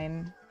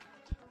fine.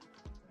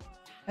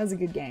 That was a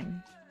good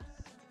game.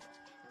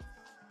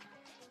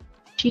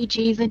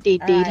 GG's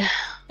indeed. Right.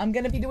 I'm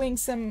going to be doing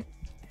some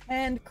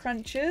hand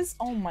crunches.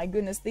 Oh my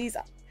goodness, these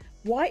are...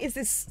 Why is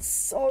this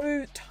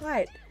so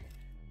tight?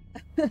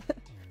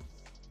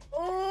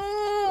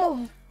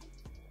 Oh!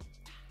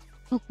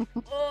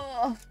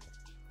 Oh!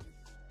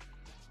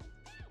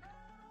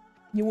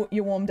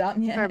 You warmed up?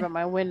 Yeah. Sorry about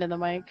my wind in the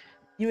mic.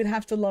 You would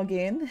have to log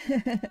in.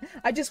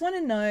 I just want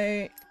to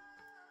know...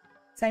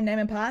 Same name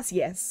and pass?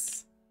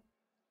 Yes.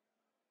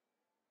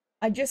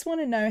 I just want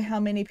to know how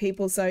many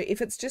people... So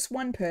if it's just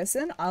one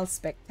person, I'll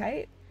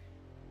spectate.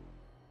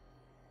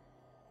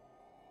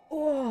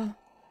 Oh,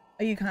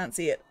 you can't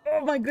see it.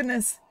 Oh my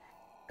goodness.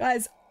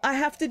 Guys, I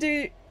have to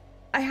do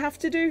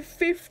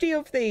 50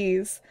 of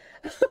these.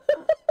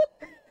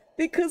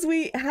 Because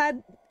we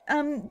had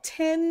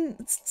 10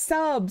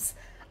 subs.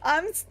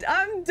 I'm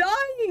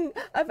dying.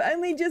 I've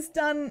only just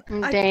done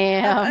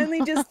Damn. I've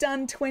only just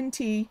done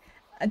 20,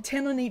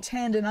 10 on each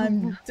hand, and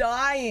I'm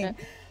dying.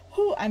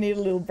 Oh, I need a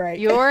little break.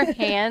 Your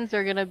hands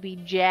are gonna be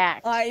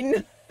jacked. I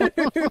know. They're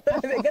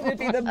gonna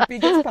be the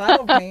biggest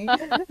part of me.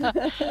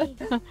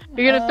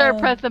 You're gonna start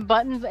pressing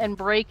buttons and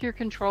break your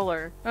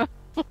controller.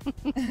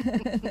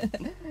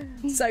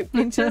 Soap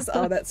pinches.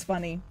 Oh, that's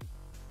funny.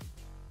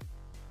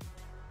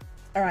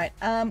 All right.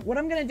 What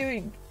I'm gonna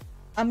do,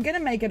 I'm gonna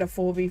make it a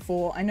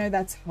 4v4. I know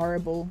that's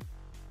horrible,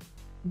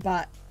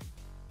 but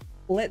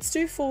let's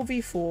do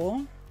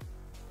 4v4.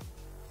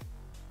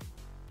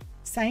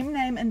 Same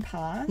name and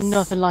pass.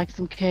 Nothing like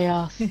some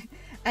chaos.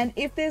 And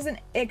if there's an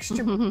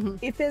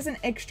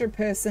extra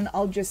person,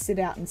 I'll just sit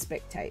out and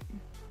spectate.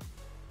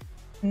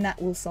 And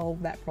that will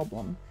solve that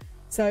problem.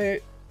 So,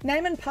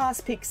 name and pass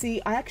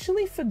PIXI. I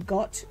actually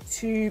forgot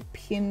to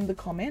pin the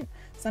comment,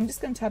 so I'm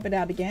just going to type it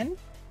out again.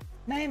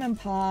 Name and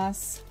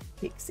pass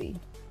PIXI.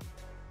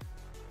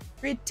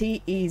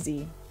 Pretty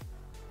easy.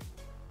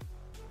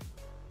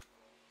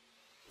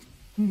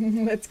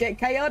 Let's get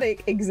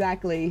chaotic.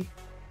 Exactly.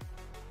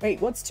 Wait,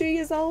 what's 2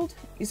 years old?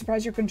 You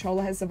surprised your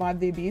controller has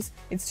survived the abuse?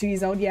 It's 2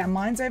 years old. Yeah,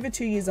 mine's over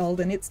 2 years old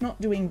and it's not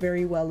doing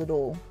very well at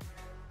all.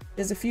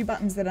 There's a few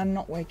buttons that are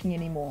not working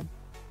anymore.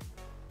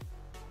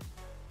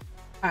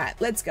 Alright,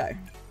 let's go.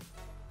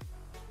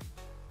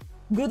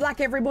 Good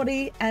luck,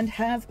 everybody, and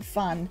have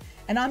fun.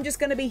 And I'm just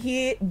going to be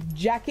here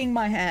jacking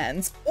my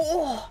hands.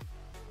 Oh!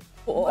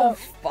 4,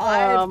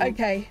 5.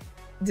 Okay.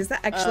 Does that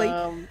actually...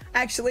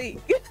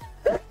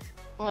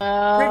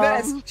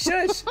 Reverse.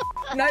 Shush.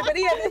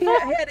 Nobody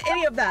had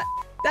any of that.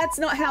 That's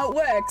not how it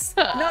works.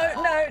 No.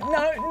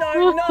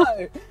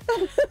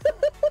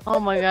 Oh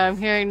my god, I'm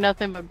hearing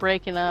nothing but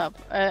breaking up.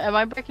 Am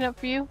I breaking up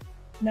for you?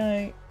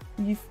 No,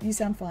 you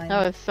sound fine.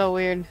 Oh, it's so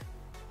weird.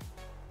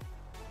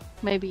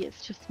 Maybe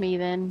it's just me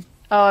then.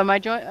 Oh, am I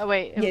join? Oh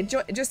wait. Yeah,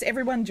 just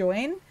everyone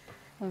join.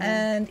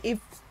 And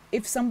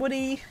if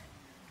somebody...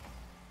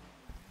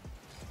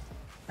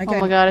 Okay,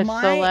 oh my god, it's so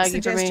laggy my for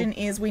suggestion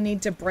me. is we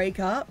need to break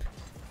up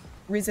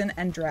Risen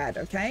and Drad,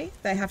 okay?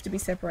 They have to be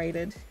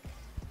separated.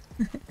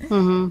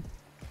 Good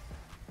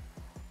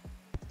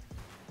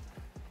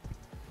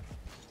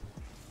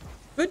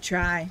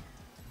try.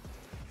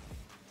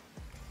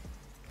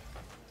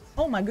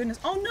 Oh my goodness.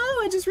 Oh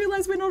no, I just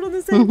realized we're not on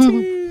the same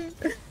team.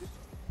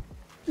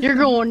 You're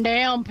going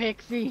down,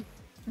 PIXI.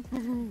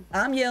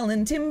 I'm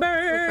yelling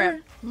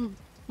timber.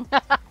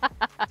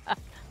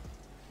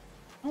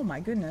 Oh, Oh my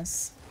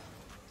goodness.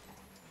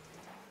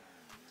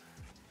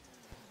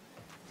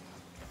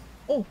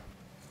 Oh.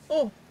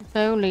 If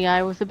only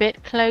I was a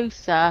bit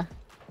closer.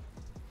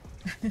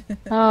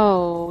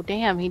 Oh,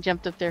 damn, he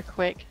jumped up there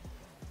quick.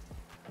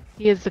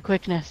 He is the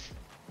quickness.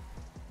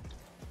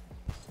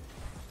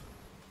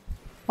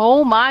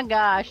 Oh my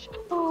gosh.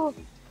 Oh,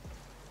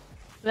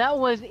 that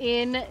was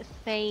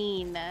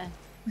insane.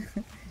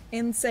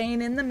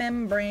 Insane in the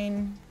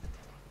membrane.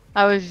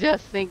 I was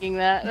just thinking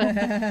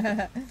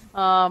that.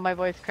 Oh, my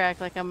voice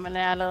cracked like I'm an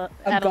A gold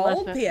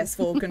adolescent.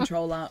 PS4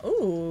 controller.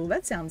 Ooh,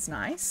 that sounds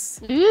nice.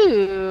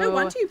 Ooh. No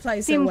wonder you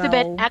play so Seems well. a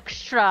bit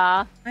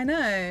extra. I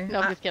know. No,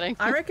 I'm just kidding.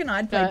 I reckon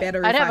I'd play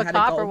better I'd if have I a had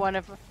copper a gold. one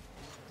if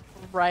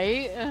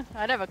right?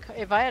 I'd have a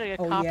if I had a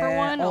copper yeah.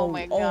 one. Oh,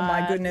 my god. Oh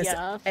my goodness.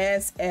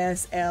 Yes.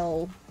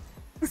 SSL.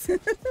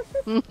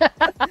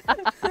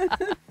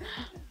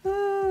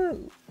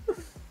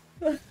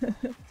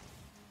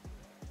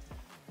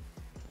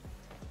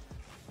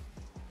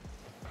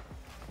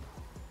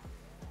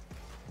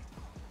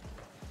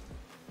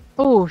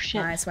 Oh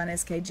shit. Nice one,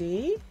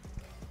 SKG.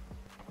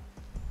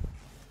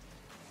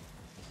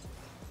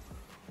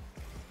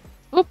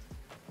 Oop.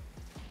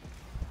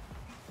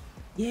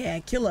 Yeah,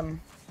 kill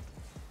him.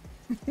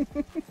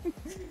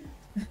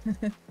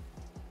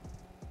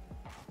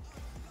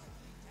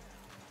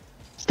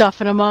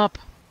 Stuffing them up.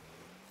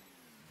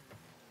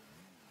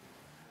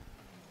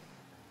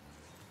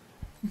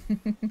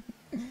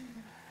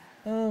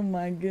 Oh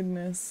my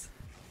goodness.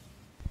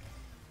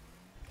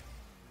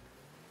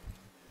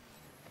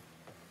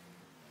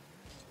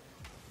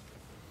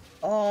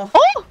 Oh,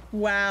 Oh!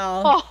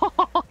 wow.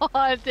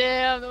 Oh,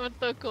 damn, that was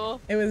so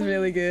cool. It was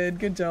really good.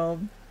 Good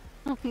job.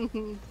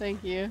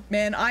 Thank you.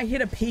 Man, I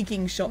hit a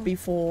peeking shot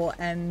before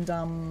and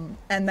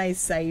they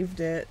saved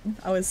it.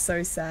 I was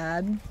so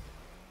sad.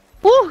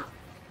 Woo!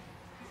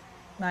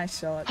 Nice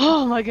shot.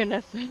 Oh my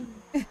goodness.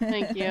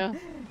 Thank you.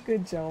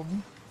 Good job.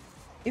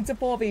 It's a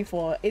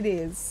 4v4. It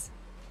is.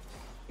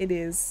 It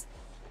is.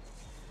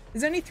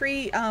 There's only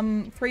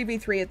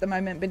 3v3 at the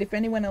moment, but if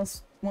anyone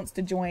else wants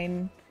to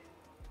join,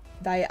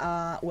 they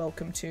are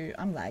welcome to.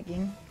 I'm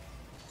lagging.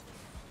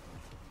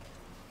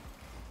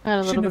 I had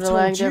a little Shouldn't bit have of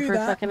lag told there you for a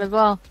that. second as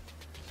well.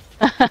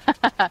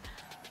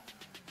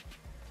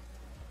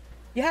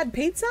 You had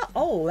pizza?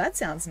 Oh, that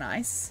sounds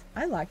nice.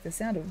 I like the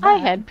sound of that. I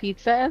had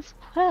pizza as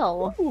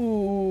well.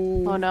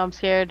 Ooh. Oh no, I'm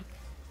scared.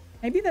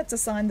 Maybe that's a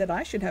sign that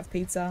I should have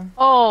pizza.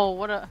 Oh,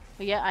 what a...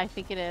 Yeah, I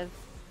think it is.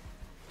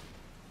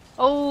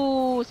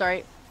 Oh,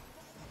 sorry.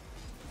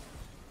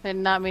 Did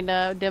not mean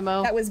to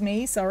demo. That was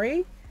me,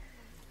 sorry.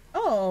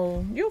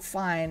 Oh, you're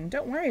fine.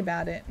 Don't worry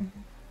about it.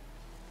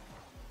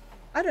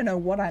 I don't know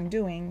what I'm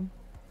doing.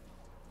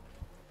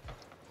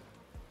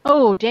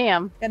 Oh,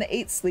 damn. Gonna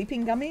eat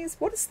sleeping gummies?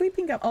 What are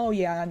sleeping gum? Oh,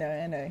 yeah, I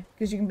know.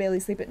 Because you can barely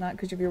sleep at night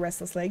because of your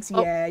restless legs.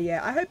 Oh. Yeah.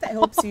 I hope that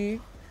helps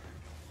you.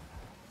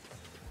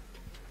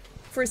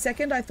 For a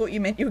second, I thought you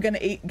meant you were gonna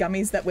eat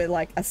gummies that were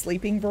like a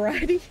sleeping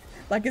variety.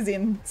 Like as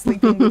in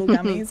sleeping little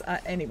gummies.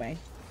 Anyway.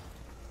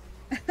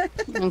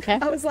 Okay.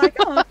 I was like,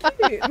 oh,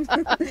 cute.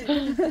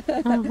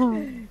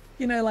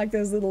 You know, like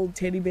those little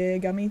teddy bear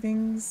gummy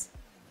things.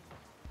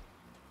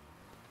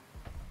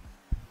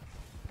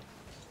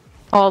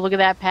 Oh, look at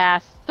that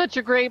pass. Such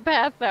a great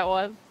pass that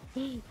was.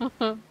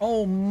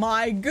 Oh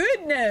my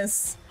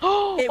goodness!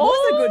 It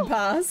was a good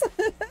pass.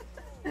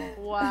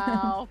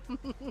 Wow.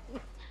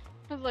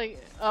 I was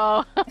like,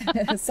 oh.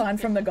 A sign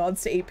from the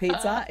gods to eat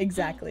pizza.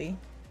 Exactly.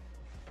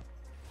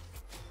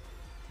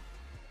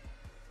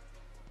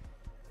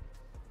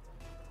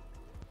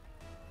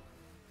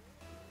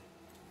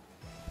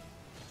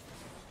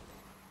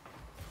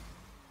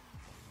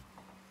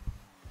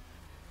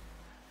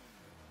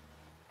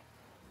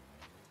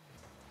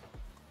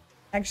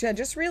 Actually, I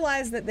just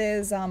realized that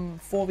there's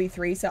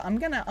 4v3, so I'm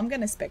gonna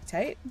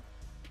spectate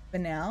for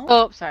now.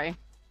 Oh, sorry.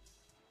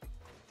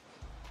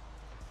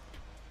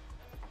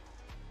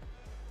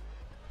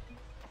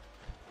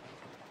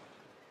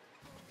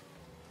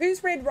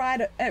 Who's Red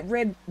Rider?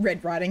 Red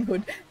Riding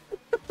Hood.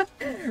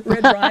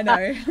 Red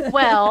Rhino.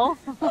 Well.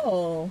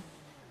 Oh.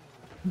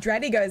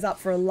 Draddy goes up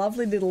for a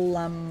lovely little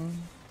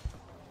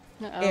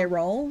air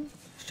roll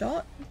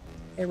shot.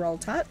 Air roll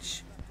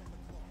touch.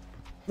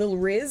 Little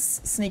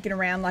Riz sneaking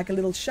around like a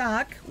little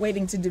shark,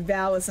 waiting to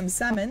devour some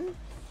salmon.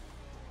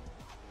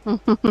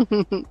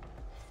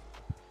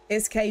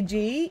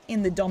 SKG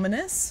in the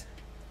Dominus,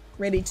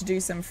 ready to do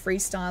some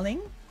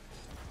freestyling.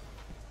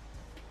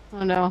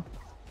 Oh no.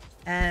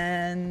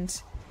 And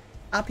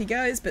up he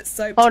goes, but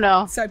Soap, oh,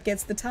 no. Soap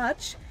gets the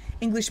touch.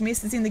 English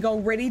Miss is in the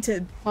goal, ready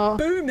to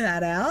boom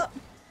that out.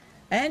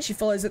 And she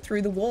follows it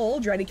through the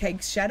wall. Draddy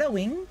Cake's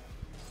shadowing.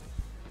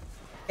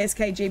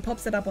 SKG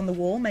pops it up on the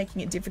wall,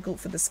 making it difficult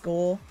for the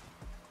score.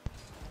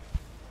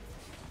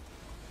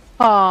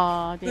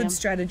 Oh, damn. Good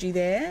strategy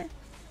there.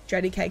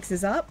 Draddy Cakes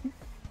is up.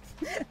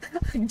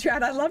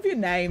 Drad, I love your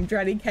name,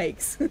 Draddy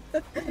Cakes.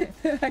 It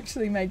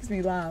actually makes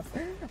me laugh.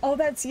 Oh,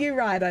 that's you,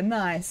 Ryder.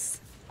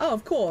 Nice. Oh,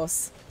 of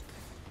course.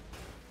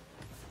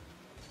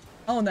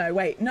 Oh, no,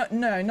 wait. No,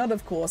 not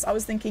of course. I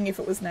was thinking if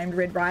it was named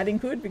Red Riding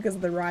Hood because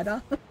of the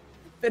rider.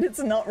 But it's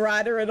not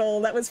Ryder at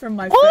all. That was from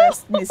my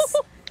first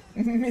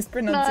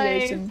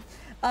mispronunciation. Nice.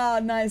 Ah,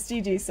 nice.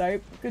 GG,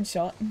 Soap. Good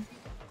shot.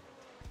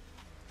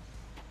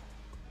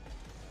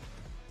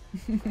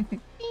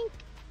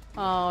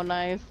 Oh,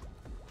 nice.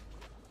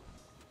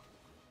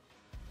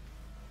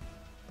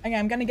 Okay,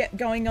 I'm gonna get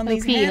going on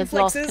these OP hand has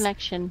lost flexes.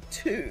 connection.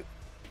 2,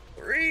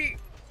 3,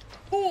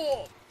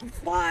 4,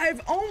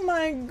 5. Oh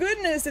my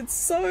goodness, it's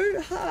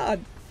so hard.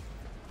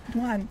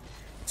 1,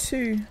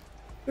 2,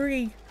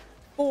 3,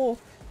 4,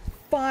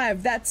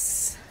 5.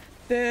 That's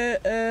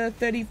the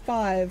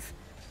 35.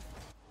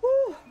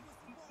 Woo.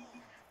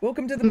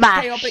 Welcome to the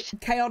Mash.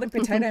 chaotic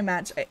potato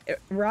match.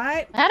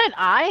 Right? How did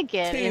I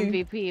get 2,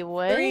 MVP?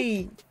 What?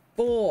 3,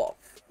 4,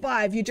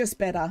 5. You're just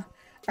better.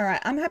 All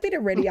right. I'm happy to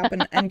ready up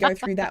and go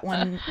through that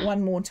one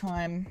more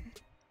time,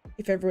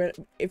 if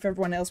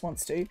everyone else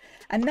wants to,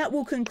 and that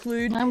will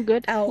conclude I'm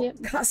good. our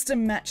Yep.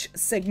 custom match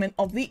segment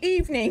of the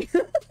evening.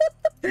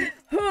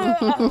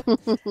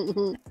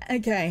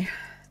 Okay.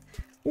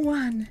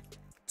 1,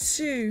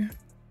 2,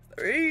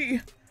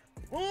 3,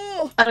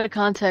 4, Out of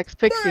context,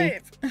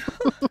 PIXI.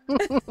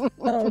 5.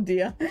 Oh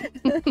dear.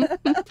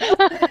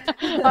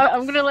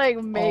 I'm gonna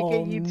like make a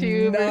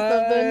YouTube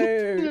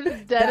or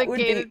something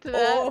dedicated to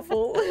that.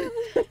 Awful.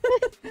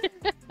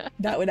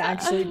 That would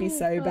actually be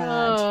so bad.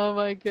 Oh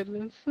my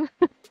goodness.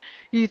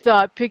 You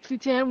thought Pixie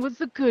Tan was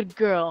the good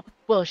girl.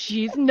 Well,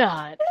 she's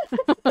not.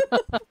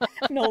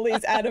 And all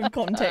these out of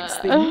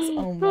context things.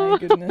 Oh my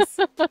goodness.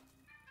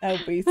 That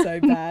would be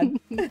so bad.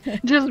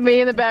 Just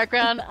me in the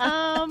background.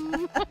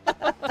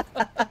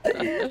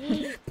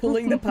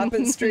 Pulling the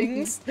puppet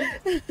strings.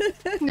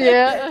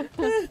 Yeah.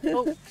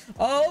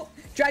 Oh,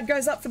 Drag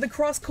goes up for the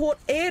cross-court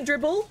air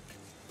dribble.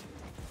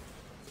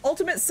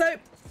 Ultimate Soap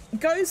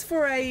goes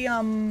for a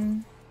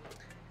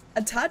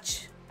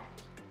touch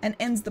and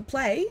ends the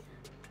play.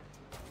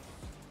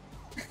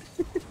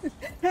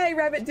 Hey,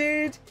 Rabbit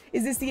Dude.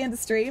 Is this the end of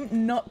stream?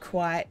 Not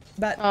quite,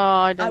 but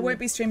I won't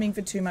be streaming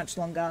for too much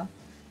longer.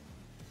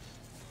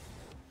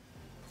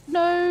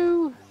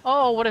 No.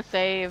 Oh, what a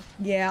save.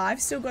 Yeah, I've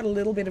still got a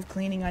little bit of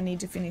cleaning I need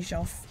to finish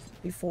off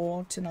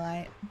before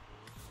tonight.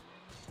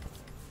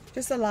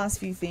 Just the last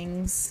few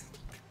things.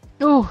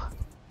 Ooh.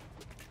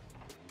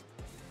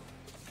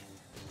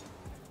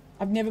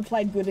 I've never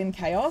played good in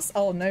Chaos.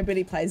 Oh,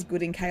 nobody plays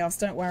good in Chaos,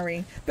 don't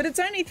worry. But it's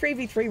only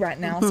 3v3 right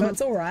now, so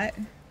it's alright.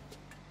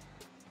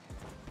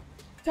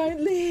 Don't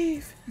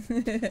leave.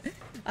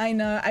 I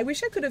know. I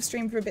wish I could have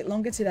streamed for a bit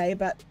longer today,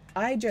 but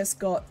I just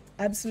got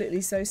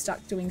absolutely so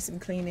stuck doing some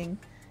cleaning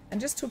and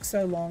just took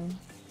so long.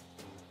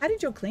 How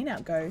did your clean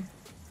out go?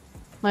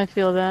 I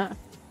feel that.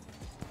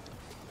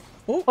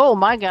 Ooh. Oh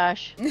my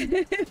gosh. Were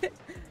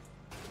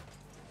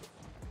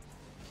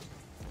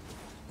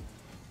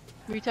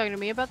you talking to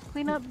me about the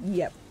cleanup?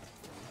 Yep.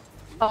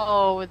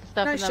 Oh, with the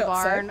stuff Nice in the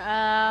shot,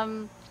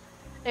 barn.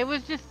 It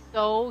was just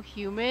so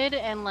humid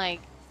and like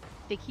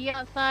sticky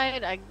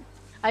outside.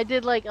 I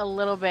did like a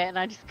little bit and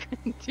I just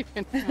couldn't do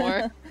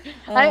anymore.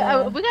 We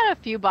got a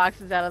few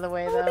boxes out of the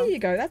way though. There you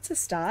go. That's a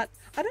start.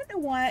 I don't know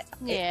why.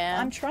 Yeah.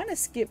 I'm trying to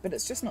skip, but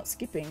it's just not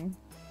skipping.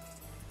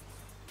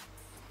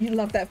 You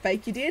love that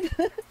fake you did?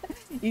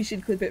 You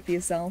should clip it for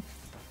yourself.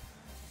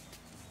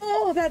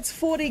 Oh, that's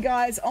 40,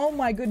 guys. Oh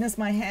my goodness,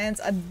 my hands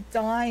are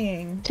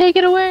dying. Take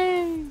it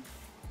away.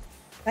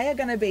 They are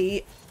going to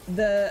be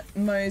the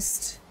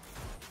most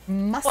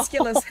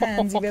musculous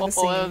hands you've ever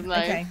seen. That was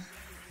nice. Okay.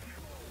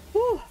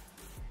 Whew.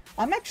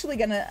 I'm actually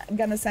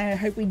gonna say I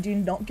hope we do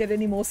not get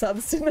any more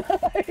subs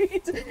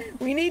tonight.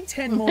 We need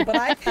 10 more, but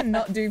I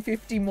cannot do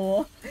 50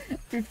 more.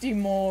 50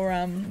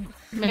 more.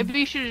 Maybe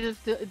you should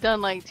have just done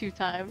like 2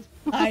 times.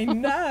 I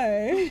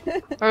know.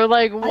 Or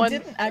like one. I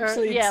didn't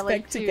actually expect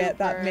like to get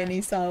that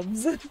many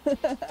subs. Have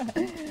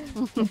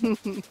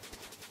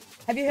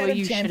you heard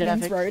of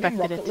Champions Road in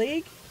Rocket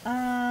League?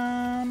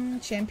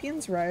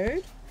 Champions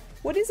Road.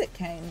 What is it,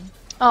 Kane?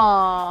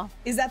 Aww.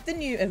 Is that the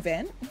new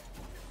event?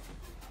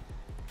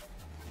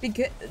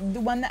 Because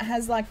the one that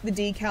has like the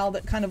decal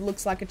that kind of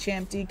looks like a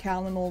champ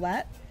decal and all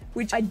that,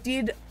 which I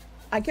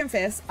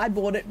confess, I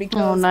bought it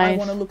because I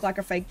want to look like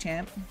a fake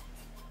champ.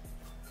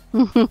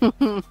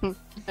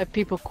 Have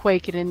people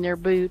quaking in their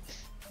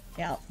boots.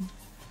 Yeah.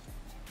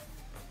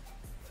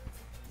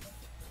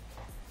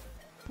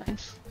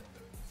 Nice.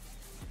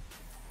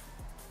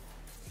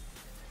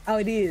 Oh,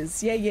 it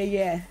is. Yeah, yeah,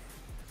 yeah.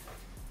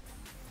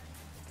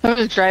 I'm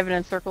just driving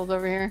in circles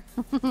over here.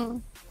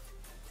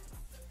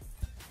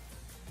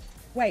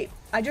 Wait,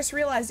 I just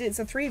realized it's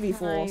a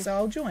 3v4, Nice. so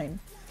I'll join.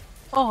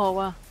 Oh,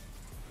 wow.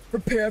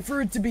 Prepare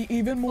for it to be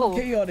even more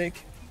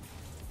chaotic.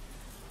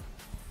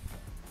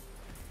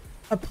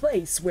 A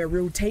place where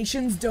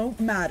rotations don't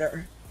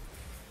matter.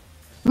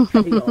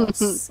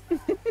 Chaos.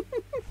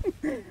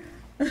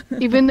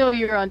 Even though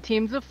you're on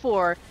teams of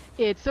 4,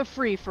 it's a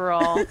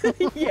free-for-all.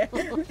 Yeah.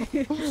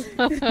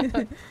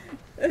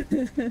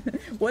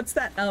 What's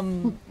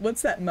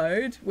that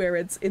mode where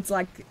it's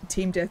like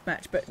team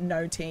deathmatch but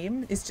no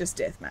team? It's just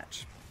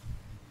deathmatch.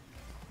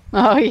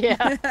 Oh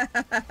yeah.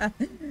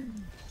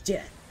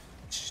 Death.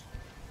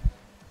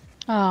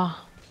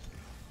 Oh.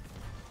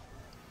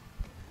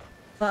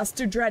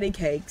 Faster dratty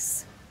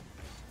cakes.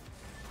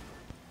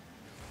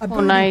 A Oh,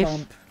 booty nice.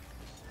 bump.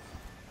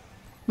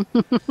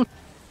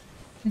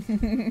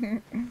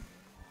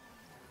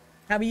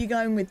 How are you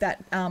going with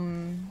that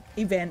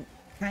event,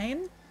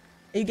 Kane?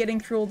 Are you getting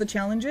through all the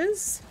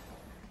challenges?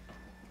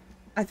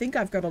 I think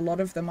I've got a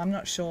lot of them. I'm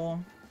not sure.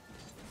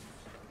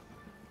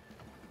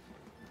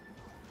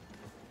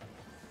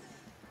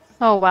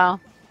 Oh wow.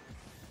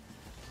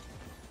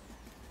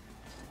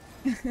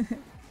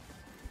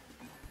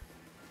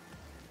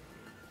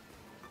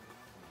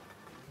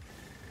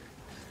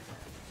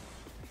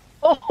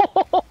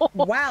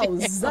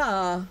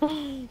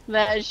 Wowza!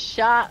 That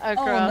shot Oh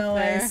across no, I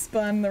there.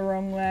 spun the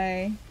wrong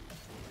way.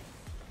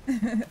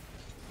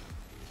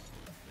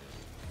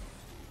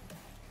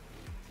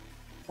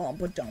 Bomb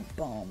ba dum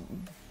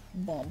bomb.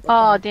 Bomb.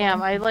 Oh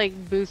damn! I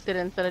like boosted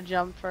instead of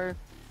jumped first.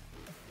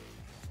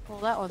 Well,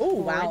 that was Oh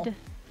wow. good.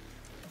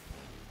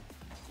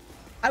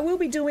 I will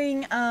be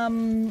doing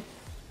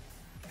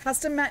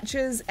custom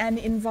matches and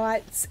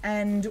invites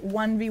and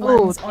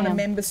 1v1s on a damn.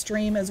 member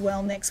stream as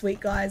well next week,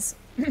 guys.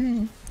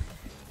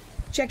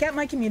 Check out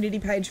my community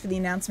page for the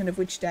announcement of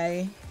which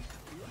day.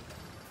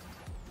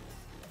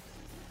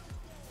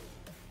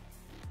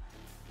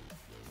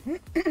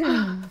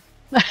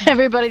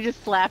 Everybody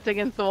just slapped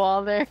against the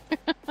wall there.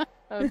 That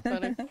was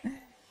funny.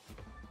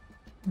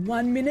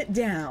 1 minute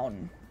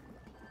down.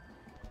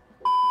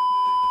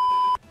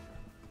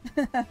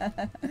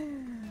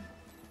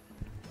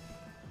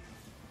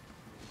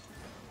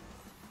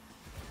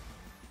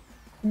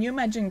 Can you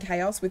imagine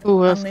chaos with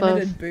Ooh, that's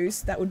unlimited close.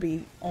 boost? That would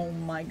be, oh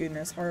my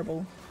goodness,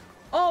 horrible.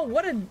 Oh,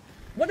 what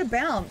a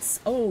bounce.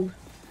 Oh,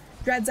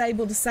 Drad's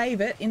able to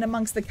save it in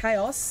amongst the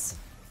chaos.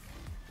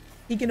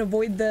 He can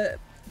avoid the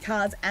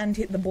cards and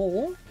hit the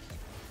ball.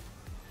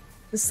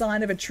 The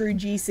sign of a true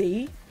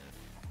GC.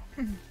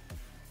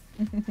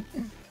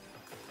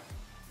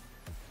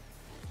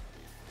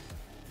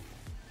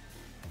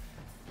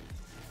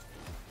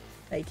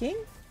 Faking?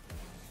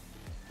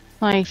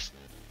 Nice.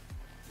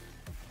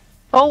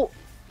 Oh!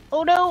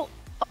 Oh no!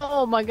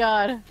 Oh my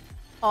god.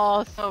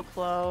 Oh, so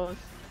close.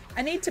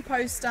 I need to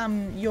post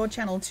your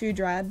channel too,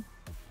 Drad.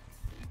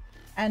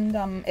 And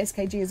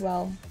SKG as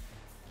well.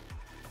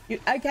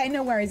 Okay,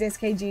 no worries,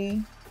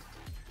 SKG.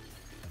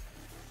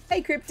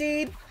 Hey,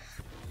 Cryptid.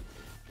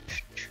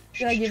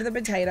 Did I give the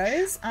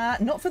potatoes?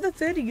 Not for the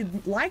 30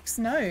 likes,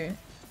 no.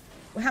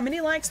 How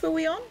many likes were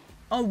we on?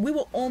 Oh, we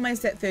were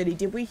almost at 30.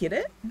 Did we hit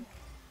it?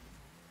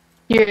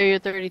 You're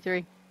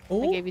 33.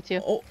 Oh, I gave you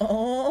 2.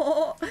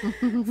 Oh,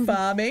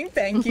 farming,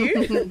 thank you.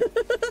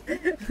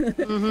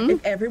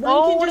 If everyone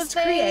Oh, can what a just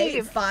create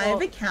save.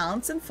 5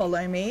 accounts and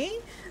follow me.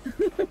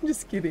 I'm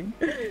just kidding.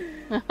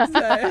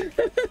 So.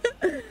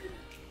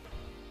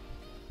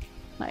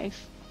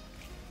 Nice.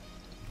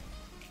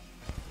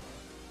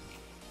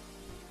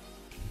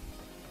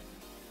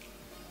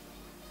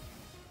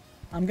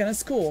 I'm gonna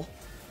score.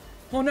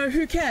 Oh no,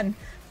 who can?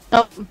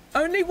 Oh.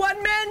 Only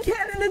one man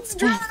can, and it's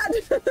Drad!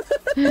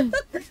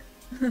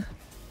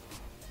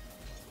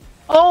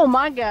 Oh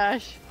my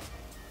gosh.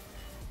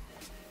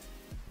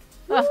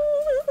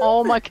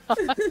 Oh my god.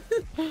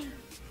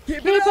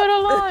 Keep it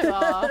alive.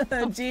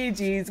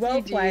 GG's,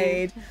 well GG.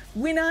 played.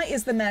 Winner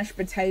is the mashed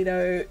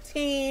potato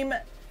team.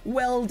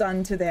 Well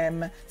done to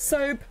them.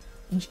 Soap,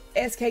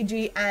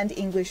 SKG, and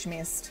English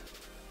Mist.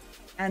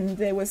 And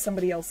there was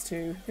somebody else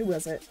too. Who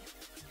was it?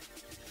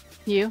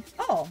 You?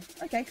 Oh,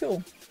 okay,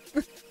 cool.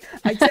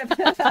 except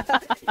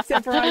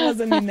for I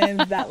wasn't in there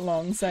that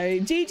long. So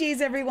GG's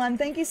everyone.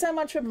 Thank you so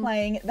much for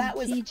playing. That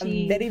was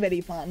GG. very,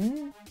 very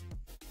fun.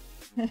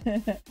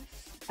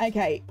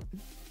 Okay.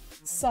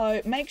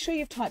 So make sure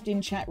you've typed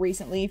in chat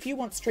recently if you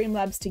want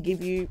Streamlabs to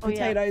give you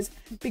potatoes,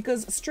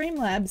 because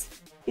Streamlabs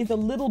is a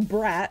little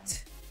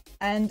brat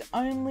and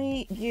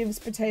only gives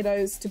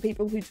potatoes to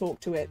people who talk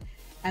to it.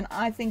 And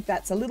I think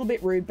that's a little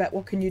bit rude, but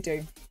what can you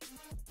do?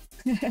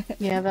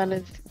 Yeah, that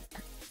is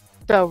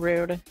so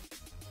rude.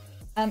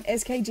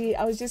 SKG,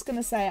 I was just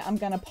gonna say I'm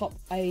gonna pop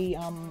a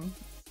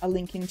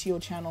link into your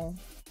channel.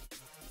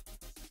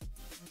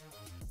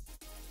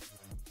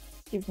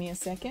 Give me a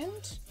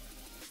second.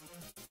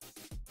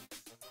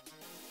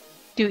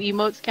 Do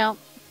emotes count?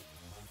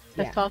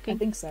 Just Yeah, talking? I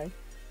think so.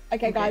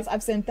 Okay, guys,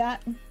 I've sent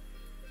that.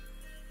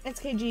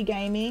 SKG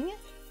Gaming,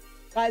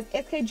 guys.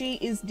 SKG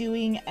is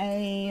doing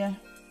a.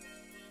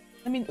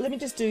 Let me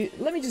just do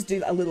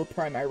a little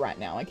promo right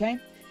now, okay?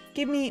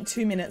 Give me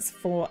 2 minutes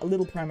for a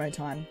little promo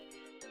time.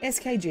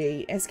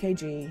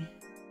 SKG.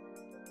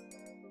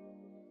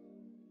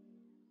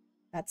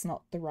 That's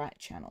not the right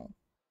channel.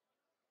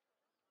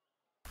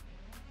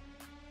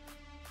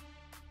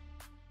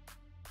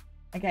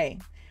 Okay,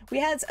 we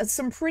had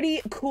some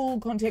pretty cool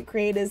content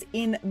creators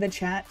in the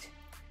chat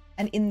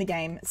and in the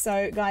game.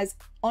 So guys,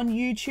 on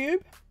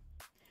YouTube,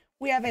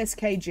 we have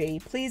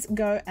SKG. Please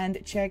go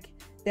and check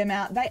them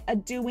out. They are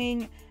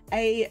doing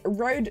a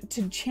Road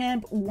to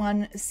Champ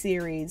 1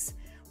 series.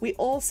 We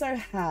also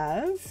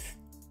have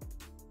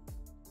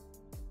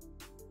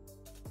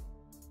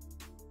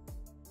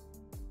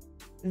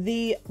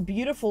the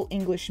beautiful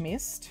English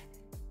Mist,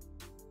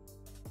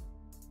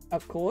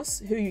 of course,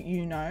 who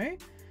you know.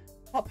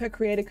 Pop her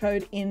creator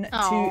code into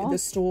the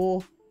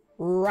store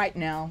right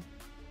now.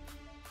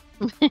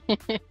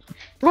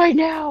 Right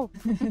now!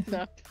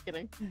 No, just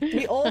kidding.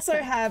 We also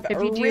have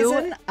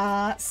Risen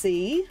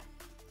RC.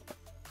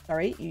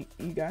 Sorry,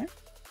 you go.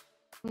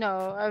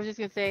 No, I was just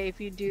gonna say, if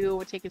you do,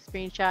 we'll take a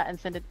screenshot and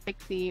send it to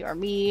PIXI or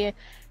me,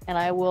 and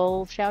I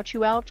will shout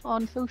you out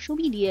on social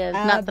media.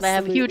 Not that I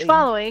have a huge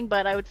following,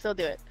 but I would still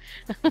do it.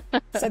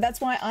 So that's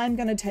why I'm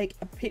going to take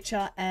a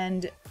picture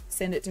and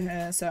send it to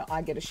her so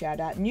I get a shout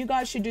out. And you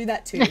guys should do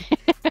that too.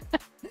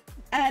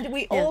 And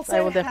we Yes, also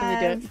I will definitely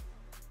do it. have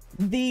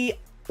the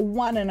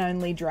one and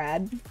only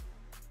Drad.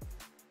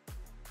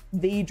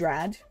 The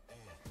Drad.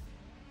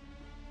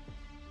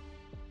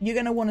 You're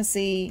gonna want to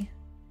see.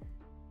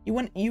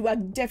 You are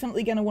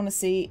definitely gonna want to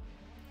see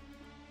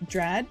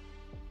Drad.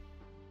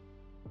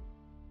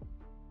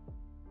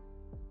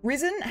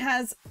 Risen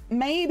has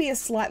maybe a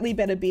slightly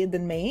better beard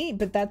than me,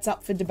 but that's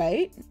up for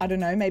debate. I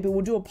don't know, maybe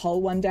we'll do a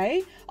poll one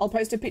day. I'll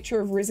post a picture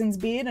of Risen's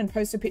beard and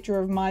post a picture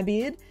of my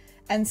beard,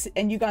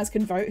 and you guys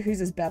can vote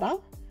whose is better.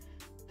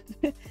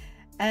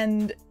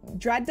 And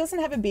Drad doesn't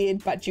have a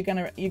beard, but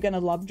you're gonna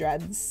love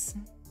Drad's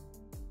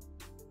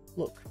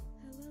look.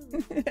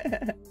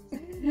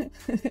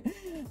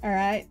 All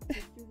right.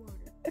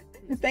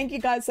 Thank you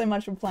guys so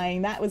much for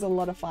playing. That was a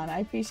lot of fun. I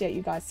appreciate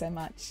you guys so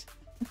much.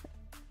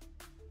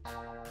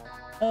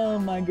 Oh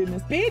my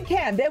goodness. Beard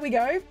cam. There we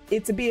go.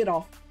 It's a beard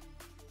off.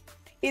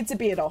 It's a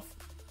beard off.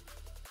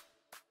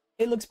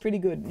 It looks pretty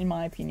good in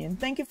my opinion.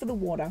 Thank you for the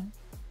water.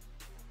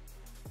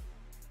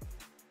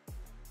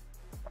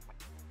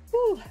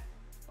 Whew.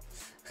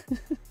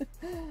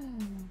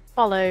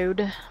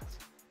 Followed.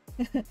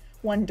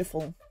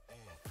 Wonderful.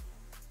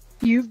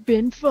 You've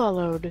been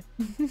followed.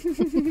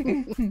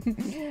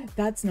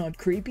 That's not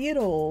creepy at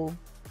all.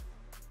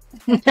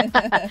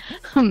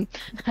 And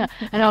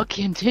I'll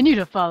continue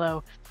to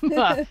follow.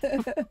 Sorry.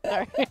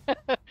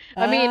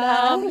 I mean,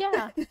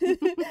 yeah.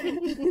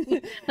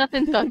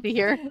 Nothing fussy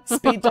here.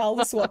 Speed dial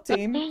the SWAT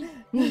team.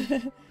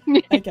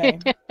 Okay.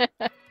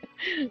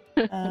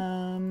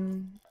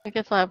 I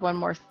guess I'll have one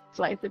more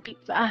slice of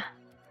pizza.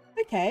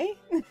 Okay.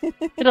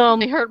 It'll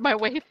only hurt my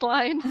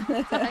waistline.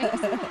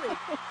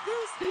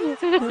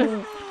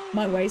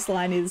 My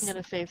waistline is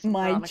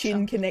my Veronica.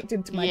 chin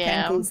connected to my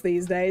Yeah. cankles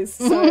these days,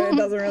 so it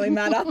doesn't really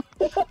matter.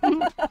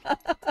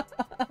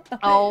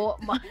 Oh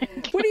my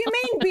God. What do you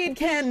mean beard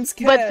cams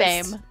cursed? But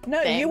same.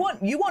 No, Same.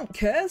 you want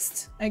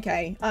cursed?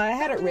 Okay, I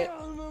had it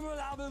written.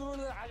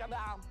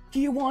 Do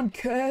you want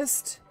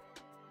cursed?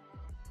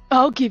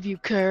 I'll give you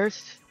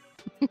cursed.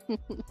 I'll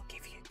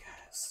give you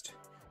cursed.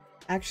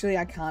 Actually,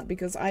 I can't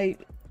because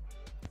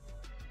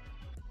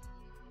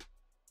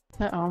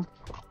Uh-oh.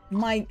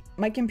 my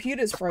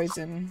computer's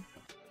frozen.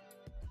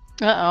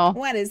 Uh-oh.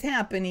 What is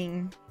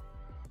happening?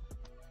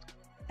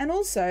 And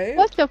also,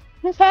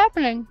 What's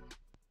happening?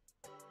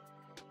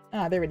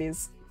 ah, there it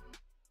is.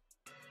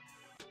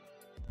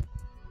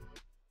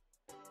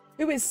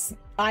 Who is?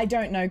 I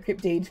don't know,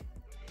 Cryptid.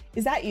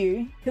 Is that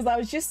you? Because I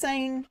was just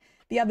saying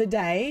the other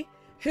day,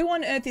 who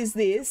on earth is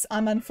this?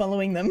 I'm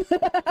unfollowing them.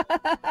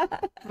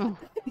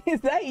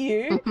 Is that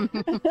you?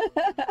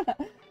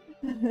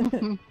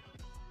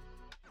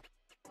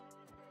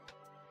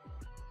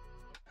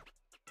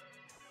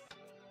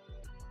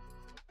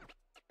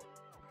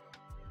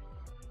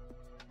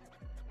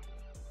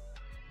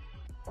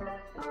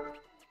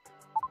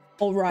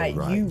 All right,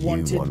 you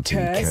wanted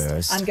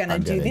cursed. I'm gonna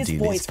do this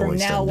voice from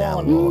now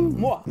on.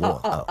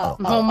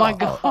 Oh my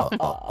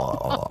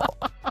God.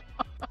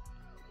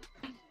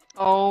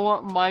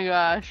 Oh my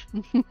gosh.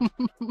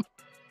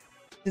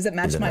 Does it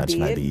match my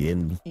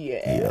beard?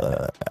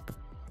 Yeah.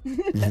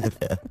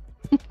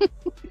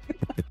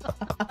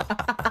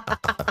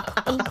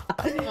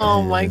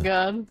 Oh my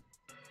God.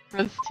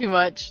 That's too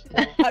much.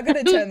 I'm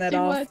gonna turn that Too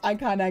off. much. I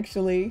can't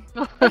actually.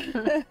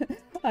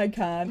 I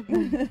can't.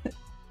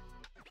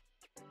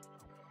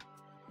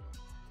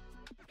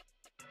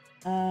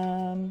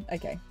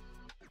 Okay.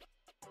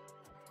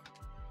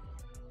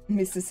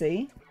 Mr.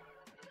 C.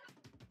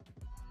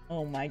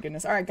 Oh my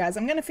goodness. Alright guys,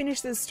 I'm gonna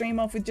finish this stream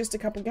off with just a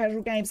couple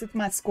casual games with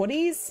my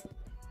squaddies.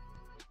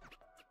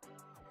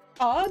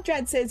 Oh,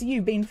 Drad says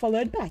you've been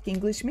followed back,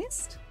 English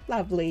Mist.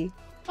 Lovely.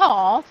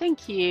 Oh,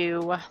 thank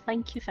you.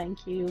 Thank you,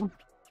 thank you.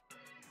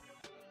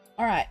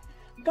 Alright.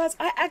 Guys,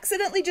 I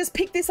accidentally just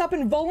picked this up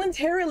and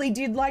voluntarily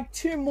did like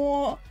two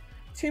more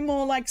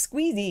like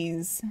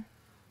squeezies.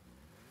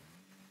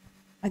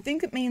 I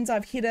think it means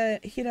I've hit a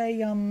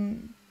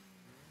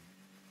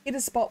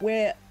spot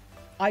where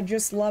I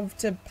just love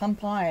to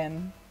pump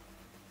iron.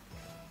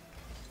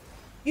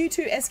 You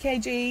too,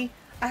 SKG.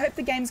 I hope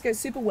the games go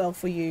super well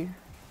for you.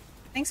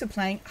 Thanks for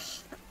playing.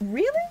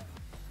 Really?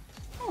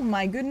 Oh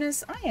my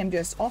goodness, I am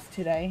just off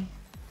today.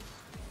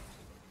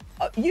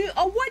 What? You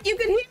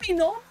could hear me,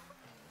 no?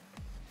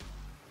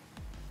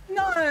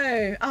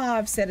 No. Oh,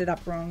 I've set it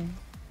up wrong.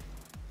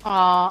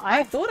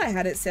 I thought I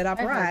had it set up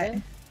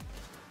right.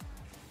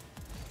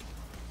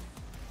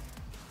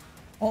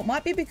 Well, it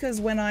might be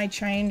because when I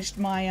changed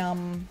my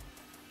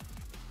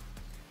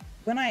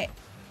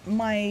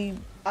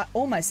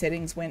all my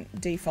settings went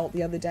default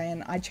the other day,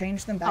 and I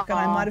changed them back, and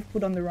I might have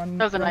put on the wrong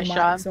That was a nice mic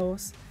shot.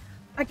 source.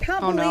 I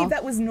can't believe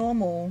that was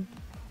normal.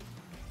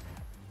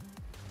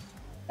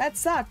 That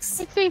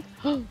sucks.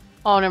 PIXI.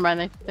 Oh, never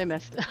mind. They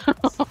missed.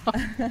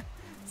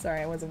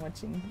 Sorry, I wasn't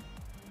watching.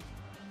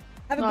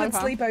 Have a No good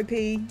problem. sleep,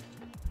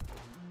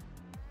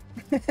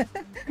 OP.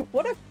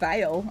 What a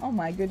fail. Oh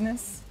my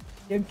goodness.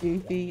 You're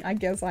goofy. I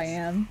guess I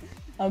am.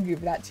 I'll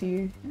give that to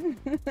you.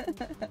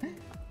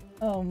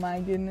 Oh my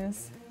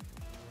goodness.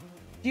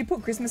 Do you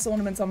put Christmas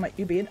ornaments on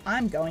your beard?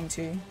 I'm going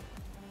to.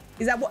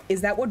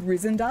 Is that what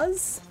Risen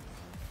does?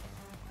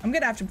 I'm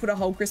gonna have to put a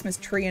whole Christmas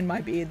tree in my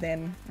beard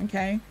then,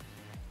 okay?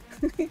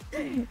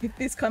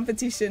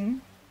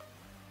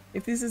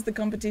 If this is the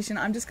competition,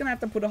 I'm just gonna have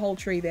to put a whole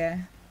tree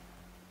there.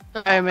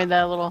 Sorry, I made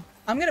that a little.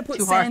 I'm gonna put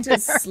too hard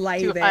Santa's there.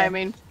 sleigh Too there. high, I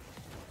mean,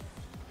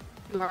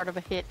 too hard of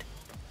a hit.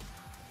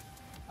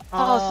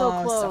 Oh,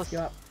 so close. Stuff you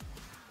up.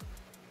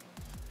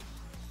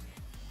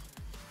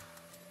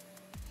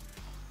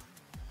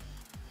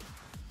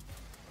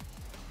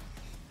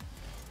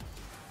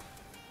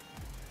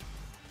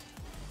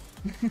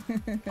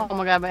 Oh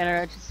my god, my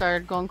internet just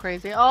started going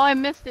crazy. Oh, I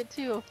missed it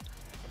too.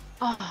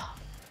 Oh,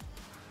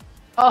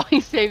 oh, he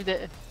saved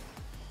it.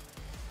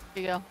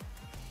 There you go.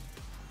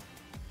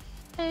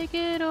 Take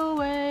it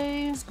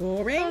away.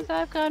 Scoring. 'Cause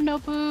I've got no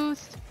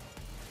boost.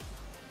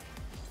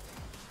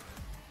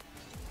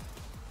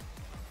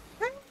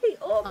 Hey,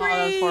 Aubrey!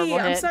 that was a horrible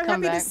I'm hit. so Come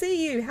happy to back.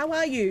 see you. How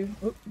are you?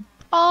 Oh.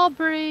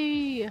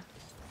 Aubrey.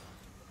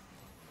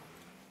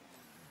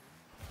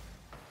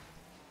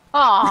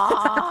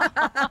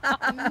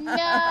 Aww.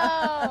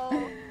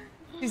 No.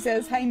 She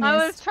says, "Hey, miss." I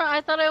was trying.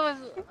 I thought I was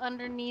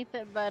underneath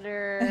it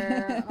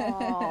better.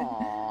 Aww.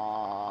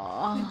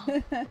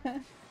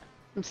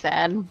 I'm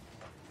sad.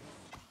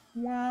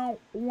 Wow,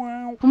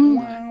 wow, Mm.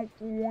 wow,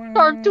 wow.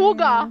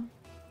 Tortuga.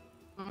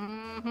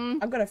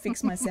 I've got to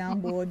fix my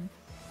soundboard.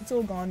 It's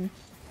all gone.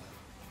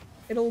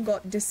 It all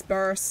got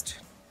dispersed.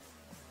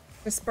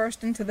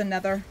 Dispersed into the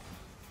nether.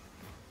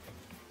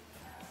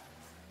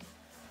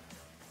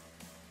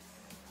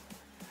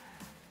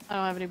 I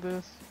don't have any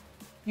boost.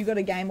 You got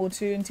a game or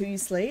two until you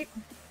sleep.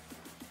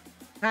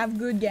 Have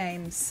good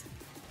games.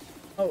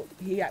 Oh,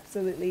 he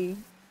absolutely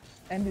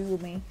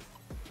bamboozled me.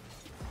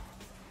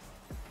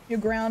 You're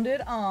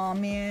grounded? Aw,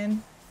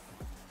 man.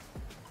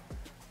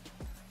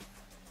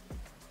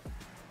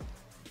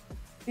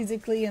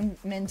 Physically and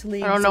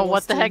mentally I don't know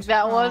what the heck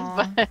that was,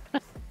 Aw. but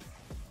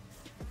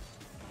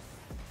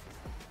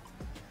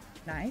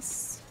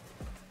Nice.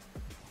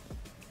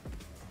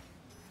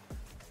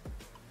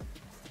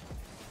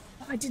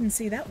 Oh, I didn't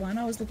see that one.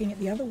 I was looking at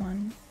the other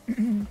one.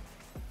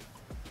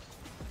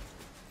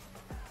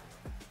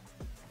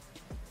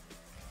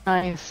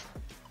 nice.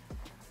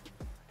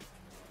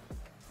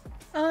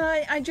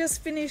 I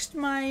just finished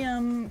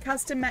my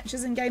custom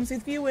matches and games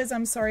with viewers.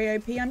 I'm sorry,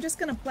 OP. I'm just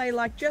gonna play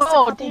like just a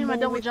Oh couple damn! more I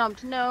double with,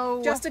 jumped.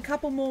 No. just a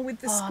couple more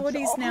with the Oh, I'm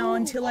squaddies so- now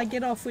until I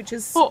get off, which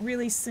is Oh,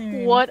 really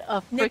soon. What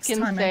a Next freaking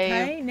time, save!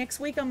 okay? Next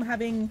week I'm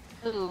having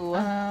Ooh.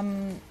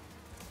 I'm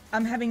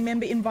having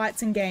member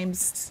invites and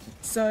games.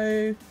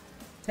 So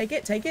take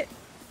it, take it.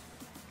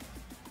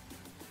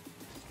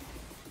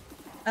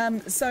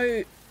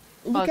 So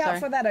look out sorry.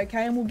 for that,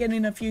 okay? And we'll get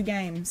in a few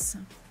games.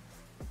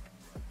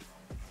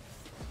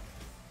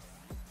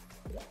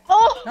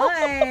 Oh!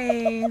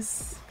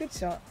 Nice. Good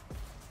shot.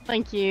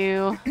 Thank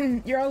you.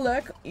 You're a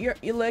lurk. You're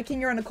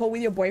lurking. You're on a call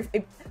with your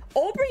boyfriend.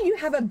 Aubrey, you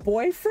have a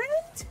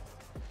boyfriend?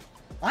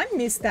 I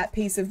missed that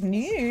piece of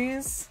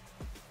news.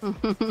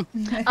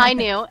 I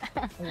knew.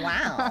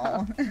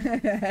 Wow.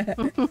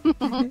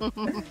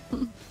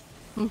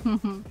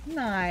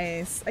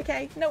 Nice.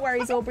 Okay, no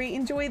worries, Aubrey.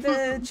 Enjoy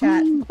the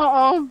chat.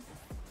 Uh-oh.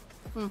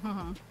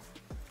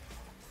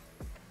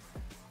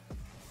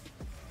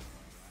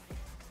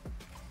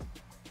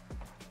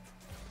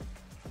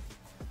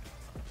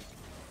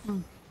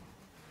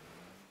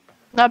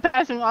 Not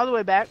passing all the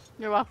way back.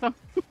 You're welcome.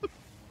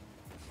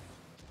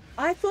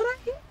 I thought I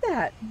hit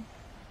that.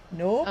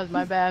 Nope. That was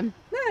my bad.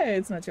 No,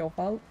 it's not your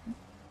fault.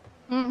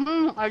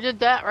 I did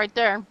that right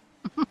there.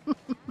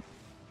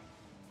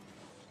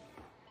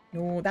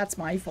 No, that's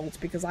my fault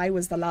because I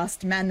was the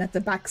last man at the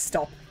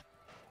backstop.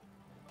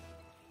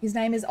 His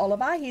name is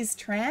Oliver. He's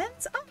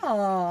trans.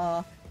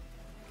 Ah.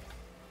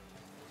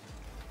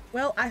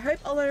 Well, I hope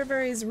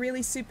Oliver is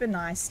really super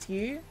nice to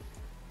you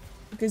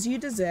because you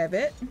deserve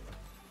it.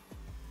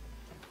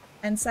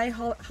 And say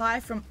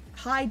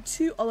hi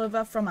to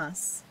Oliver from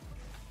us.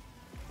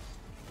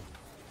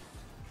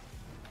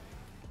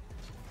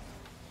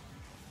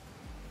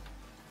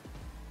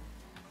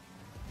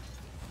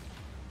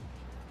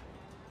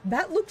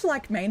 That looked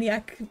like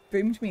Maniac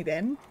boomed me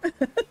then.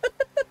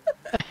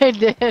 I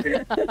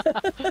did.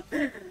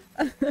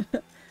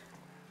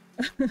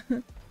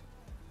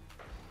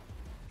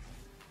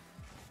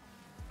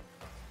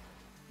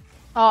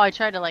 Oh, I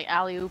tried to like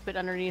alley-oop it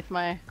underneath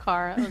my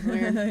car. That was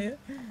weird.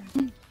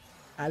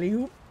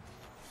 Alley-oop.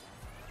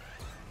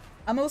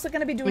 I'm also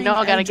going to be doing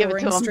I gotta a give it to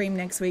drawing him. stream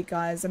next week,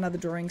 guys. Another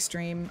drawing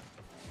stream.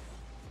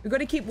 We've got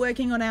to keep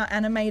working on our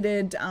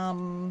animated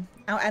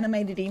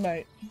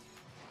emote.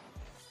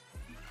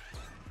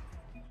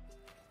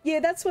 Yeah,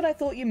 that's what I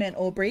thought you meant,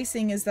 Aubrey,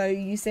 seeing as though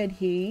you said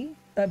he,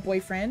 a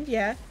boyfriend,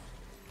 yeah.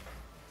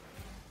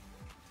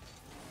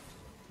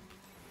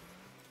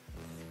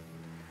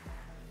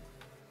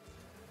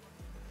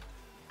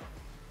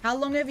 How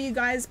long have you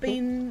guys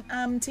been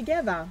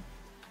together?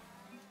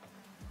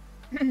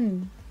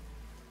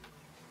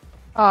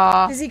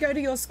 Does he go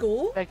to your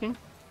school? Checking.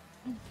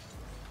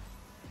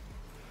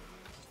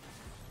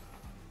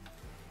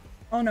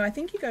 Oh no, I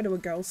think you go to a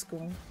girls'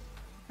 school.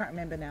 Can't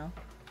remember now.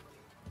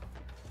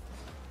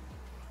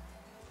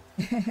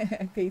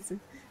 Piece of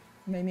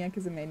maniac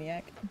is a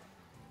maniac.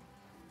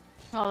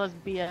 Oh, that's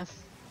BS.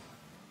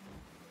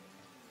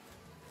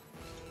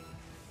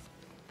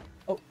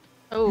 Oh.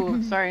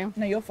 Oh, sorry.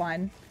 No, you're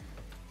fine.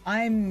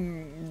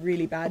 I'm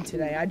really bad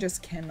today. I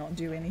just cannot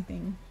do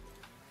anything.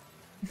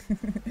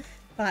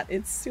 But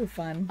it's still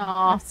fun.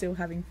 Aww. I'm still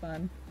having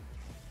fun.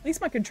 At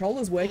least my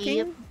controller's working.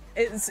 Yep.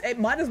 It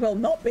might as well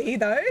not be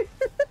though.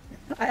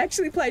 I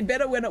actually played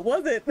better when it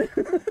wasn't.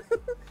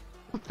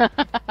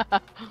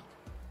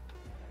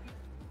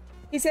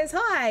 He says,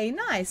 hi,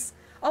 nice.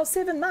 Oh,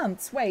 7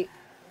 months. Wait.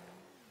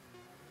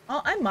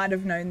 Oh, I might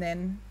have known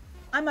then.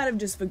 I might have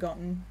just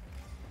forgotten.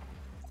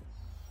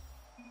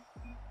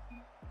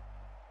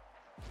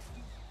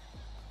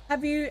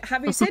 Have you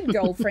said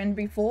girlfriend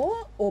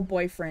before or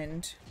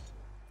boyfriend?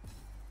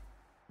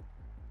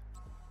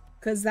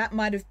 Because that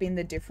might have been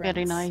the difference.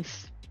 Very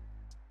nice.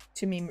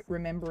 To me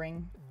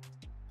remembering.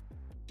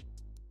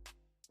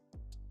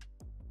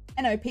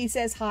 And OP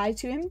says hi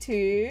to him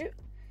too.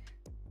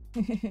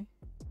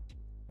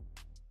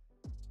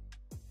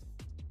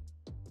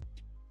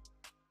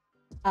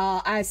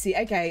 I see.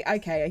 Okay,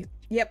 okay.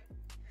 Yep.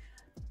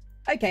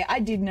 Okay, I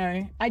did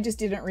know. I just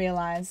didn't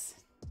realize.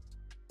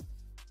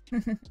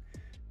 Well,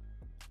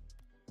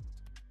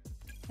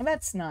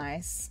 that's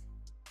nice.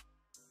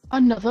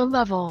 Another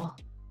level.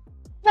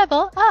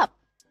 Level up.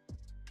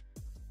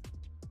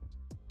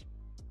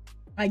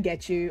 I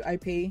get you,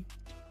 OP. Hey,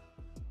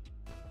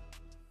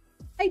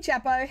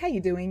 Chapo, how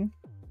you doing?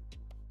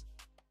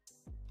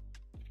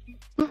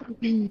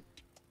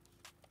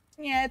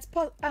 Yeah, it's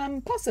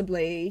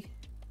possibly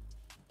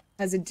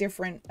has a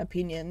different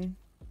opinion.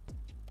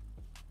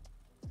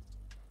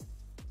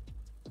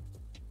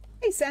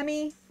 Hey,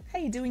 Sammy, how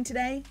you doing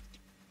today?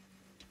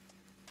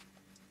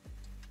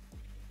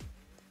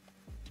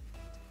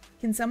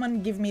 Can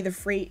someone give me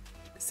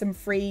some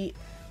free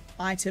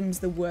items,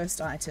 the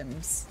worst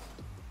items?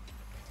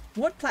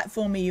 What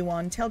platform are you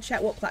on? Tell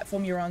chat what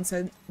platform you're on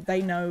so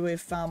they know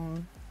if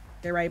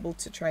they're able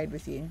to trade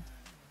with you.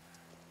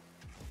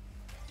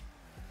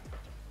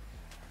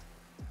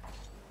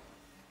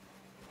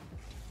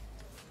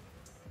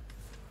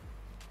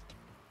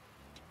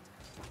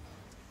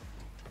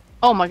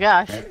 Oh my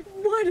gosh.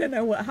 I don't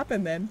know what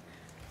happened then.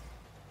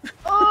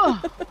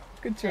 Oh,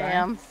 good try.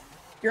 Damn.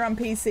 You're on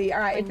PC. All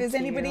right, if there's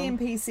Thank anybody you. in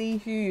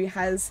PC who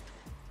has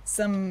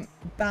some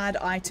bad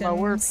items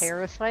Lower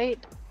parasite.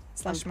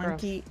 slash I'm gross.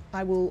 monkey,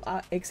 I will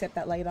accept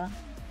that later.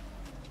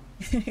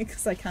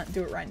 Because I can't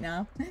do it right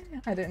now.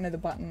 I don't know the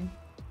button.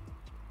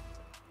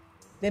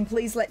 Then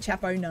please let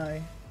Chapo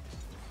know.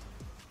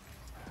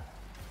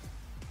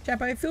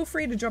 Chapo, feel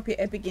free to drop your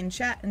epic in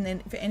chat, and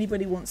then if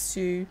anybody wants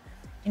to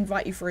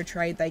invite you for a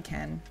trade, they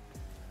can.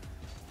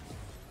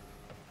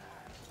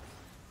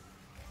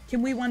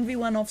 Can we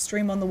 1v1 off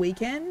stream on the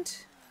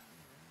weekend?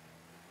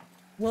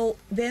 Well,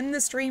 then the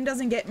stream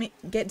doesn't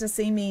get to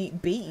see me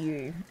beat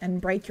you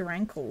and break your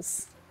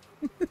ankles.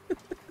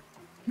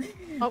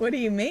 Oh. What do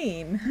you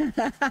mean?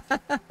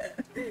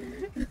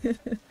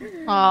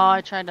 Oh,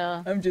 I tried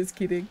to I'm just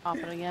kidding. pop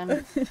it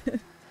again.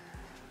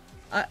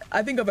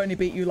 I think I've only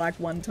beat you like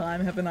one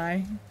time, haven't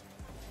I?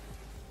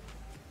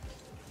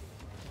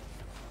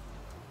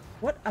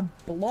 What a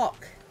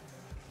block.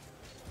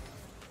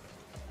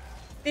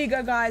 There you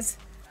go, guys.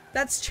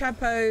 That's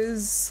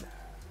Chapo's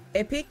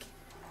epic.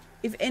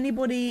 If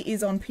anybody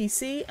is on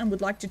PC and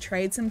would like to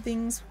trade some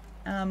things,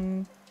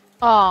 Oh,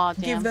 damn.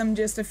 give them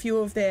just a few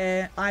of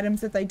their items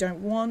that they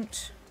don't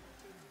want,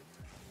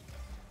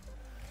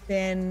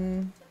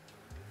 then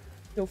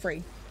feel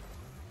free.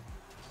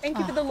 Thank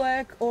you for the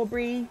lurk,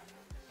 Aubrey.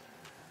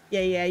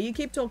 Yeah, you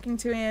keep talking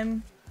to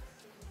him.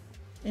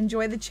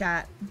 Enjoy the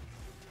chat.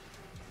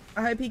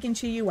 I hope he can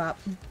cheer you up.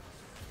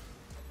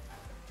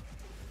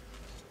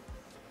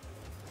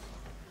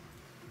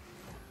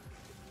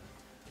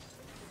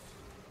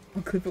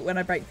 I'll clip it when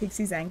I break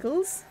Pixie's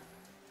ankles.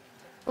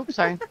 Oops,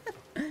 sorry.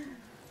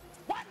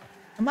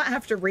 I might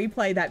have to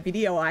replay that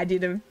video I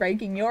did of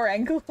breaking your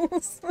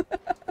ankles.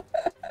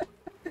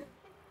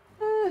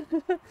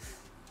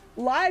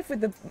 Life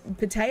with the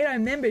potato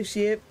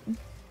membership.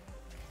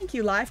 Thank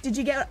you, Life. Did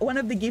you get one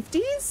of the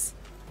gifties?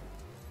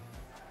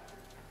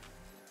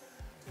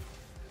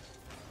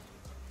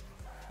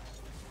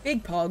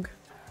 Big Pog.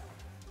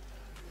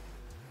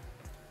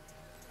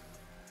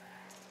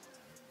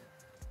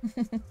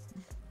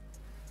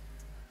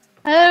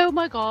 Oh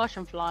my gosh,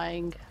 I'm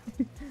flying.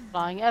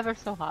 Flying ever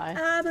so high.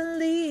 I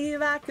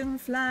believe I can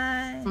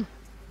fly.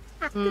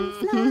 I can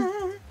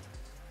fly.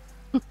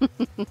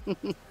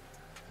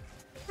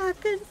 I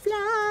can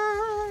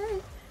fly.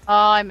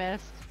 Oh, I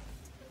missed.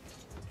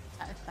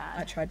 That is I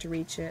sad. tried to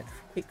reach it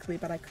quickly,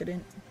 but I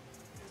couldn't.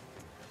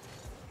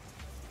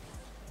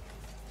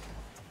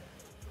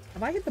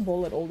 Have I hit the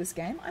ball at all this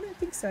game? I don't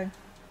think so.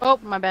 Oh,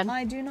 my bad.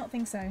 I do not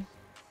think so.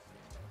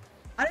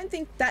 I don't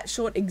think that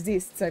short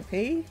exists, OP.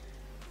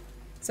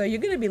 So you're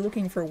going to be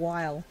looking for a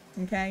while,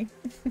 okay?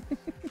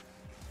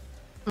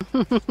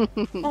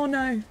 Oh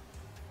no.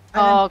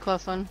 Oh,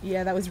 close one.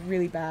 Yeah, that was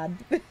really bad.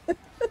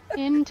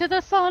 Into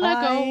the sun I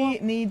I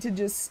go. need to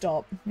just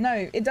stop.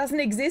 No, it doesn't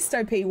exist,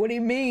 OP. What do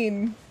you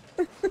mean?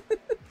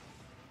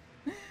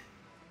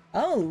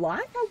 Oh, I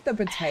have the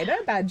potato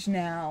badge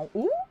now.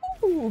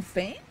 Ooh,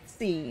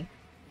 fancy.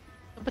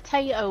 The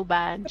potato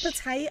badge. The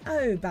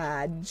potato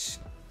badge.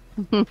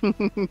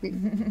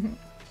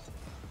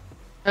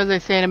 As they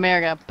say in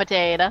America,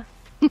 potato.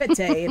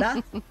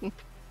 Potato.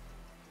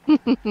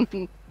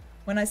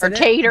 When I said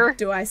tater. it,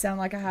 do I sound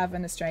like I have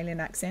an Australian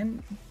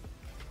accent?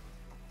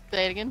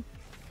 Say it again.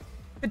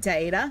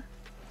 Potato.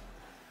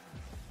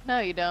 No,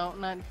 you don't.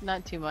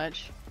 Not too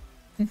much.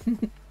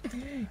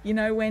 You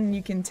know when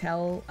you can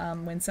tell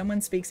when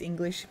someone speaks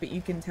English, but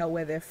you can tell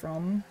where they're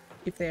from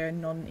if they're a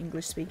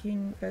non-English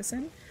speaking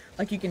person?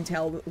 Like you can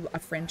tell a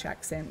French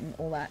accent and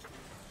all that.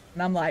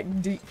 And I'm like,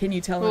 can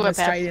you tell an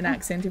Australian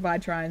accent if I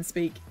try and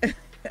speak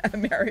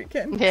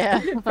American?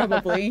 Yeah.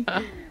 Probably.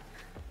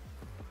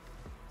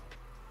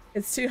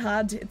 It's too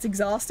hard. It's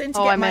exhausting to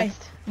get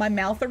my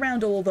mouth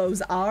around all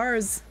those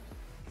R's.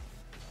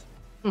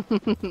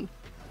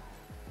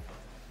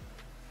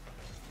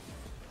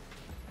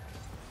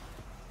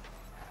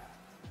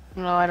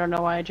 No, I don't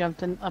know why I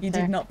jumped in up You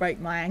there. did not break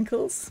my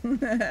ankles.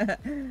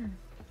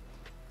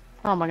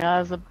 Oh my god, that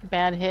was a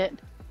bad hit.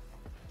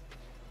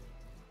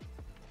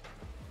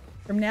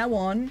 From now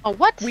on,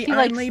 we He,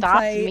 like, only stopped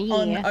play me.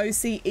 on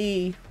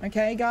OCE.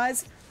 Okay,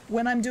 guys?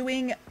 When I'm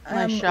doing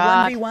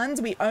shot.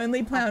 1v1s, we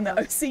only play on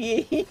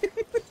OCE.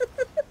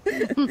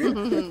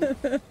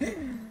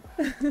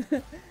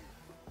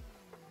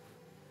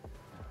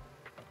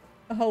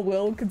 The whole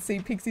world could see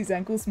Pixie's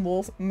ankles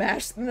more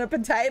mashed than a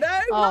potato.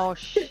 Oh,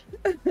 shit.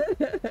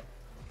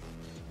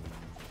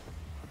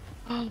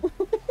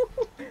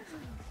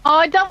 Oh,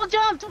 I double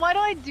jumped! Why do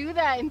I do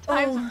that in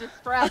times of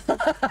distress?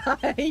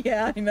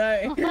 Yeah, I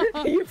know.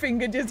 Your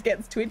finger just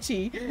gets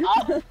twitchy.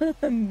 Oh.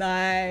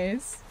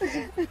 Nice.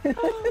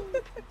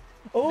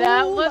 Oh,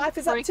 That was life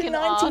is up to freaking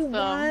 91.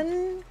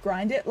 awesome.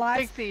 Grind it,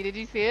 life. Pixie, did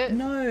you see it?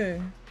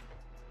 No.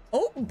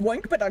 Oh,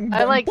 boink, but I'm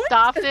I like boink.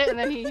 stopped it and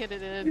then he hit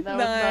it in. That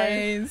was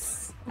nice.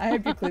 Nice. I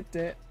hope you clipped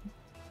it.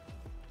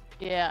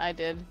 Yeah, I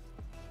did.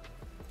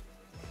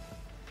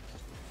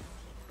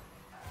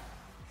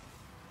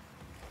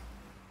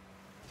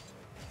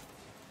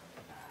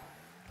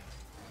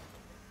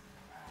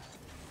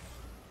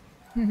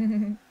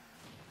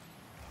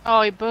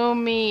 Oh, he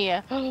boomed me.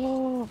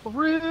 Oh,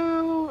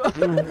 Roo!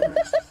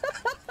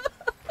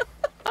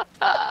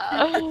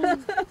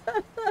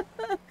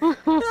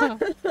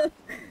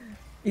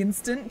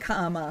 Instant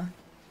karma.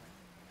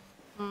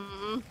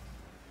 I'm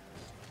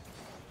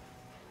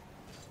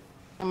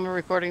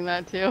recording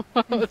that too.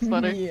 That's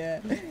funny.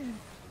 Yeah.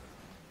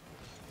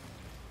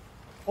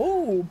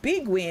 Oh,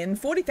 big win.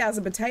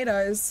 40,000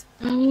 potatoes.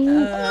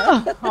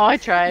 Oh, I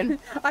tried.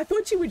 I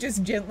thought you were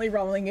just gently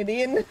rolling it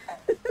in.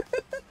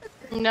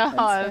 No, That's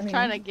I was funny.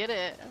 trying to get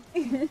it.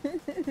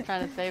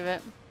 Trying to save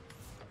it.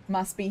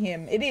 Must be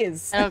him. It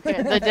is.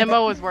 Okay, the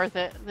demo was worth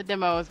it. The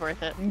demo was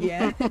worth it.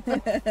 Yeah.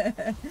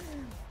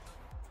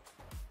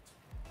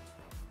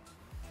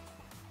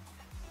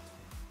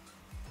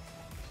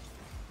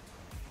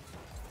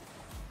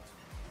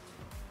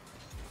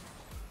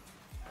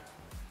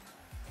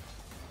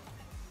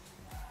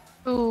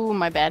 Ooh,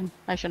 my bad.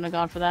 I shouldn't have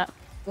gone for that.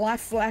 Life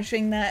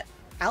flashing that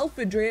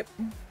alpha drip.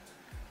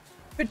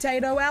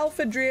 Potato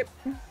alpha drip.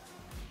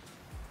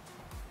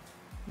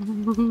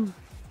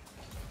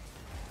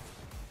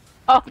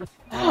 Oh.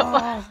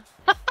 Oh.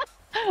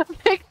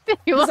 Pixie,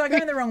 Was what I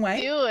going the wrong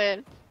way?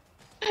 doing?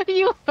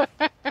 You were.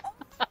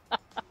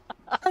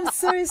 I'm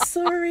so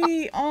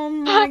sorry. Oh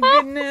my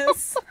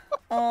goodness.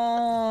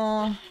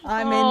 Oh,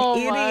 I'm an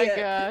idiot. Oh my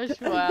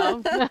gosh,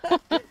 wow.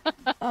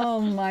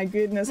 Oh my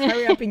goodness.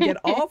 Hurry up and get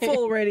off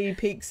already,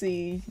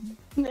 Pixie.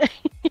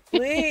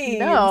 Please.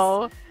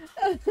 No.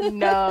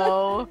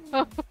 No.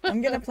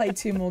 I'm gonna play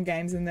 2 more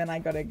games and then I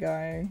gotta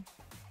go.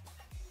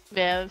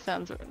 Yeah,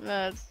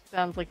 that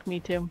sounds like me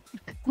too.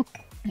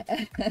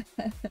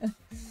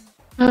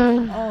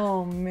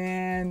 Oh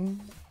man.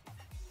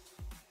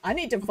 I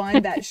need to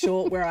find that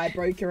short where I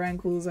broke your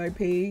ankles,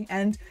 OP,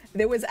 and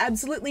there was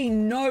absolutely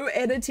no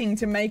editing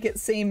to make it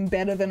seem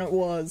better than it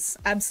was.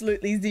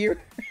 Absolutely zero.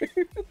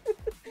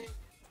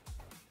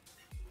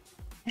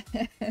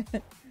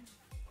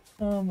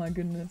 Oh my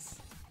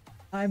goodness.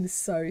 I'm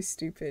so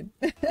stupid.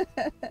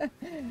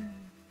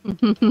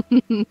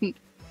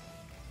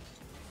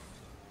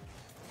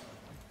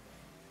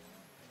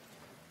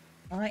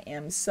 I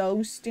am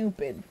so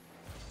stupid.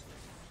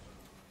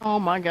 Oh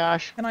my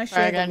gosh. Can I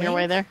Sorry, share I got the in your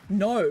way link? there.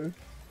 No.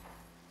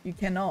 You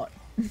cannot.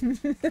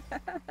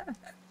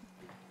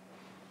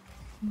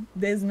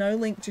 There's no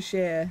link to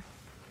share.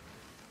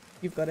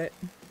 You've got it.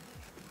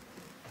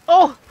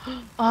 Oh!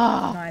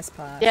 Oh. Nice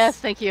pass. Yes,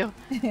 thank you.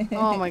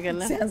 Oh my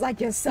goodness. Sounds like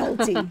you're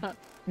salty.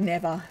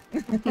 Never.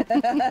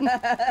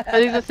 Are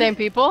these the same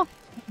people?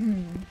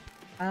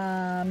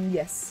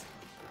 Yes.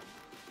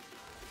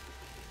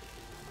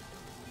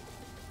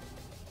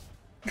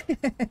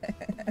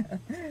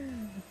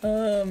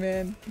 Oh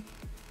man.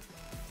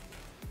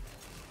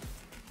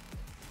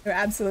 There are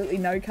absolutely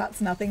no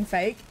cuts, nothing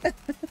fake.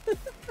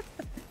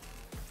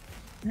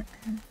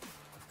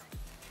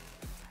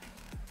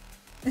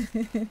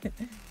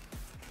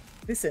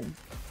 Listen.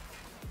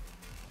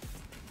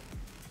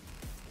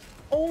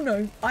 Oh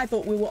no, I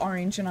thought we were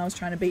orange and I was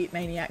trying to beat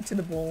Maniac to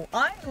the ball.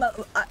 I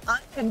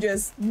am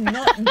just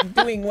not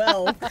doing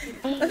well.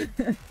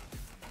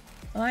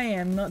 I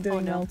am not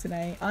doing well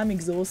today. I'm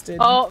exhausted.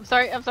 Oh, I'm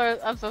sorry. I'm sorry.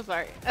 I'm so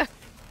sorry.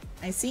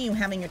 I see you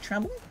having a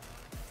trouble,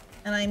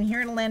 and I'm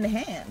here to lend a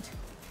hand.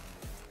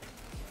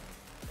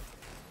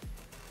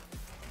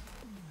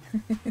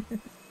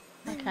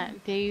 I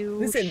can't do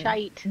Listen,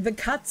 shite. the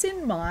cuts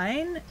in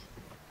mine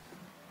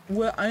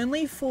were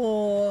only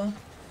for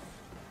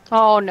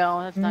Oh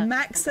no, that's not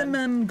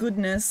maximum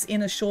goodness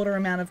in a shorter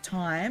amount of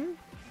time.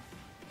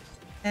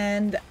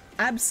 And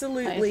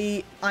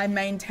absolutely, I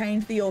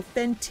maintained the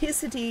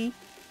authenticity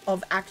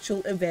of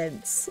actual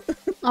events.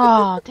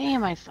 Oh,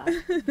 damn, I suck.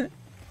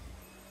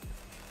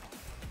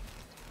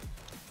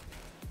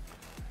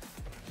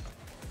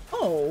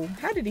 Oh,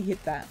 how did he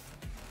hit that?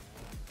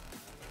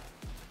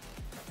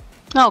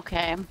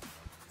 Okay.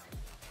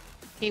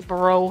 Hey,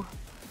 bro.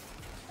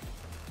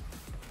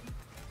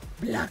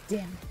 Blocked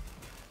him.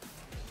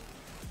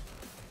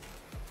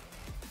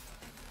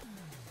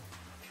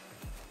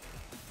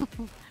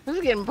 This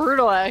is getting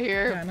brutal out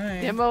here. I know.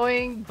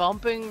 Demoing,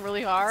 bumping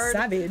really hard.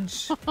 Savage.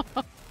 So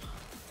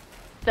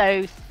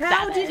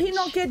How did he savage.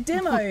 not get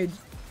demoed?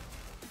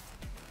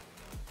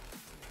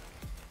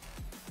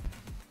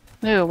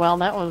 Oh, well,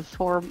 that was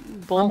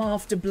horrible. I'm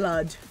after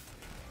blood.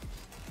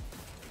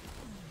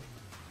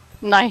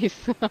 Nice.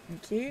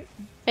 Thank you.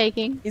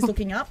 Faking. He's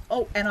looking up.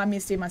 Oh, and I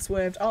missed him. I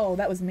swerved. Oh,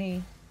 that was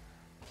me.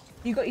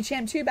 You got your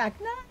champ 2 back.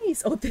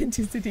 Nice.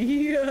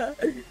 Authenticity.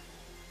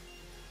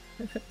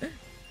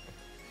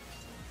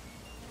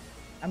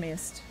 I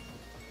missed.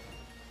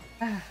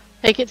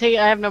 Take it, take it.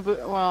 I have no boot.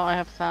 Well, I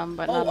have some,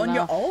 but not Oh, on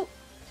enough. your ult?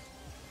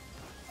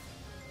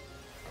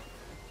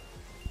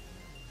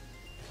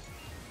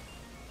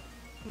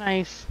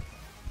 Nice.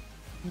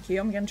 Thank you.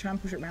 I'm going to try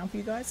and push it around for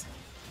you guys.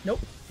 Nope.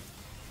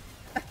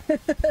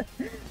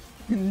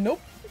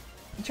 Nope.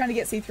 You're trying to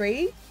get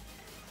C3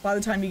 by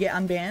the time you get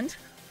unbanned.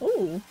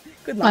 Ooh,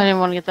 good luck. I didn't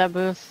want to get that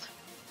boost.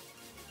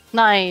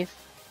 Nice.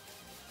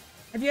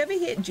 Have you ever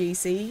hit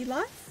GC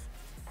life?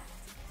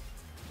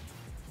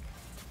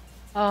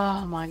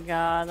 Oh my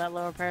god, that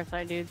lower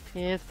parasite dude's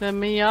pissing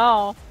me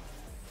off.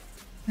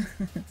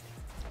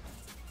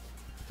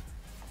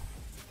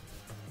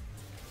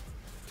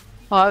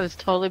 Oh, I was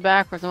totally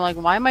backwards. I'm like,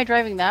 why am I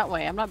driving that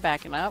way? I'm not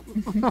backing up.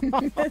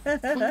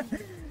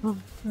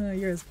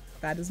 You're as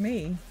bad as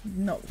me.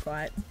 Not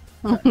quite.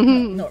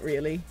 Not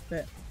really,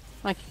 but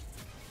Like,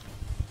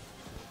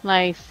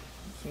 nice.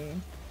 okay.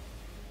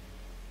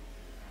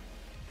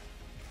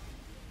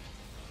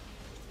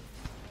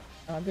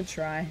 Oh, good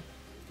try.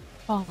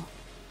 Oh.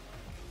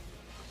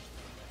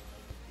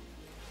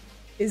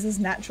 Is as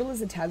natural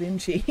as Italian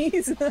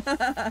cheese.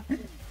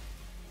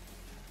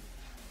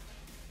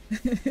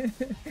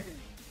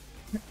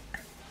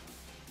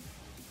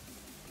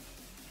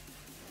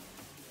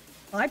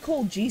 I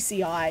call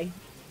GCI.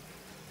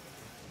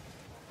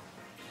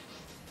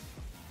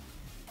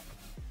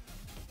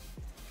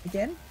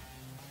 Again?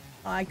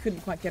 I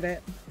couldn't quite get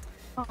it.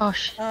 Oh,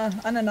 shit.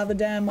 And another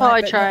damn Oh, I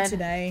light, but tried. not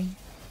today.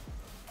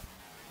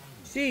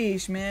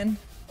 Sheesh, man.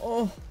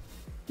 Oh.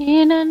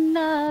 In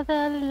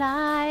another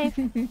life.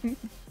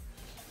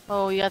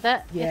 Oh, you got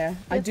that? Yeah,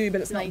 I do,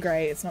 but it's not Nice.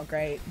 great. It's not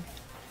great.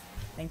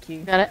 Thank you.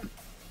 Got it.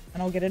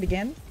 And I'll get it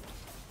again.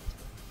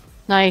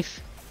 Nice.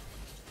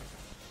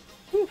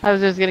 I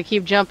was just gonna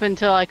keep jumping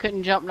until I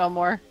couldn't jump no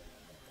more.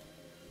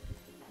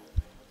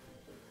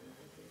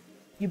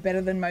 You're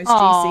better than most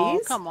Oh,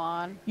 GCs. come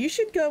on. You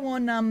should go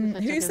on,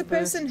 Such a who's the good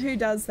person who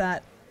does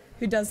that?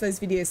 Who does those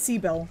videos?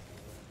 Seabell.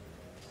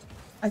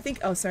 I think,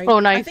 oh, sorry. Oh,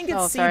 nice. I think it's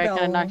Oh, sorry, I Seabell.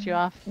 kinda knocked you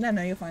off. No,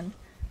 no, you're fine.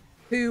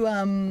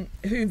 Who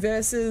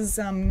versus,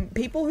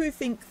 people who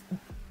think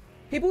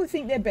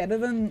they're better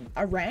than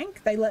a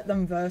rank, they let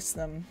them verse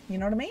them. You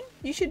know what I mean?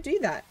 You should do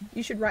that.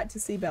 You should write to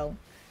Seabell.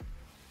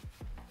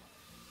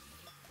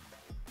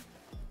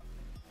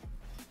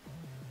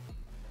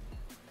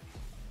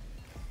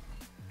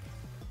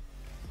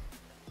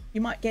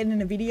 You might get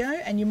in a video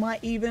and you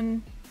might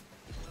even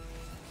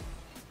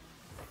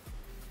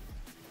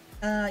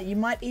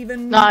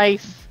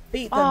Nice.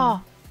 beat them.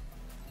 Oh.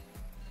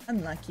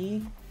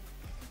 Unlucky.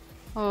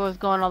 Oh, it's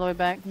going all the way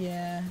back.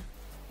 Yeah.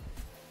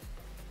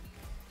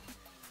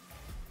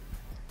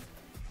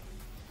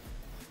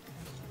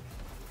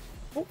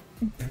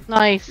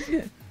 Nice.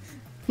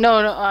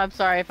 No, no, I'm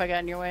sorry if I got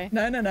in your way.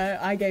 No, no, no.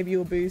 I gave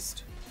you a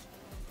boost.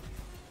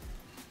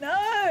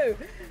 No!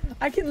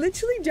 I can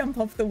literally jump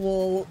off the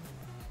wall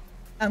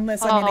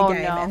unless I'm in Oh, a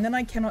game, no. and then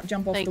I cannot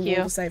jump off Thank the you.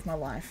 wall to save my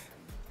life.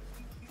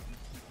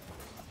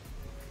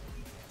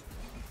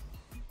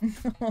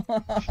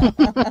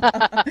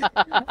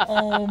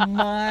 Oh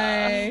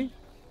my.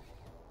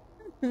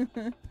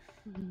 I'm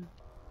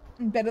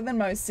better than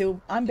most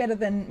I'm better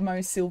than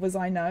most silvers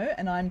I know,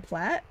 and I'm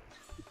plat.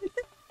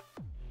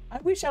 I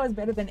wish I was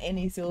better than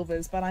any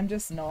silvers, but I'm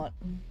just not.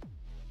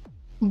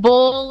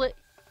 Bull.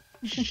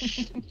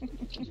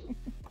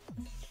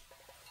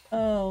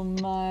 Oh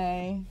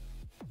my.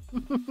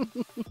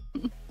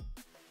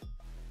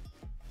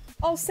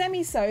 Oh,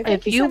 Semi-So,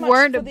 thank you so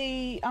much for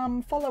the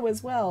follow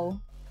as well.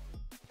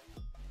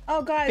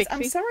 Oh, guys,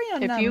 I'm PIXI, sorry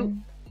on if you...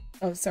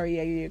 Oh, sorry,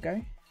 yeah, you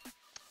go.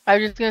 I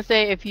was just gonna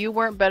say, if you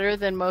weren't better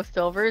than most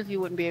silvers, you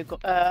wouldn't be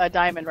a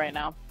diamond right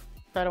now.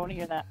 So I don't want to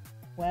hear that.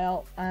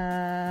 Well,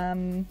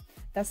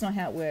 that's not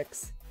how it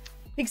works.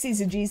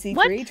 PIXI's a GC3,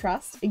 What?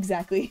 trust.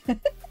 Exactly.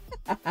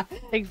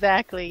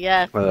 Exactly,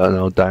 yes. Well, I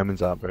know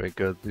diamonds aren't very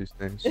good these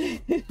days.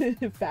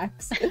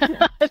 Facts.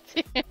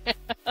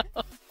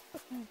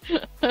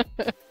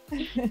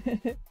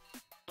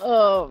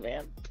 Oh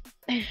man.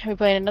 Are we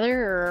playing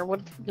another, or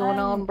what's going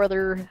on,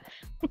 brother?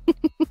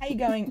 How you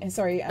going?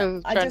 Sorry, I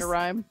was trying to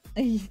rhyme.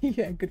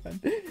 Yeah, good one.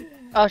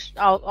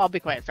 I'll be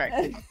quiet. Sorry.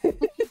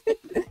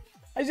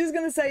 I was just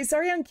gonna say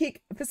sorry on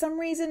Kick. For some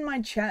reason,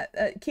 my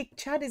Kick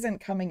chat isn't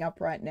coming up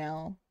right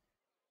now,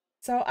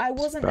 so I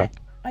wasn't.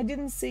 I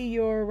didn't see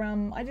your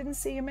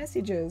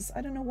messages.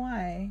 I don't know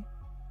why.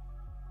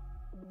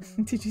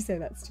 Did you say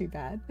that's too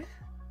bad?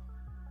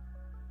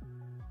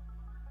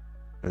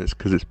 It's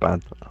because it's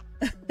bad.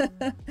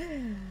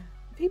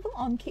 People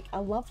on Kick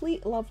are lovely,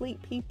 lovely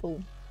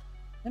people.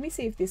 Let me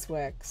see if this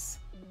works.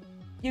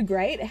 You're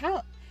great.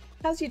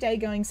 How's your day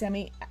going,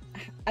 Sammy?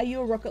 Are you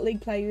a Rocket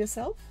League player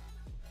yourself?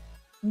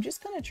 I'm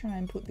just gonna try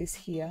and put this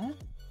here.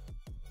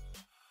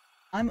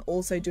 I'm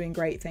also doing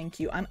great, thank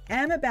you. I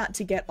am about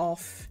to get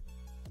off,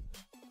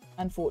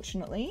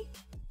 unfortunately,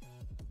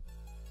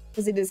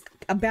 because it is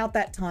about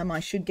that time I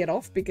should get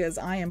off because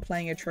I am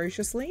playing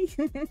atrociously.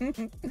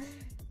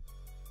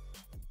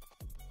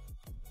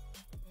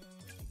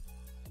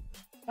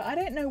 But I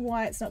don't know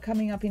why it's not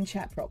coming up in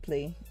chat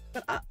properly.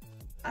 But I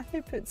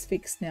hope it's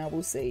fixed now.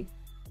 We'll see.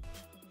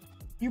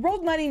 You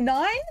rolled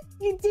 99?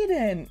 You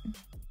didn't.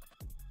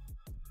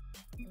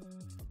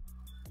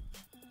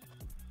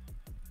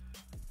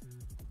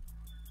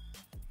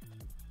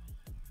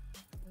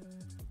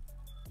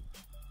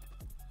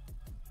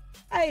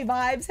 Hey,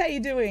 Vibes. How you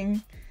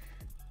doing?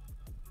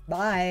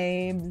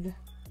 Vibes.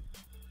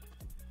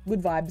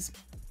 Good vibes.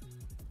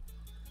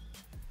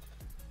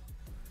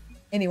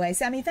 Anyway,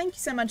 Sammy, thank you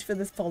so much for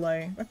the follow.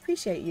 I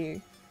appreciate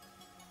you.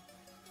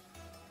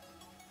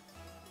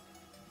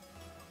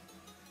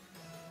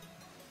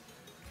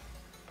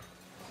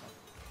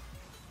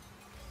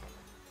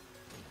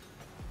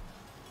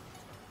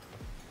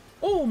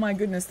 Oh my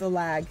goodness, the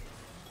lag.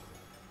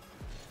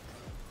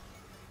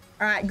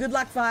 Alright, good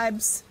luck,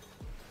 Vibes.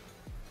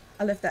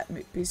 I left that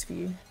boost for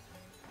you.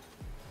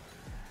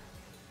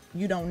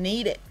 You don't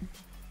need it.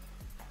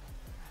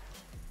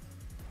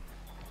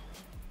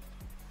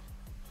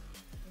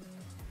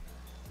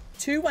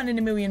 Two 1 in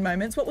a million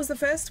moments. What was the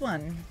first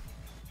one?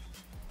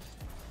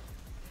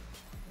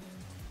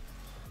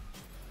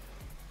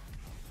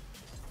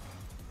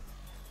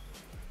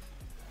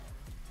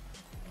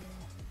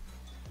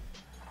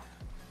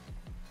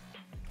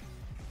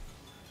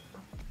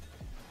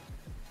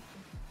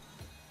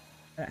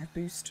 I don't have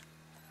boost.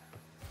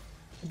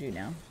 I do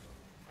now.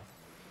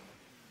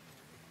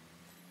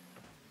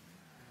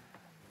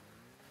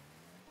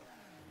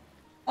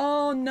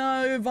 Oh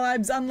no,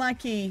 Vibes,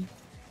 unlucky.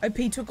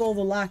 OP took all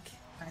the luck.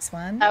 Nice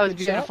one. That was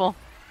Good beautiful.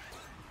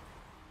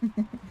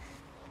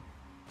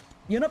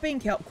 You're not being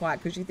kept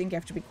quiet because you think you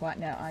have to be quiet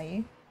now, are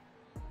you?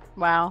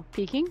 Wow.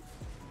 Peeking?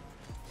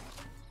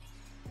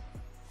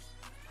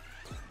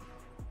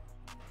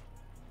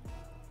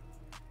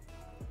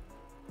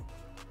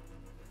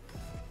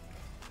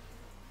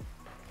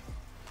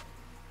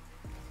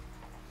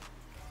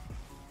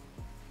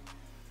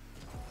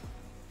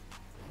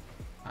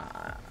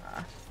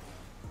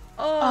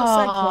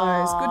 Oh, so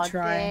close. Good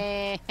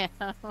try.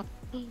 Damn.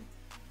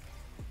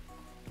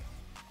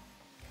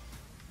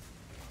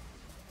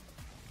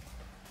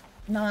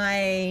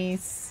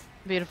 Nice.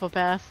 Beautiful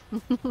pass.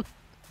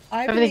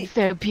 Everything's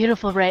so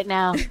beautiful right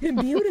now.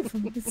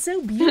 Beautiful. It's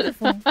so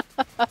beautiful.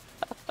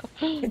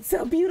 It's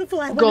so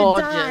beautiful. I want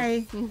to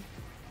die.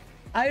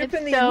 I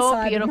opened the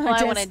inside of my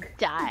desk. I want to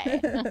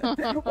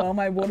die. Well,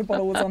 my water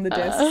bottle was on the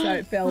desk, so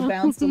it fell,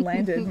 bounced, and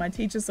landed. My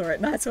teacher saw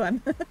it. Nice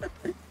one.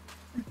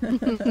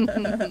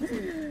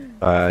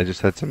 I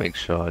just had to make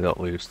sure I don't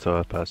lose to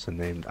a person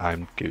named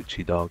I'm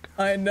Gucci Dog.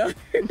 I know.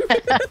 Here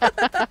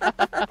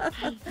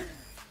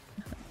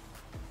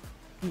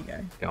you go.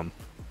 Yum.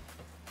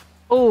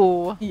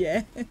 Oh.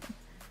 Yeah.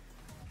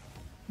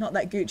 Not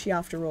that Gucci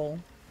after all.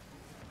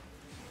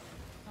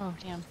 Oh,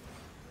 damn.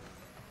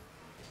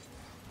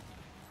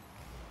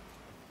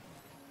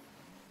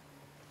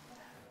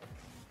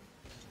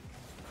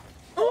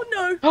 Oh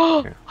no!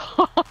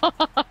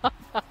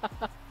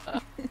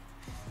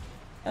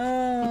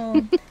 Oh,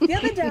 the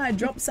other day I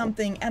dropped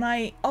something and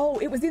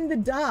it was in the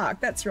dark.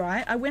 That's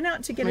right. I went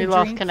out to get a drink. We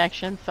lost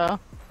connection, so.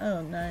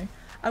 Oh no.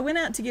 I went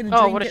out to get a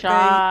Oh, drink what a at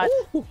shot.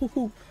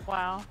 the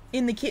Wow.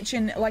 in the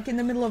kitchen, like in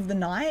the middle of the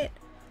night,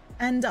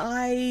 and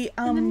I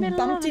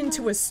bumped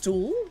into a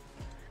stool,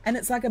 and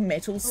it's like a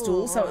metal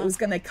stool, so it was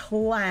going to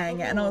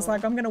clang. And I was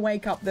like, I'm going to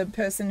wake up the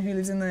person who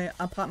lives in the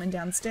apartment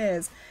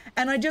downstairs.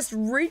 And I just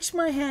reached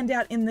my hand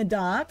out in the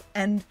dark,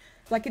 and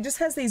like it just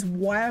has these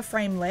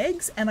wireframe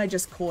legs, and I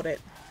just caught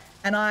it.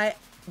 And I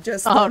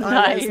just thought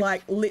I was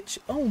like,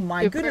 oh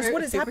my goodness,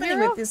 what is happening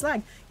with this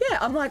leg? Yeah,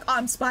 I'm like,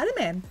 I'm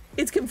Spider-Man.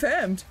 It's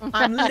confirmed.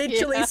 I'm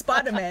literally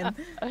Spider-Man.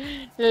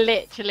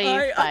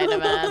 Literally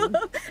Spider-Man.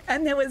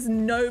 And there was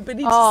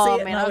nobody to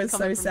see it, man, and I was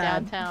so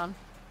sad. Downtown.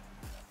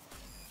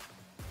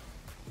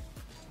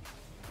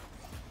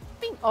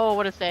 Oh,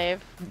 what a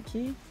save. Thank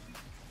you.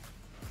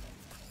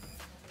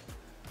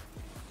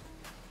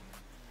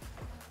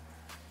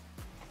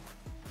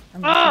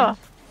 Ah!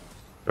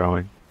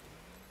 Throwing.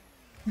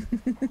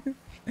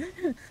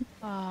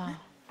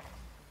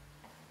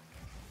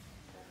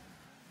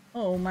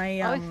 Oh, my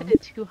I always hit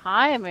it too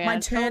high, man. my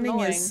It's so turning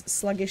annoying. is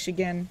sluggish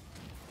again.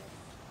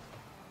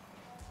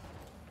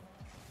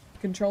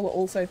 Controller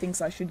also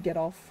thinks I should get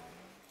off.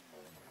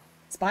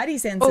 Spidey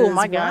senses. Oh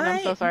my god, right?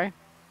 I'm so sorry.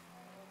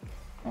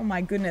 Oh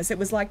my goodness, it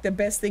was like the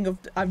best thing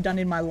I've done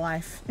in my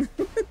life.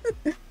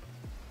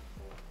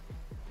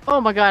 Oh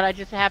my god, I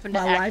just happened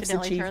to My life's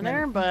accidentally turn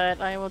there, achievement.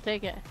 but I will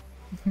take it.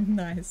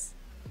 Nice.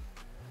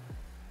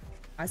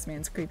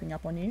 Iceman's creeping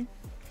up on you.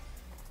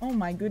 Oh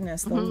my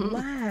goodness, the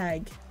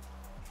lag.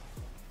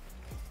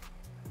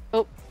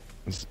 Oh.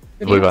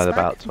 We've had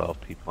about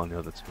 12 people on the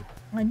other two.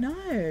 I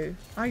know.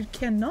 I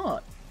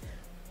cannot.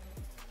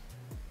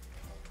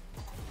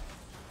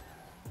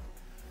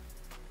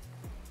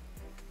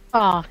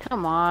 Oh,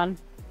 come on.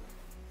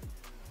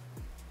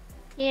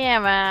 Yeah,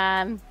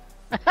 man.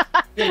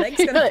 Your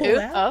leg's gonna pull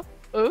out.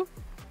 Oh.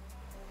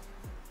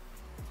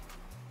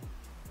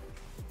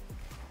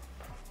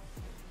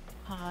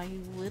 Oh,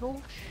 you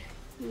little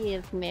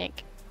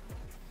shiznick.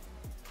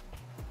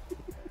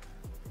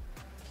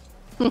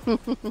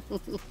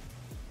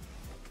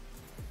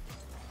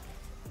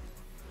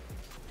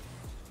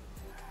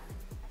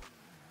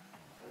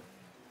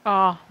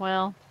 Oh,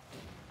 well.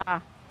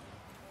 Ah.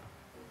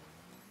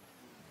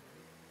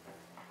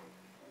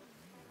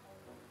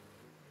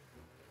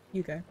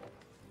 You go.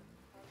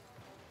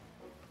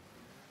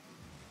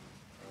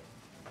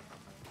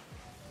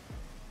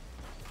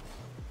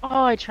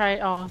 Oh, I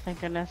tried. Oh,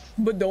 thank goodness.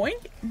 But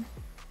doink.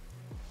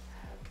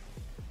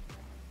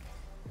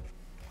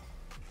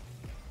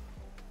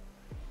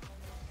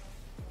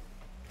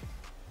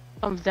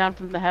 Comes down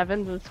from the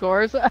heavens and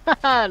scores.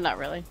 Not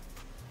really.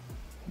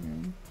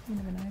 You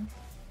never know.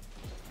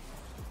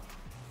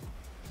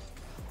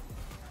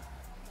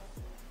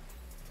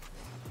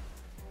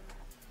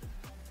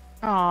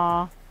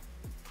 Aw.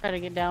 Try to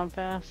get down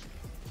fast.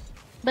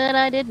 But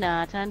I did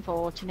not,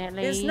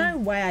 unfortunately. There's no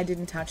way I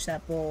didn't touch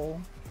that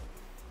ball.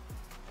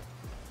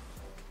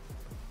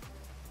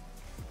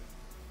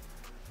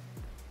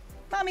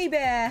 Mummy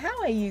Bear,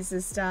 how are you,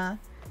 sister?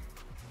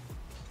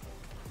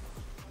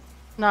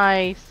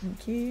 Nice.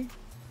 Thank you.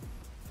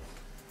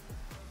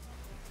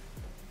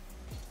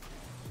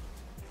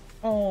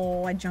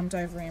 Oh, I jumped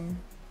over him.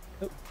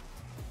 Oh.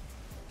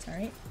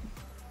 Sorry.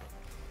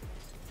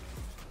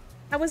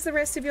 How was the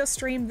rest of your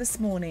stream this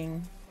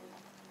morning?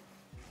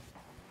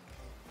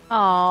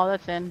 Oh,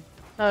 that's in.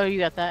 Oh, you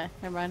got that.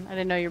 Never mind. I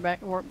didn't know you're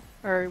back. Or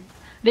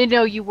didn't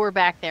know you were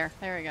back there.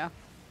 There we go.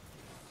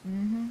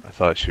 I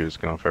thought she was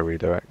going for a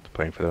redirect,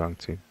 playing for the wrong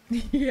team.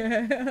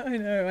 Yeah, I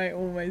know. I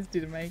almost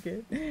didn't make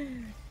it.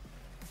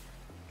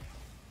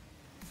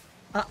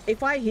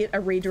 If I hit a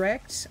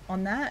redirect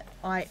on that,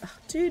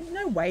 dude,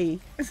 no way.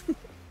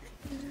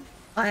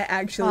 I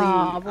actually,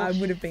 I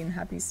would have been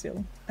happy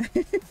still.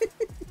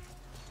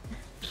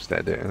 Just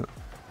edit it.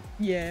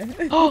 Yeah.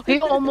 Oh, he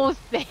almost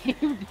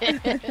saved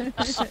it.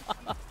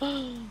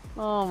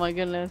 Oh my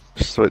goodness.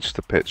 Switch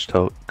to pitch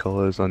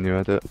colors on your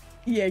edit.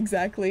 Yeah,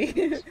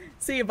 exactly.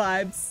 See you,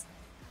 vibes.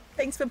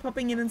 Thanks for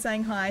popping in and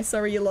saying hi.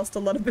 Sorry you lost a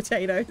lot of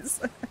potatoes.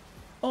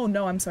 Oh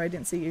no, I'm sorry, I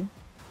didn't see you.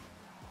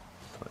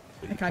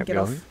 I can't get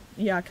off.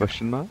 Yeah, I can't.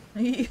 Question mark?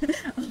 I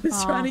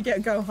was trying to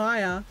go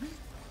higher.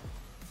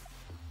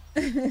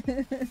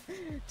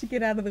 To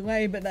get out of the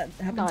way, but that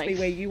happens to be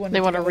where you want to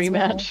go. They want a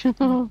rematch.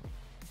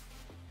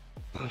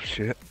 Oh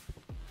shit.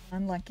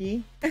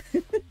 Unlucky.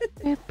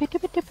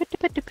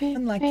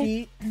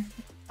 Unlucky.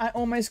 I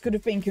almost could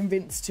have been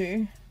convinced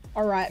to.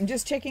 Alright, I'm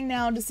just checking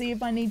now to see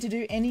if I need to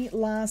do any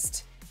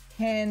last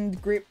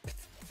hand grip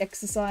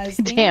exercise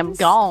things. Damn,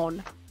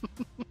 gone.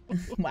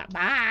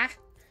 Bye.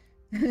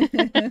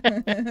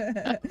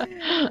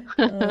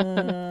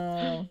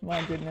 Oh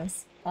my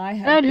goodness. I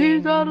have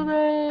been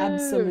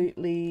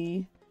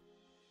absolutely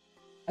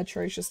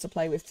atrocious to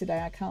play with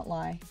today, I can't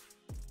lie.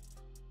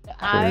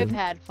 I've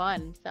had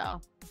fun, so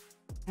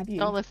have you?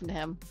 Don't listen to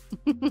him.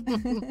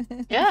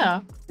 Yeah.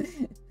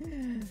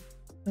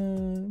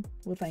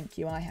 Well, thank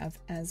you. I have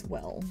as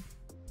well.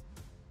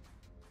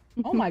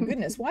 Oh my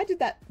goodness, why did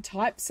that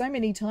type so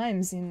many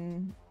times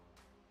in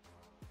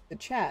the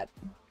chat?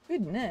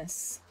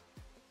 Goodness.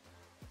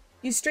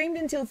 You streamed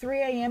until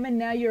 3 AM and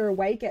now you're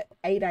awake at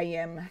 8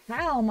 AM.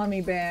 How,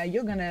 Mummy Bear?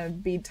 You're gonna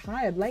be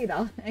tired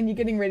later and you're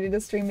getting ready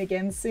to stream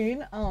again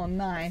soon? Oh,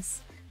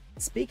 nice.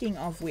 speaking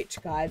of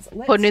which, guys,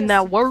 let's Putting in just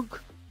that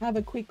work. have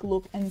a quick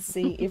look and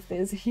see if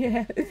there's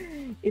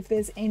if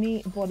there's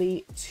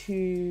anybody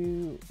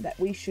that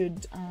we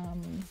should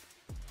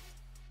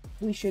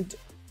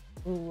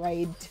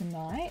raid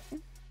tonight.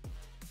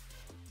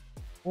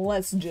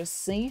 Let's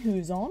just see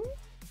who's on.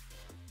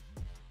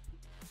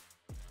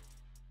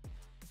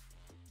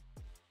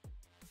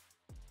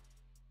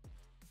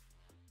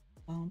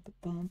 Bump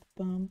bump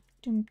bump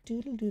dum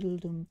doodle doodle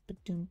dum ba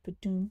dum ba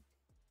dum.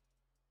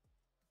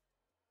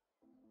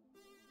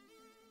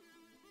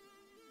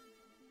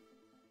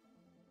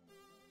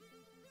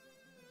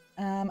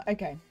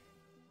 Okay.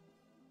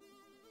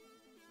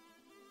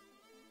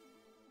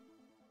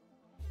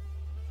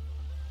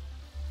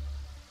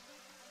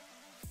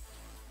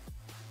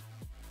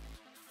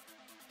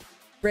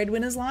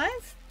 Breadwinners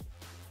live?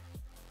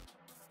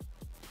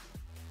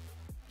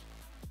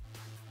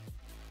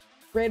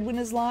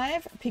 Breadwinners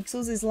live.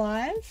 Pixels is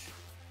live.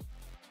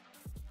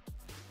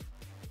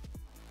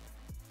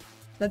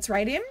 Let's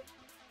raid him.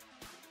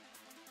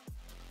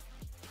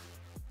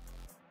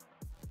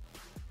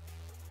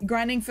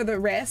 Grinding for the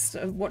rest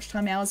of watch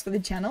time hours for the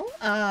channel.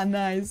 Ah,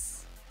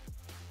 nice.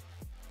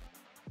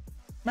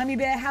 Mummy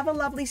Bear, have a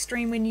lovely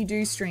stream when you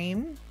do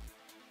stream.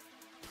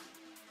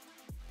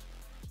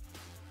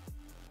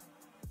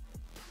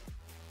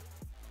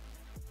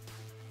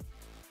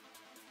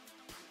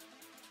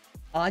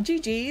 Ah,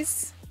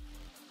 GG's.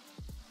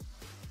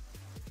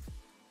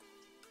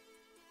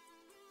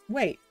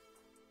 Wait.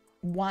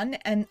 One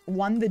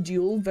the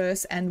dual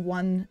verse and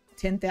 1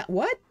 10,000.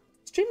 What?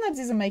 Streamlabs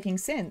isn't making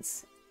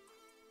sense.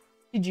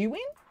 Did you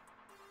win?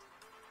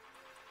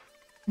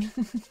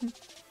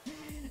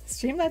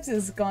 Streamlabs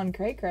has gone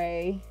cray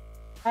cray.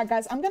 Alright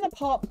guys, I'm gonna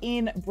pop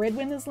in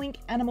Breadwinner's link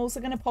and I'm also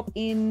gonna pop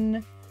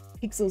in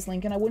Pixel's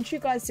link, and I want you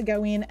guys to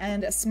go in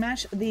and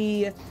smash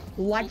the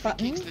like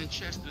button.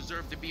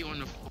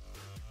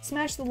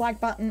 Smash the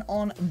like button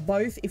on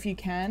both if you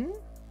can.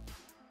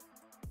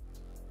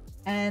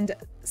 And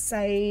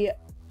say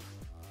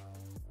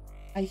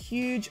a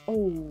huge...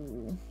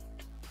 Oh.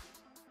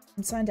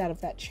 I'm signed out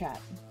of that chat.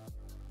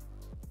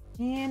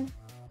 Man.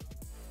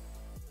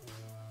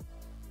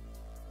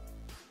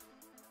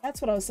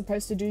 That's what I was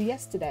supposed to do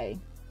yesterday.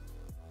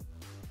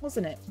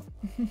 Wasn't it?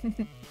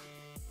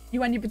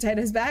 You want your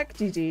potatoes back?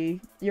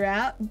 GG. You're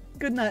out?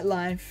 Good night,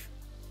 life.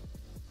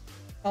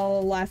 Oh,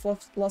 life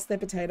lost their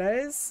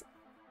potatoes.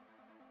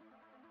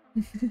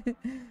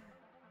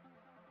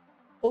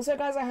 Also,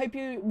 guys, I hope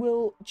you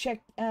will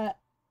check...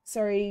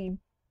 sorry...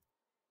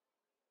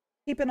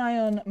 Keep an eye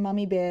on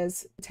Mummy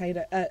Bear's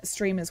potato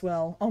stream as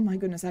well. Oh my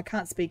goodness, I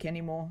can't speak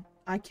anymore.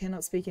 I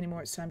cannot speak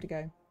anymore. It's time to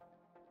go.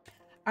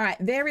 All right,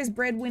 there is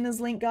Breadwinner's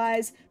link,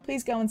 guys.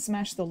 Please go and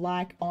smash the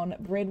like on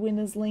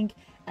Breadwinner's link.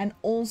 And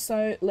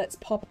also, let's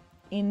pop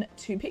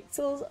into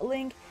Pixel's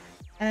link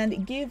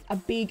and give a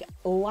big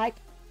like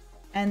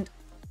and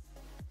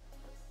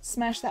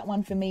smash that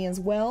one for me as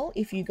well,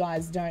 if you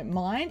guys don't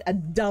mind. A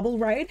double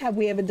raid. Have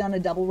we ever done a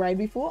double raid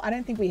before? I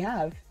don't think we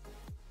have.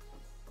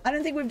 I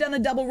don't think we've done a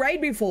double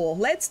raid before.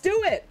 Let's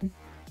do it.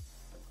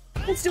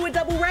 Let's do a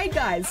double raid,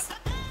 guys.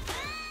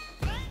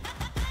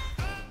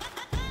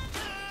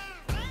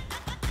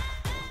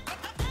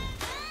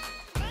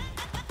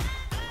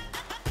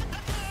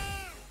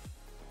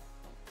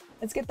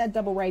 Let's get that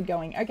double raid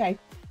going. Okay.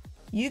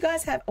 You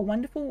guys have a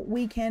wonderful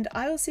weekend.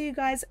 I will see you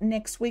guys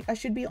next week. I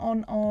should be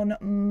on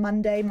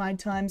Monday, my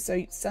time,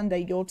 so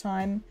Sunday, your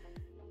time.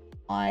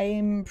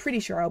 I'm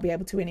pretty sure I'll be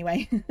able to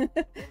anyway.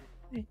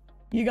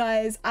 You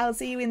guys, I'll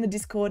see you in the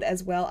Discord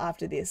as well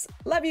after this.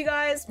 Love you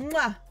guys.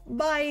 Mwah.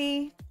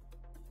 Bye.